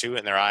minds up to it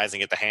and their eyes and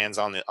get the hands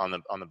on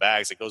the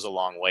bags, it goes a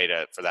long way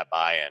for that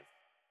buy-in.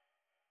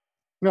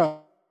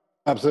 No,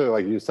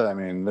 absolutely. Like you said, I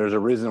mean, there's a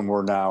reason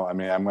we're now, I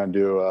mean, I'm going to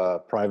do a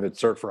private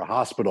cert for a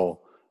hospital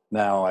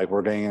now. Like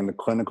we're getting into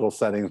clinical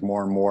settings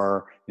more and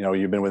more.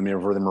 You've been with me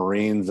for the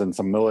Marines and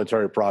some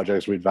military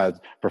projects. We've had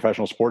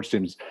professional sports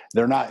teams.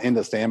 They're not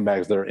into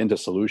sandbags, they're into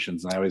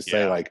solutions. And I always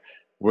say, like,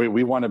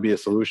 we want to be a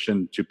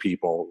solution to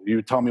people.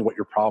 You tell me what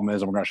your problem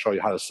is, and we're going to show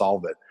you how to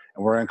solve it.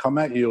 And we're going to come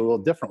at you a little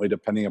differently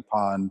depending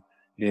upon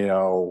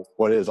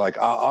what is like.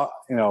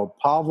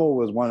 Pavel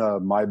was one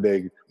of my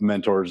big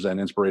mentors and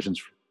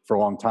inspirations for a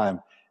long time.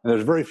 And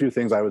there's very few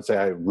things I would say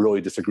I really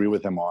disagree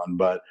with him on.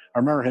 But I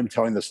remember him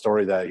telling the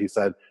story that he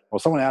said, well,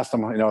 someone asked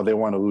him, they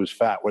want to lose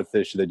fat. What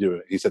should they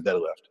do? He said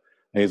deadlift.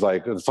 And he's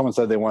like, someone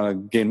said they want to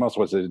gain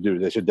muscle. What should they do?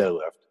 They should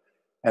deadlift.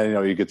 And,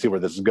 you could see where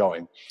this is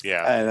going.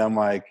 Yeah. And I'm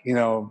like,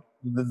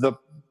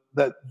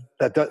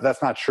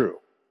 that's not true.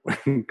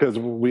 Because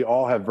we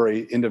all have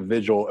very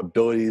individual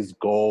abilities,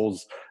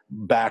 goals,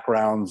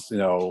 backgrounds,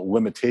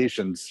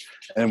 limitations.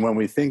 And when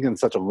we think in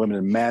such a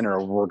limited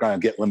manner, we're going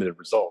to get limited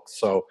results.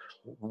 So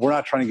we're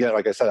not trying to get,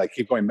 like I said, I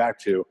keep going back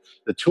to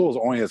the tool is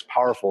only as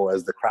powerful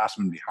as the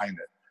craftsman behind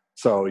it.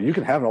 So you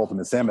can have an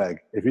ultimate sandbag.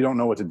 If you don't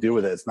know what to do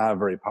with it, it's not a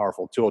very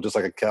powerful tool, just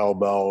like a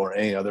kettlebell or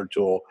any other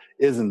tool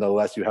isn't,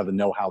 unless you have the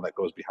know-how that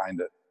goes behind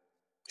it.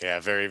 Yeah,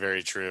 very,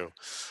 very true.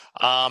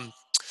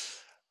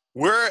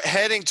 We're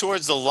heading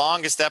towards the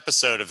longest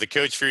episode of the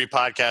Coach Fury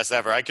podcast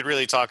ever. I could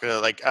really talk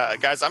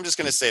guys. I'm just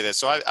going to say this.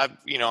 So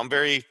I'm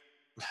very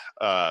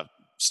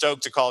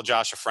stoked to call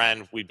Josh a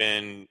friend. We've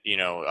been,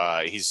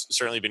 he's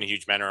certainly been a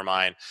huge mentor of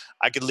mine.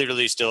 I could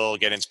literally still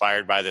get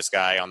inspired by this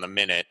guy on the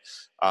minute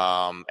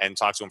and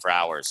talk to him for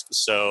hours.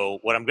 So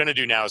what I'm going to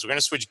do now is we're going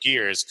to switch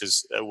gears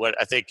because what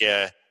I think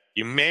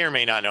you may or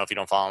may not know if you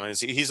don't follow him is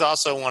he's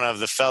also one of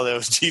the fellow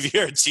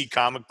DVRT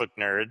comic book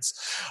nerds.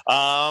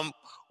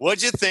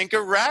 What'd you think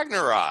of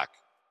Ragnarok?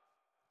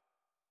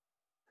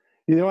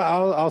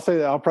 I'll say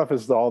that I'll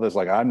preface all this.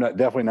 Like, I'm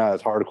definitely not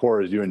as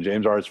hardcore as you and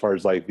James are as far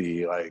as like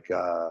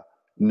the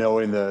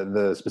knowing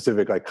the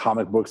specific like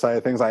comic book side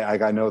of things.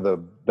 I know the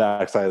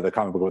backside of the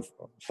comic book with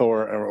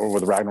Thor or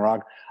with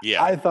Ragnarok.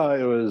 Yeah, I thought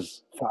it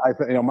was.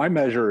 My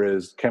measure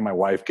is, can my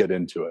wife get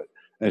into it?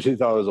 And she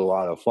thought it was a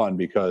lot of fun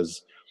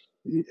because,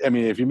 I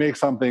mean, if you make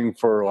something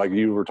for, like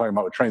you were talking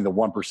about, training the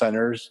one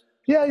percenters.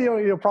 Yeah,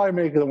 you'll probably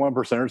make the one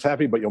percenters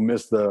happy, but you'll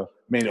miss the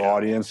main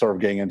audience sort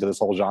of getting into this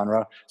whole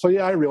genre. So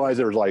yeah, I realized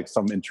there was like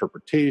some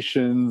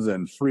interpretations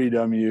and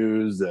freedom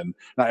used, and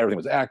not everything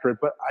was accurate,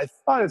 but I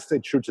thought it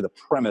stayed true to the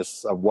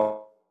premise of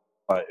what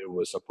it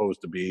was supposed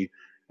to be.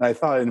 And I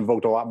thought it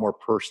invoked a lot more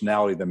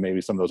personality than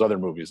maybe some of those other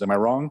movies. Am I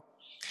wrong?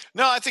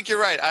 no, I think you're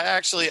right.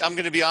 I'm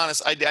going to be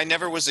honest. I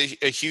never was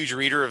a huge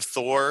reader of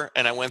Thor,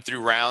 and I went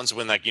through rounds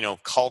when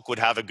Hulk would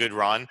have a good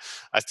run.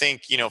 I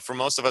think for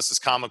most of us as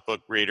comic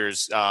book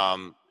readers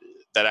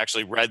that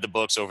actually read the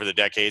books over the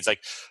decades,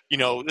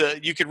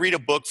 you could read a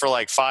book for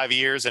like 5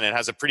 years and it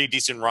has a pretty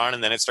decent run,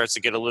 and then it starts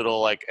to get a little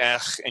like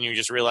and you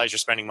just realize you're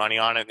spending money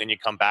on it, and then you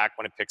come back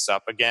when it picks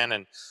up again,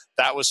 and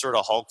that was sort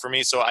of Hulk for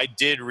me. So I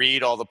did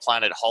read all the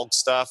Planet Hulk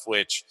stuff,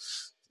 which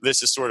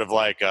this is sort of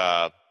like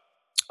a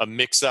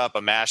mix-up,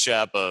 a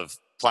mashup of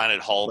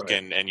Planet Hulk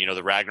Right. and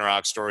the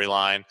Ragnarok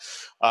storyline.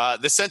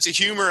 The sense of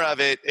humor of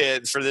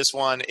it for this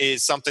one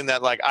is something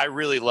that I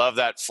really love,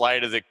 that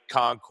Flight of the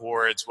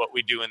Conchords, What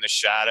We Do in the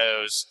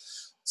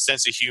Shadows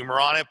sense of humor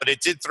on it. But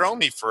it did throw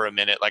me for a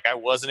minute. I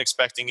wasn't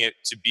expecting it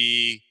to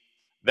be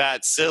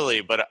that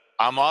silly. But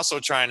I'm also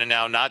trying to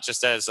now, not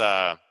just as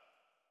I've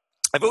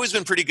always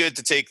been pretty good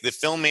to take the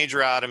film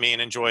major out of me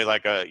and enjoy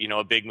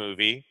a big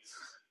movie.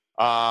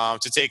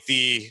 To take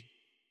the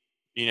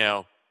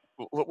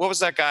what was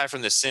that guy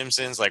from The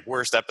Simpsons,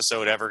 worst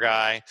episode ever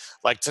guy?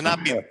 To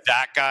not be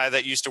that guy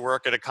that used to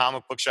work at a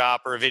comic book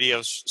shop or a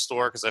video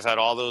store, because I've had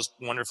all those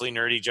wonderfully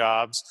nerdy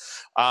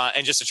jobs,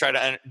 and just to try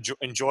to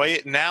enjoy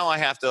it. Now I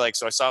have to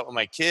so I saw it with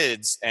my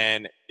kids,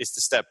 and it's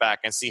to step back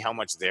and see how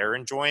much they're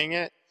enjoying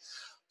it.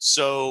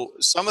 So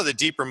some of the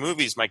deeper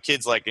movies my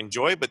kids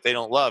enjoy, but they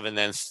don't love. And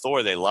then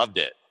Thor, they loved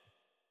it.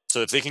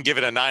 So if they can give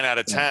it a 9 out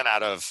of 10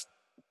 out of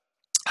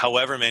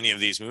however many of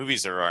these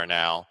movies there are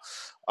now,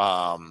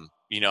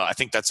 I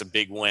think that's a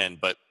big win.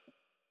 But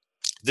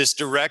this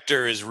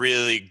director is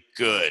really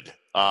good.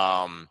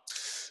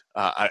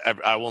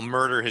 I will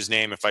murder his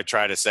name if I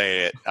try to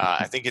say it.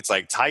 I think it's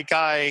like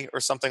Taikai or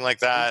something like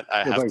that.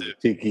 I It's have like to.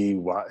 Tiki.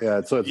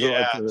 Yeah.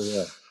 Yeah.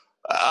 Yeah.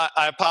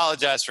 I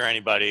apologize for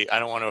anybody. I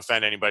don't want to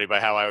offend anybody by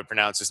how I would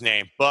pronounce his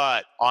name.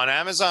 But on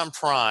Amazon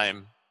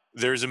Prime,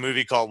 there's a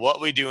movie called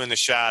What We Do in the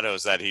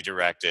Shadows that he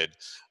directed.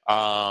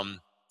 Um,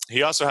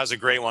 he also has a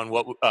great one,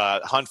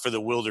 Hunt for the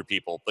Wilder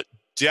People. But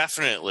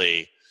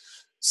definitely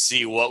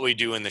see What We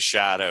Do in the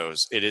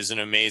Shadows. It is an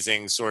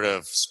amazing sort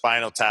of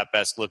Spinal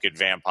Tap-esque look at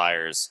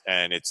vampires,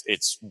 and it's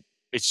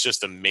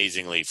just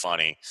amazingly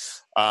funny.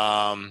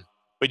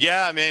 But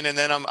yeah, I mean, and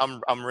then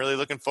I'm really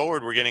looking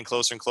forward. We're getting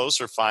closer and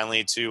closer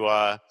finally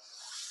to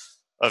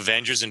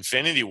Avengers: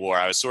 Infinity War.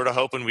 I was sort of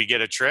hoping we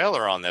get a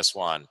trailer on this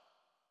one.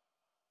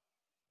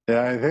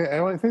 Yeah,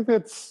 I think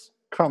that's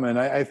coming.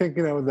 I think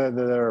that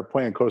they're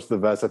playing close to the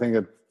vest. I think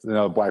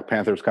it's Black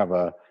Panther's kind of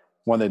a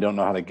one they don't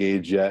know how to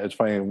gauge yet. It's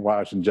funny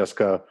watching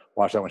Jessica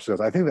watch that one. She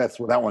goes, "I think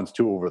that one's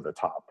too over the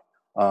top."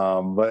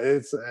 But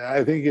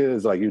I think it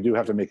is like you do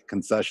have to make a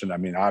concession. I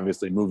mean,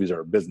 obviously, movies are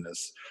a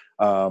business.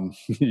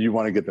 You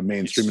want to get the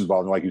mainstream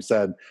involved, and like you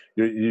said,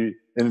 you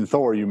in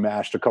Thor you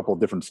mashed a couple of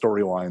different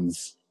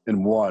storylines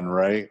in one,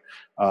 right?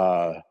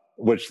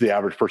 Which the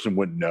average person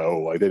wouldn't know.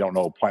 Like they don't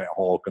know Planet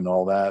Hulk and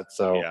all that.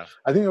 So Yeah.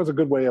 I think it was a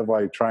good way of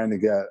like trying to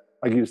get,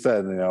 like you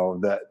said,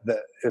 that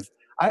if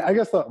I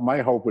guess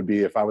my hope would be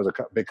if I was a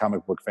big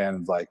comic book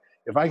fan, is like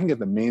if I can get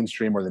the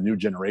mainstream or the new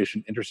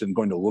generation interested in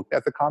going to look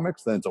at the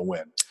comics, then it's a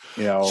win.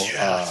 Yeah.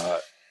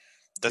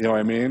 You know what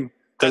I mean?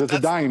 Because it's a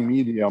That's dying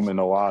medium in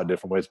a lot of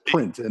different ways.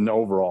 Print and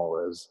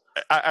overall is.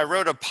 I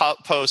wrote a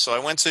post. So I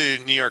went to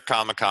New York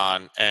Comic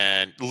Con,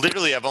 and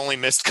literally I've only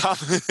missed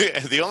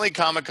the only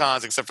Comic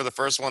Cons except for the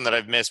first one that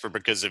I've missed were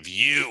because of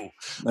you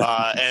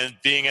and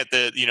being at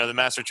the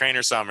Master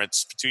Trainer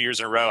Summits 2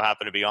 years in a row.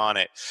 Happened to be on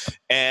it,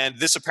 and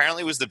this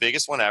apparently was the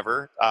biggest one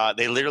ever.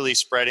 They literally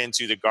spread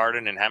into the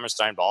Garden and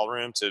Hammerstein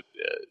Ballroom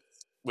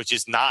which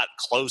is not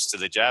close to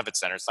the Javits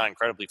Center. It's not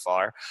incredibly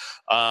far.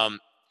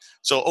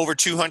 So over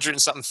 200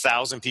 and something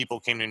thousand people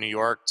came to New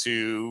York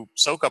to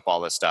soak up all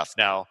this stuff.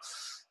 Now,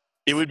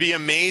 it would be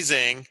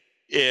amazing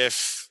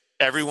if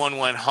everyone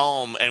went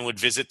home and would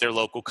visit their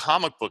local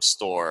comic book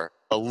store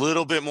a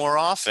little bit more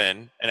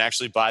often and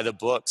actually buy the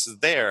books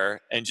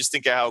there, and just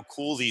think of how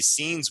cool these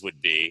scenes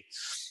would be.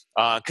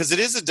 Because it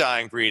is a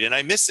dying breed, and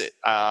I miss it.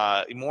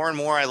 More and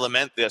more, I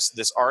lament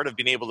this art of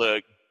being able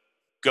to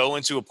go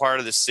into a part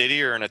of the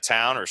city or in a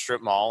town or a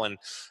strip mall and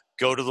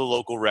go to the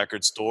local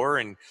record store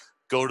and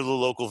go to the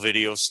local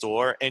video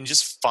store and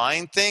just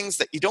find things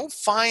that you don't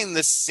find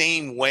the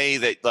same way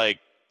that like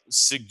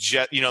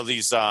suggest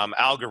these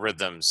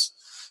algorithms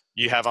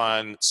you have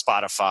on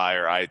Spotify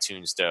or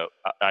iTunes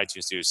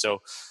do.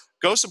 So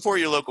go support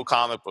your local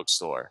comic book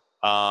store.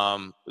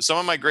 Some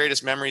of my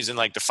greatest memories and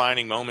like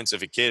defining moments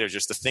of a kid are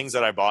just the things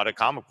that I bought at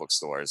comic book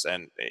stores,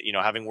 and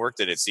having worked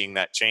at it, seeing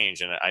that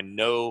change. And I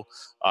know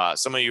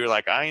some of you are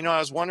like, I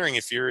was wondering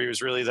if Fury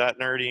was really that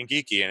nerdy and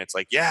geeky, and it's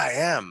like, yeah, I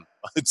am.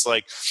 It's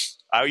like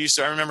I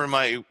remember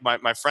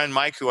my friend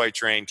Mike, who I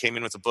trained, came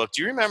in with a book.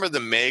 Do you remember the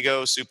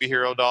Mego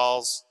superhero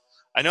dolls?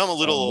 I know I'm a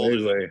little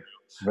older than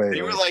you.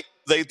 They were like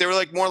they were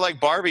like more like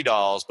Barbie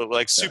dolls, but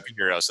like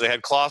superheroes. So they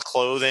had cloth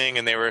clothing,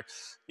 and they were,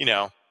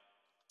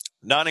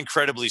 not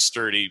incredibly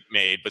sturdy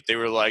made, but they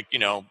were like,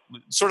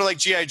 sort of like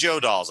G.I. Joe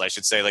dolls, I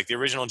should say, like the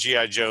original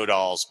G.I. Joe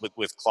dolls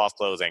with cloth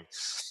clothing.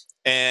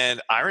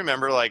 And I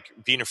remember like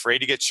being afraid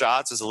to get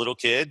shots as a little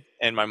kid.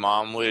 And my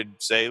mom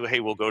would say, hey,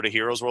 we'll go to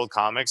Heroes World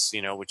Comics,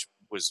 which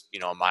was,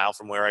 a mile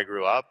from where I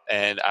grew up.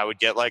 And I would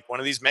get like one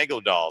of these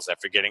Mego dolls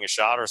after getting a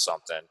shot or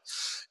something.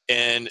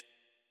 And,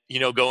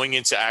 going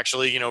into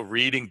actually,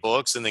 reading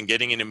books and then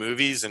getting into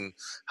movies and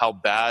how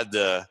bad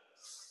the,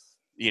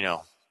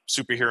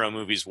 superhero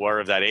movies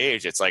were of that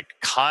age. It's like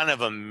kind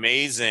of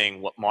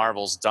amazing what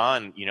Marvel's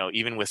done,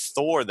 even with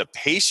Thor, the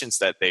patience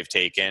that they've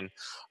taken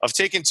of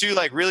taking two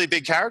like really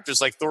big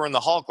characters like Thor and the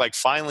Hulk. Like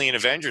finally in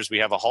Avengers, we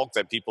have a Hulk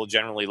that people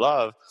generally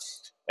love.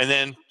 And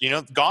then,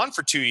 gone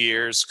for 2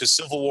 years because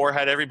Civil War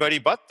had everybody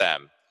but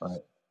them. Right.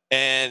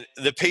 And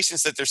the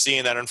patience that they're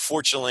seeing that,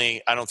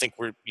 unfortunately, I don't think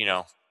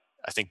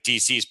I think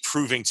DC is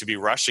proving to be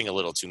rushing a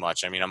little too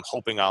much. I mean, I'm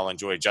hoping I'll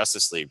enjoy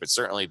Justice League, but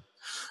certainly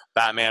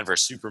Batman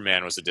versus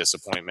Superman was a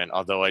disappointment,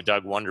 although I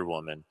dug Wonder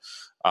Woman.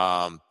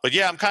 But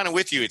yeah, I'm kind of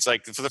with you. It's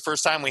like for the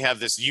first time we have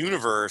this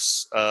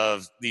universe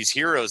of these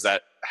heroes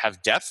that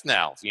have depth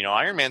now.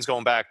 Iron Man's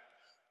going back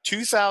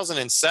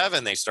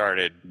 2007. They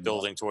started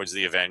building towards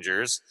the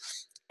Avengers,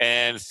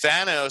 and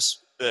Thanos,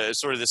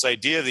 sort of this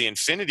idea of the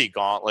Infinity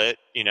Gauntlet,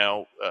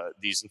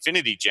 these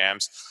Infinity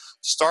Gems,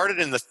 started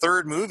in the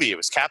third movie. It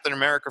was Captain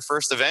America: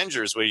 First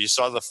Avengers, where you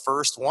saw the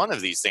first one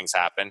of these things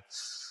happen.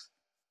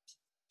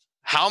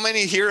 How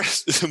many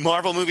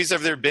Marvel movies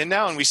have there been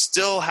now? And we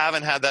still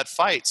haven't had that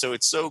fight. So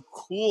it's so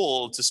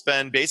cool to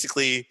spend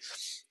basically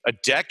a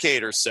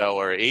decade or so,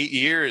 or 8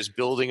 years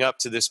building up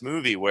to this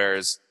movie,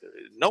 whereas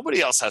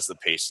nobody else has the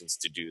patience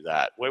to do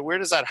that. Where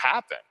does that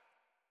happen?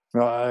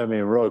 No, I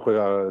mean, really quick,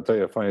 I'll tell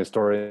you a funny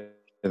story,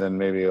 and then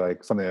maybe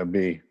like something that would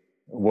be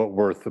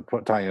worth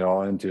tying it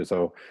all into.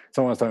 So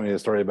someone was telling me a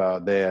story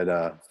about they had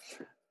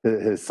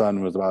his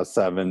son was about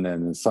 7,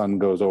 and his son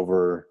goes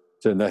over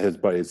to his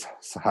buddy's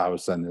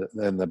house, and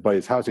the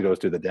buddy's house he goes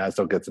to, the dad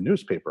still gets a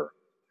newspaper,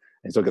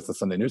 and he still gets the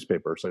Sunday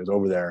newspaper. So he's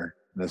over there,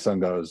 and the son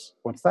goes,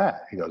 "What's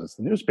that?" He goes, "It's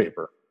the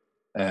newspaper."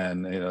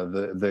 And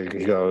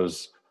he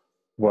goes,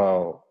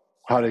 "Well,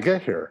 how did it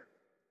get here?"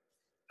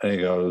 And he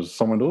goes,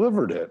 "Someone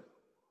delivered it."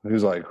 And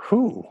he's like,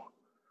 "Who?"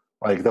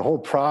 Like the whole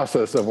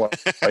process of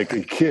like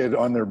a kid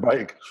on their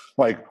bike,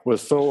 like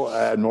was so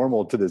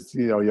abnormal to this,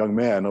 young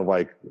man of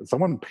like,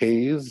 someone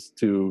pays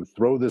to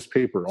throw this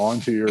paper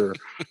onto your,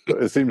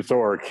 it seems so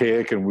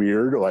archaic and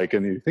weird. Like,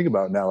 and you think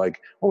about it now,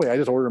 like, oh wait, I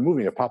just ordered a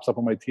movie. It pops up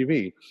on my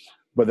TV.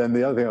 But then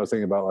the other thing I was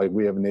thinking about, like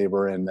we have a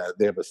neighbor and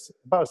they have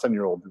about a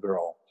 7-year-old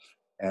girl,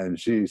 and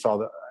she saw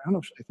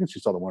I think she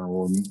saw the Wonder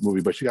Woman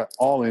movie, but she got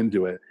all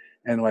into it.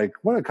 And like,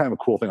 what a kind of a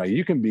cool thing. Like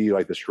you can be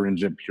like the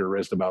stringent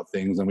purist about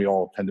things, and we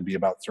all tend to be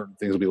about certain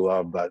things we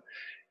love. But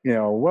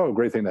what a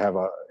great thing to have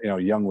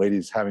young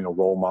ladies having a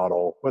role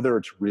model, whether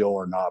it's real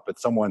or not, but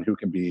someone who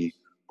can be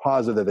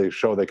positive. They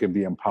show they can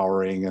be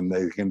empowering, and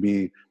they can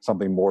be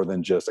something more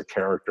than just a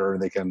character.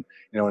 And they can,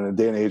 in a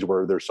day and age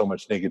where there's so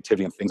much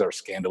negativity and things that are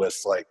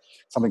scandalous, like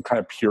something kind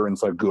of pure and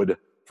so good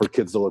for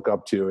kids to look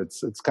up to.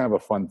 It's kind of a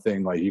fun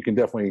thing. Like you can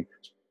definitely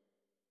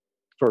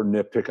sort of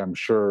nitpick, I'm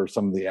sure,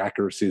 some of the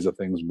accuracies of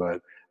things,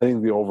 but I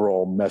think the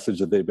overall message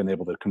that they've been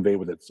able to convey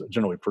with it's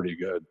generally pretty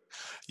good.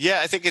 Yeah,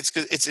 I think it's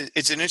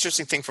an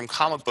interesting thing from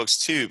comic books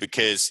too,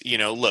 because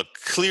look,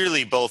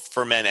 clearly both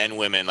for men and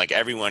women, like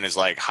everyone is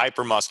like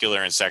hyper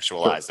muscular and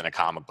sexualized in a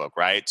comic book,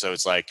 right? So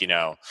it's like you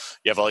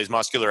have all these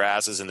muscular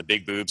asses and the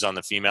big boobs on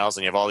the females,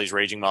 and you have all these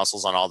raging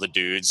muscles on all the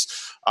dudes.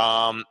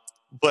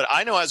 But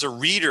I know as a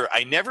reader,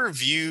 I never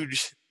viewed.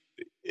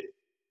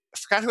 I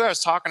forgot who I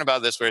was talking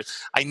about this with.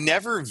 I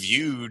never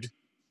viewed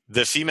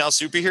the female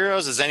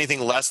superheroes as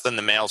anything less than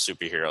the male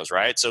superheroes,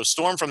 right? So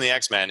Storm from the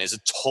X-Men is a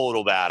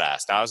total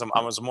badass. Now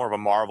I was more of a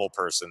Marvel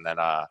person than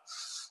a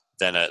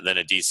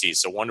DC.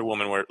 So Wonder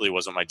Woman really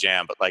wasn't my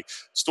jam, but like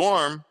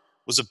Storm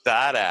was a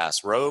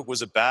badass. Rogue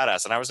was a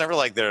badass, and I was never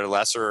like they're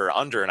lesser or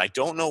under. And I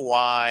don't know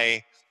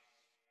why,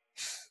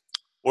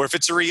 or if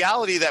it's a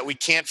reality that we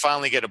can't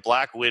finally get a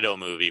Black Widow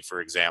movie, for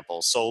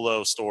example,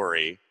 solo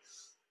story.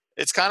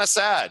 It's kind of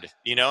sad,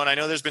 and I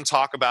know there's been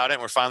talk about it,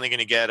 and we're finally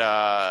going to get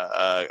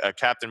a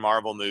Captain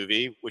Marvel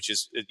movie, which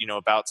is,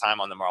 about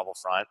time on the Marvel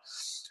front.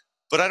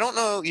 But I don't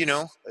know,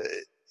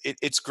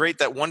 it's great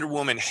that Wonder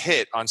Woman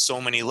hit on so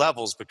many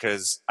levels,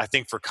 because I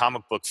think for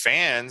comic book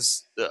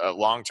fans,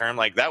 long term,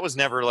 like that was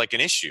never like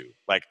an issue.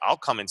 Like I'll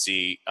come and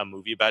see a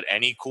movie about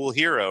any cool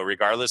hero,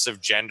 regardless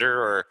of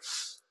gender or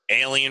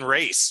alien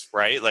race,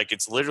 right? Like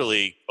it's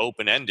literally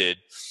open-ended.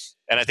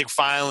 And I think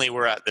finally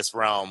we're at this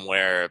realm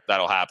where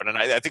that'll happen. And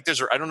I think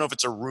I don't know if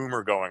it's a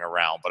rumor going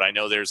around, but I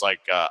know there's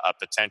like a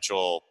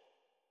potential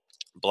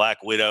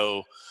Black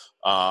Widow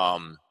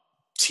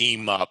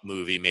team up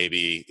movie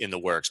maybe in the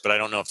works, but I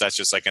don't know if that's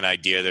just like an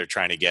idea they're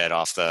trying to get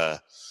off the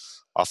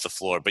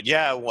floor. But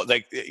yeah,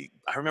 like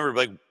I remember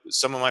like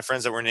some of my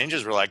friends that were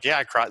ninjas were like, yeah,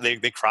 I cried.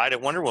 They cried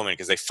at Wonder Woman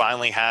because they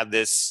finally had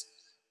this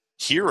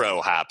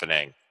hero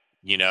happening,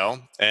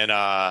 and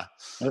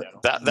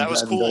that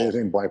was cool. Do you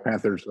think Black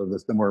Panther's of the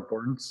similar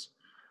importance?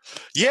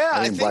 Yeah,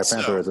 I think Black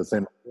Panther so. is the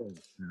same.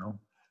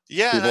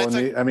 Yeah,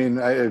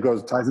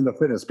 it ties into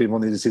fitness. People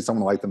need to see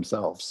someone like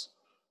themselves.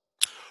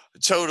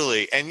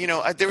 Totally. And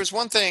there was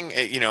one thing,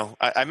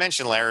 I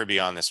mentioned Larrabee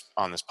on this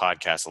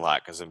podcast a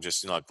lot, because I'm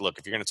just look,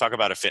 if you're going to talk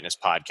about a fitness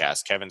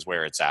podcast, Kevin's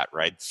where it's at,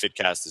 right?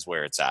 Fitcast is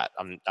where it's at.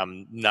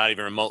 I'm not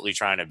even remotely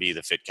trying to be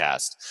the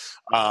Fitcast.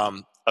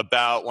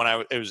 About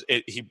when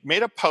he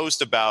made a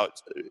post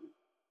about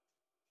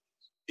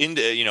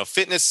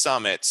fitness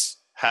summits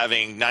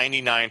having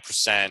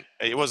 99%.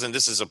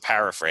 This is a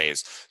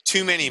paraphrase,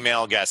 too many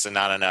male guests and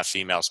not enough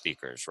female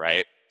speakers,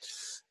 right?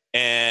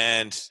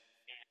 And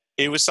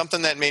it was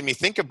something that made me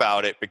think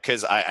about it,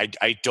 because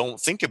I don't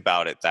think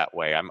about it that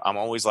way. I'm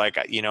always like,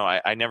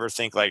 I never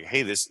think like,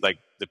 hey, this, like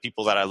the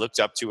people that I looked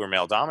up to were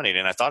male dominated.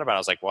 And I thought about it, I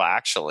was like, well,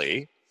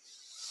 actually,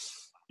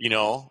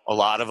 a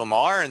lot of them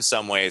are in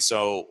some ways.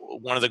 So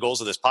one of the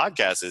goals of this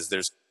podcast is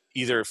it's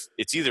either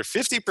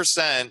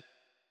 50%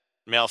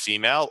 male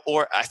female,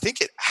 or I think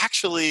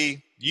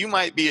you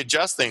might be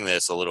adjusting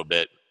this a little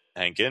bit,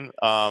 Henkin.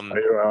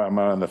 I'm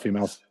on the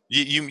females.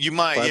 You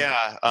might, but,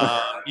 yeah.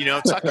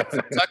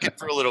 Tuck it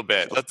for a little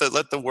bit.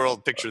 Let the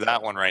world picture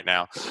that one right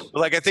now. But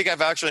like, I think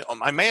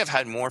I may have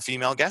had more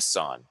female guests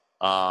on,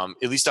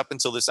 at least up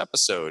until this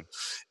episode.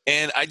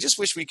 And I just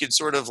wish we could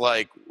sort of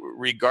like,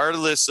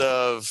 regardless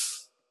of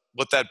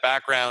what that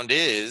background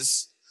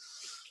is,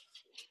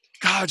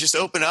 God, just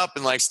open up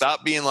and like,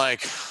 stop being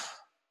like,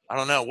 I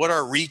don't know what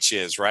our reach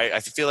is, right? I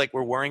feel like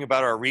we're worrying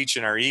about our reach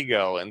and our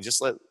ego, and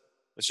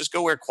let's just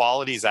go where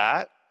quality's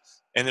at.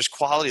 And there's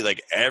quality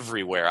like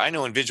everywhere. I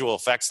know in visual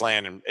effects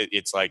land, and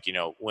it's like,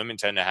 women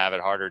tend to have it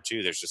harder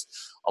too. There's just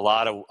a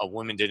lot of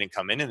women didn't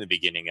come in the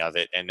beginning of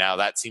it. And now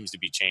that seems to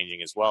be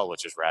changing as well,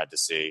 which is rad to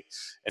see.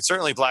 And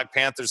certainly Black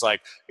Panther's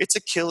like, it's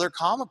a killer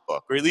comic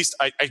book, or at least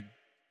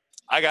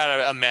I got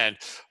to amend.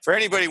 For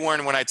anybody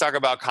wondering, when I talk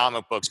about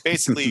comic books,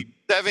 basically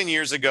 7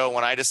 years ago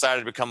when I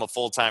decided to become a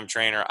full-time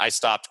trainer, I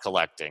stopped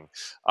collecting.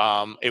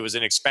 It was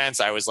an expense.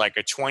 I was like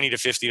a $20 to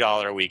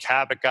 $50 a week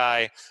habit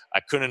guy. I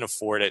couldn't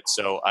afford it.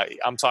 So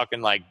I'm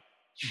talking like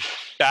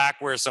back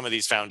where some of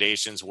these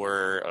foundations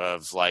were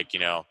of like,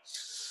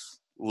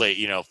 late,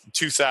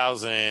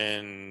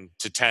 2000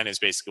 to 10 is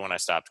basically when I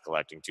stopped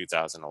collecting,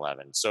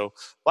 2011. So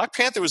Black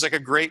Panther was like a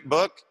great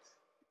book.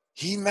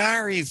 He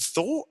married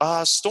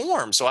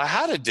Storm, so I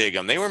had to dig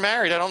him. They were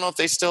married. I don't know if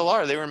they still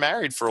are. They were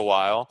married for a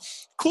while.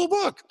 Cool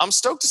book. I'm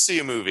stoked to see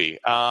a movie.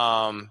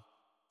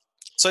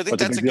 So I think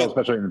that's that's a big deal,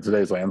 especially in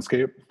today's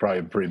landscape. Probably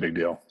a pretty big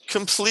deal.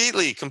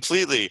 Completely.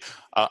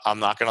 I'm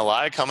not going to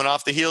lie. Coming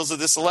off the heels of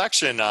this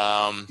election,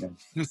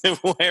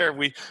 where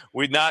we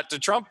not the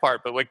Trump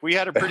part, but like we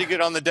had a pretty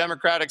good on the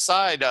Democratic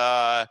side.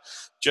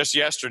 Just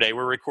yesterday,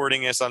 we're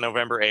recording this on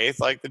November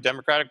 8th. Like the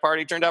Democratic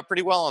Party turned out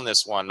pretty well on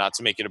this one. Not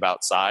to make it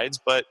about sides,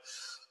 but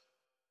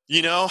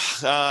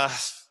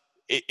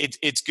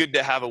it's good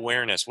to have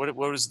awareness. What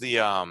was the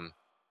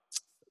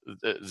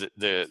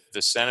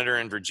senator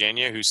in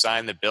Virginia who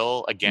signed the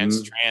bill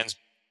against trans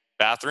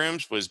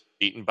bathrooms was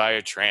beaten by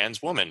a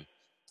trans woman.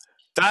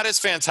 That is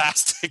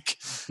fantastic.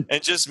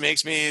 It just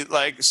makes me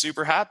like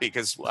super happy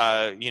because,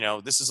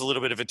 this is a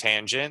little bit of a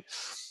tangent.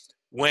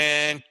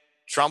 When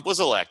Trump was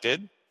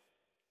elected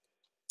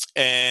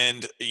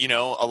and,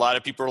 a lot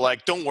of people were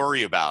like, don't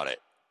worry about it.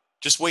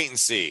 Just wait and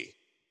see.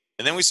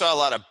 And then we saw a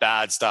lot of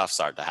bad stuff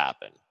start to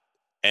happen.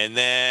 And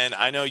then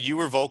I know you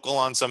were vocal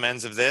on some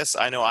ends of this.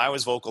 I know I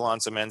was vocal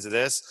on some ends of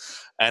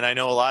this. And I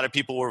know a lot of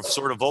people were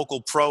sort of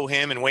vocal pro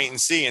him and wait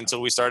and see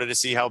until we started to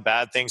see how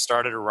bad things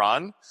started to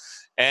run.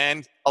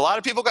 And a lot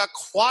of people got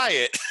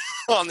quiet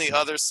on the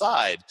other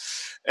side.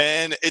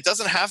 And it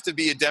doesn't have to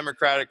be a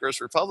Democratic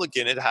versus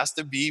Republican. It has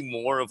to be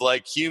more of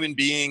like human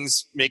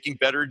beings making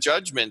better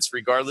judgments,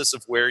 regardless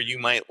of where you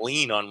might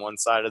lean on one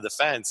side of the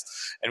fence.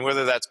 And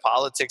whether that's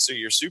politics or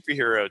your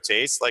superhero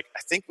taste, like I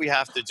think we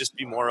have to just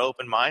be more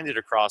open-minded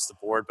across the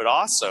board, but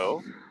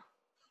also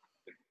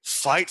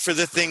fight for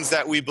the things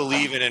that we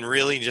believe in and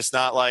really just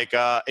not like,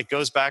 it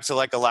goes back to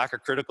like a lack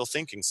of critical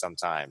thinking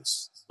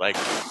sometimes. Like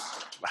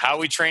how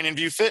we train and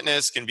view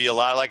fitness can be a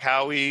lot like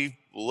how we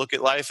look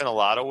at life in a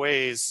lot of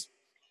ways.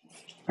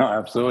 Oh,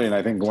 absolutely. And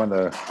I think one of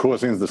the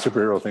coolest things the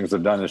superhero things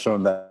have done is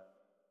shown that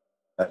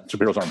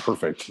superheroes aren't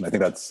perfect. And I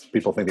think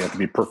people think they have to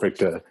be perfect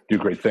to do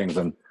great things.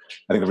 And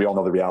I think that we all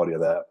know the reality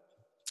of that.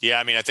 Yeah,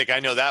 I mean, I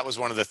know that was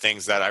one of the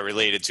things that I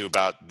related to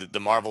about the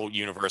Marvel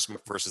universe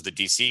versus the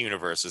DC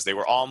universe is they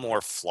were all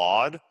more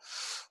flawed.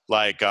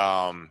 Like,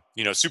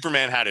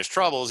 Superman had his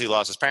troubles. He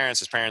lost his parents.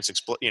 His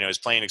his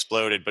plane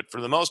exploded. But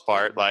for the most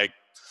part, like,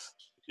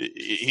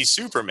 he's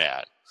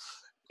Superman.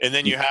 And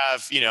then you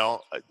have,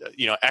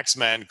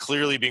 X-Men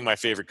clearly being my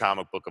favorite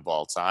comic book of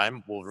all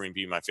time. Wolverine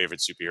being my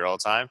favorite superhero of all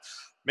time.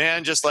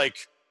 Man, just like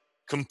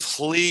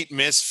complete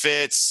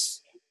misfits,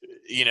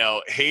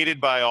 hated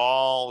by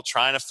all,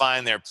 trying to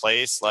find their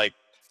place. Like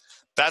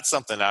that's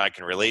something that I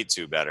can relate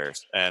to better.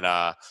 And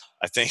I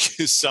think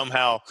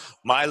somehow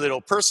my little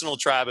personal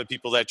tribe of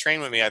people that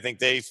train with me, I think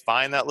they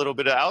find that little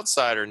bit of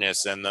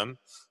outsiderness in them.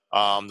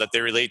 That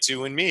they relate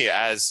to in me.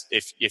 As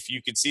if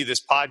you could see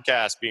this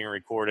podcast being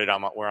recorded,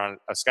 we're on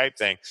a Skype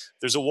thing.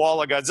 There's a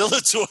wall of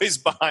Godzilla toys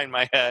behind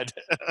my head.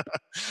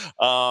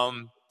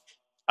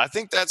 I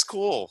think that's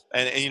cool.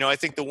 And I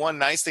think the one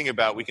nice thing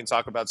about we can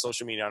talk about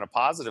social media on a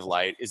positive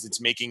light is it's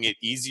making it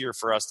easier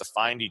for us to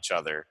find each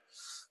other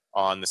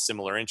on the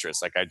similar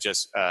interests. Like I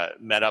just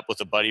met up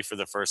with a buddy for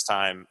the first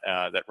time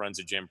that runs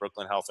a gym,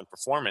 Brooklyn Health and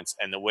Performance.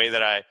 And the way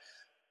that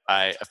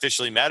I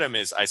officially met him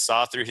is I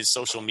saw through his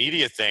social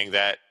media thing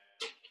that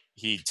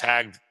he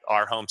tagged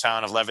our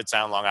hometown of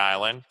Levittown, Long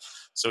Island.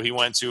 So he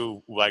went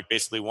to like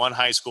basically one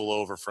high school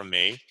over from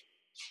me.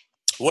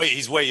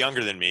 He's way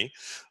younger than me.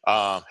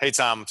 Hey,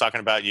 Tom, I'm talking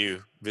about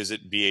you.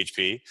 Visit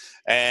BHP.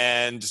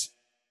 And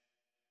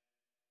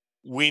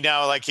we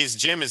now, like his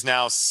gym is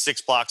now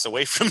 6 blocks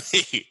away from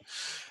me.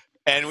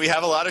 And we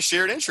have a lot of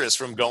shared interests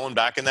from going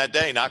back in that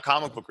day, not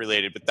comic book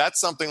related, but that's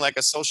something like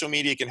a social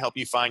media can help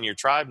you find your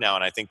tribe now.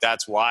 And I think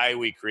that's why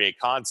we create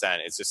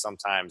content. It's just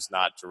sometimes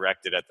not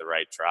directed at the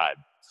right tribe.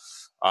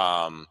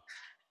 Wow,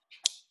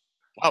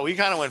 we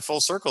kind of went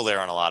full circle there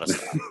on a lot of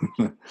stuff.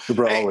 We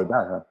brought all the way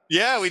back, huh?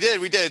 Yeah, we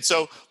did.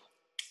 So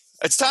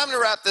it's time to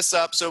wrap this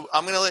up. So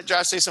I'm going to let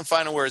Josh say some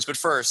final words. But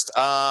first,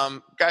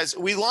 guys,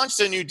 we launched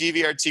a new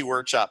DVRT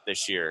workshop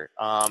this year.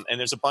 And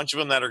there's a bunch of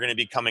them that are going to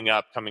be coming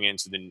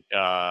into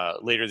the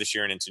later this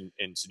year and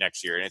into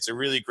next year. And it's a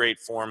really great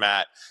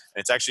format.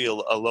 And it's actually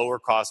a lower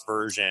cost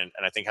version.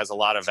 And I think has a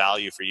lot of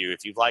value for you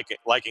if you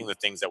liking the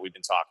things that we've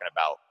been talking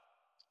about.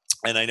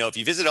 And I know if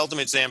you visit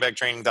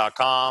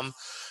ultimatesandbagtraining.com,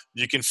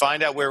 you can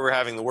find out where we're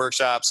having the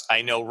workshops.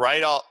 I know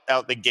right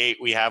out the gate,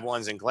 we have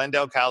ones in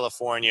Glendale,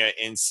 California,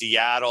 in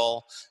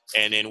Seattle,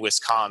 and in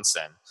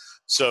Wisconsin.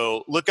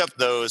 So look up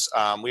those.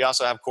 We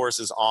also have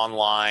courses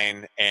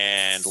online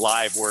and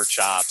live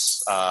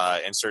workshops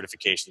and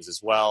certifications as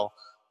well.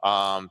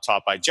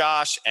 taught by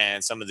Josh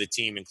and some of the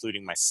team,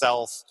 including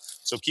myself.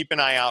 So keep an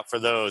eye out for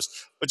those.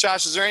 But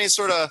Josh, is there any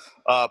sort of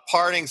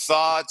parting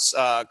thoughts,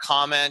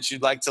 comments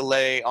you'd like to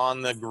lay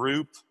on the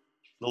group,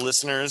 the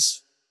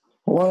listeners?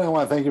 Well, I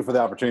want to thank you for the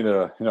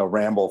opportunity to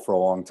ramble for a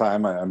long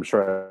time. I'm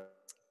sure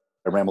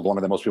I rambled longer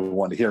than most people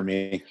wanted to hear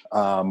me.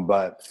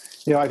 But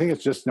I think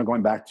it's just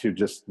going back to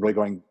just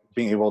really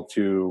being able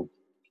to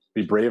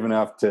be brave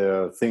enough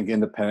to think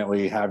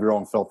independently, have your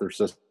own filter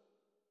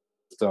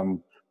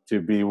system,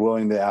 to be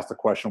willing to ask the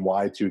question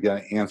why, to get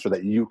an answer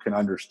that you can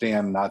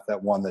understand, not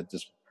that one that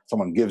just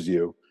someone gives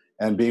you,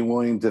 and being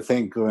willing to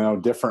think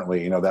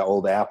differently. That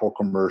old Apple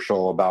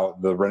commercial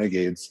about the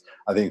renegades,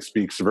 I think,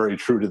 speaks very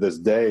true to this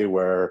day,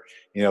 where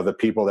the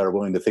people that are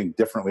willing to think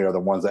differently are the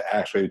ones that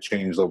actually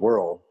change the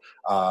world.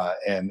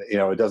 And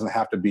it doesn't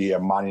have to be a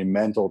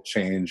monumental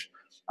change.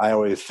 I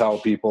always tell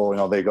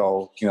people, they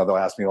go, they'll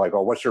ask me like,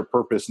 "Oh, what's your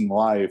purpose in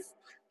life?"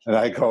 And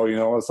I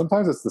go,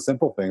 sometimes it's the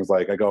simple things.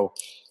 Like I go,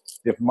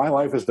 if my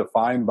life is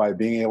defined by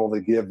being able to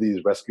give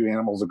these rescue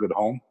animals a good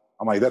home,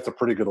 I'm like, that's a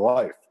pretty good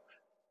life.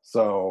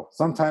 So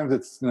sometimes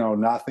it's,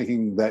 not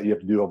thinking that you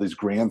have to do all these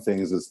grand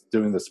things, is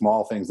doing the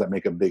small things that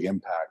make a big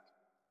impact.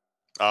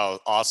 Oh,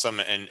 awesome.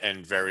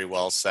 And very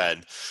well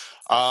said.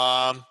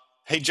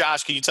 Hey,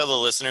 Josh, can you tell the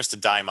listeners to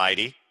die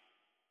mighty?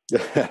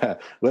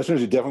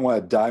 Listeners, you definitely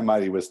want to die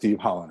mighty with Steve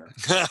Hollander.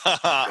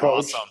 Coach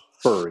Awesome.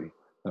 Furry.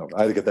 No,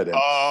 I had to get that in.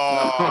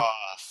 Oh,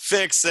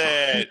 fix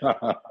it.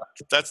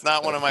 That's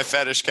not one of my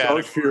fetish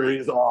categories. Coach Fury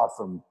is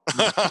awesome.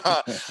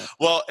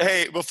 Well,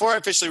 hey, before I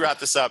officially wrap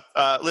this up,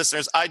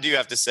 listeners, I do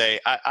have to say,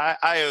 I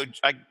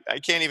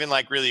can't even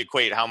really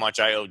equate how much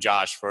I owe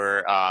Josh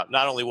for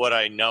not only what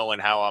I know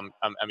and how I'm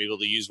able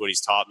to use what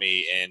he's taught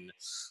me in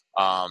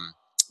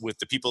with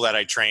the people that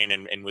I train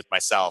and with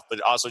myself,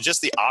 but also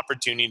just the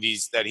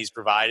opportunities that he's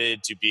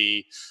provided to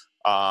be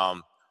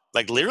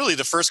literally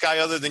the first guy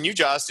other than you,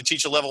 Josh, to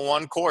teach a level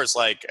 1 course.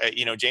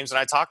 James and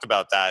I talked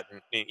about that,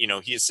 and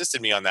he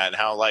assisted me on that, and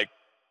how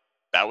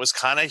that was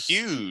kind of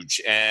huge.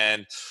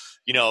 And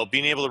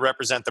being able to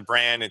represent the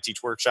brand and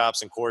teach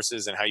workshops and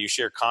courses, and how you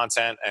share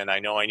content. And I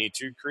know I need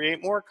to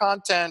create more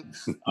content,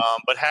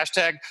 but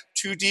hashtag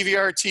 2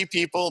 DVRT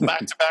people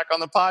back to back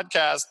on the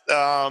podcast.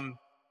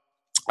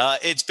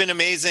 It's been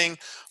amazing.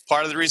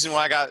 Part of the reason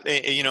why I got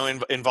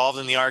involved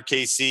in the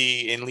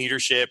RKC in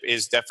leadership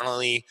is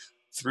definitely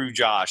through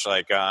Josh.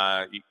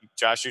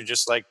 Josh, you're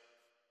just a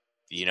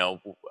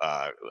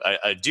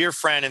dear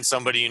friend and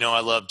somebody I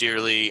love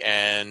dearly,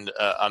 and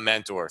a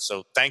mentor.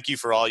 So thank you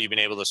for all you've been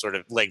able to sort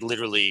of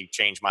literally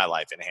change my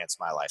life, enhance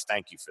my life.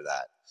 Thank you for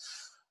that.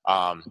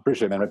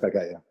 Appreciate it, man. Right back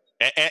at you.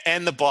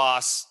 And the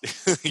boss,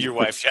 your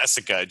wife,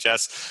 Jessica.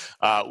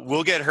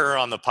 We'll get her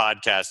on the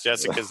podcast.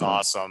 Jessica's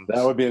awesome.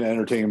 That would be an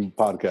entertaining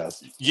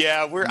podcast.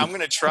 Yeah, I'm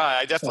going to try.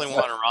 I definitely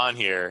want her on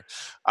here.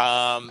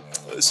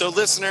 So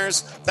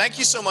listeners, thank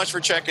you so much for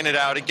checking it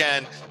out.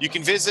 Again, you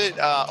can visit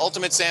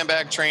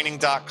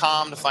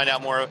ultimatesandbagtraining.com to find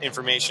out more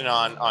information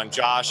on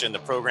Josh and the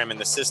program and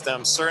the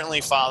system.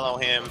 Certainly follow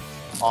him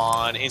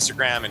on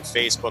Instagram and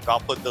Facebook. I'll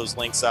put those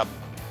links up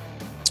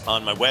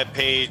on my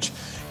webpage.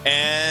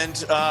 And,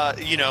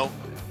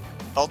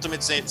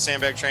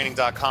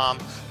 ultimatesandbagtraining.com.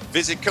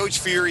 Visit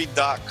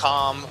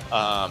coachfury.com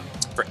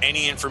for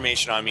any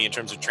information on me in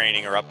terms of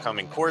training or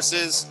upcoming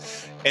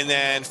courses. And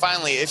then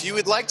finally, if you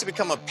would like to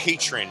become a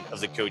patron of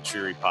the Coach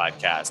Fury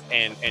podcast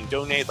and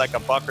donate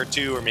 $1 or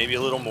 $2 or maybe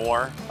a little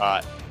more,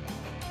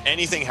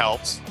 anything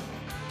helps.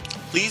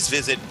 Please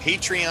visit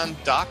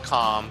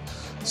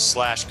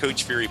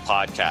patreon.com/Coach Fury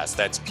podcast.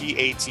 That's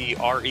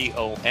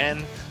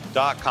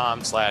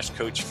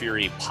patreon.com/Coach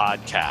Fury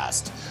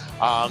podcast.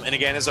 And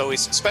again, as always,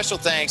 special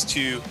thanks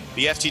to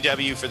the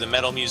FTW for the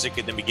metal music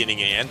at the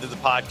beginning and end of the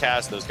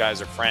podcast. Those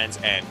guys are friends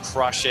and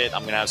crush it.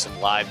 I'm going to have some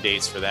live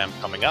dates for them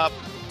coming up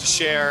to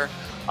share.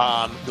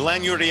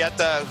 Glenn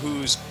Urieta,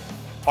 whose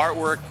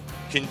artwork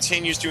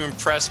continues to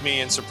impress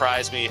me and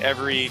surprise me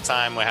every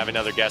time I have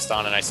another guest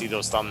on and I see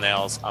those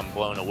thumbnails, I'm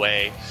blown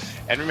away.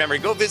 And remember,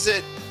 go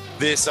visit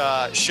this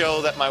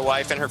show that my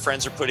wife and her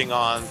friends are putting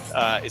on.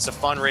 It's a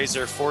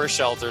fundraiser for a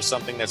shelter,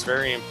 something that's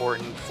very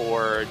important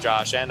for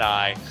Josh and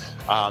I.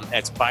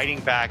 It's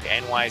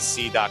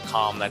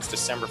bitingbacknyc.com. That's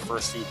December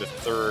 1st through the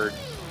 3rd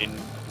in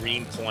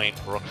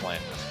Greenpoint, Brooklyn.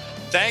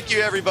 Thank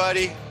you,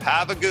 everybody.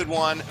 Have a good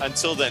one.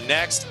 Until the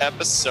next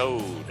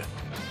episode.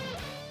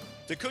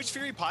 The Coach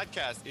Fury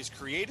podcast is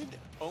created,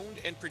 owned,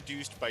 and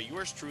produced by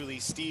yours truly,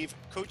 Steve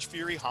Coach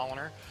Fury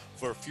Hollander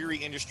for Fury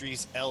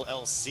Industries,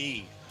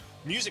 LLC.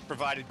 Music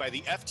provided by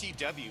the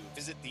FTW.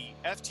 Visit the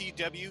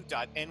ftw.nyc.com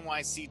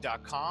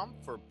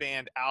for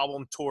band,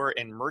 album, tour,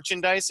 and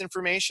merchandise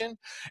information.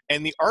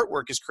 And the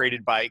artwork is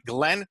created by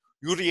Glenn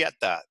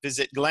Urieta.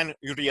 Visit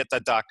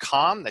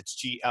glennurieta.com. That's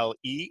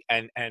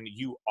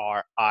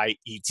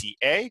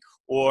GLENNURIETA.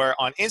 Or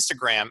on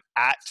Instagram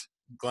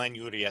 @Glenn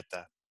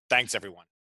Urieta. Thanks, everyone.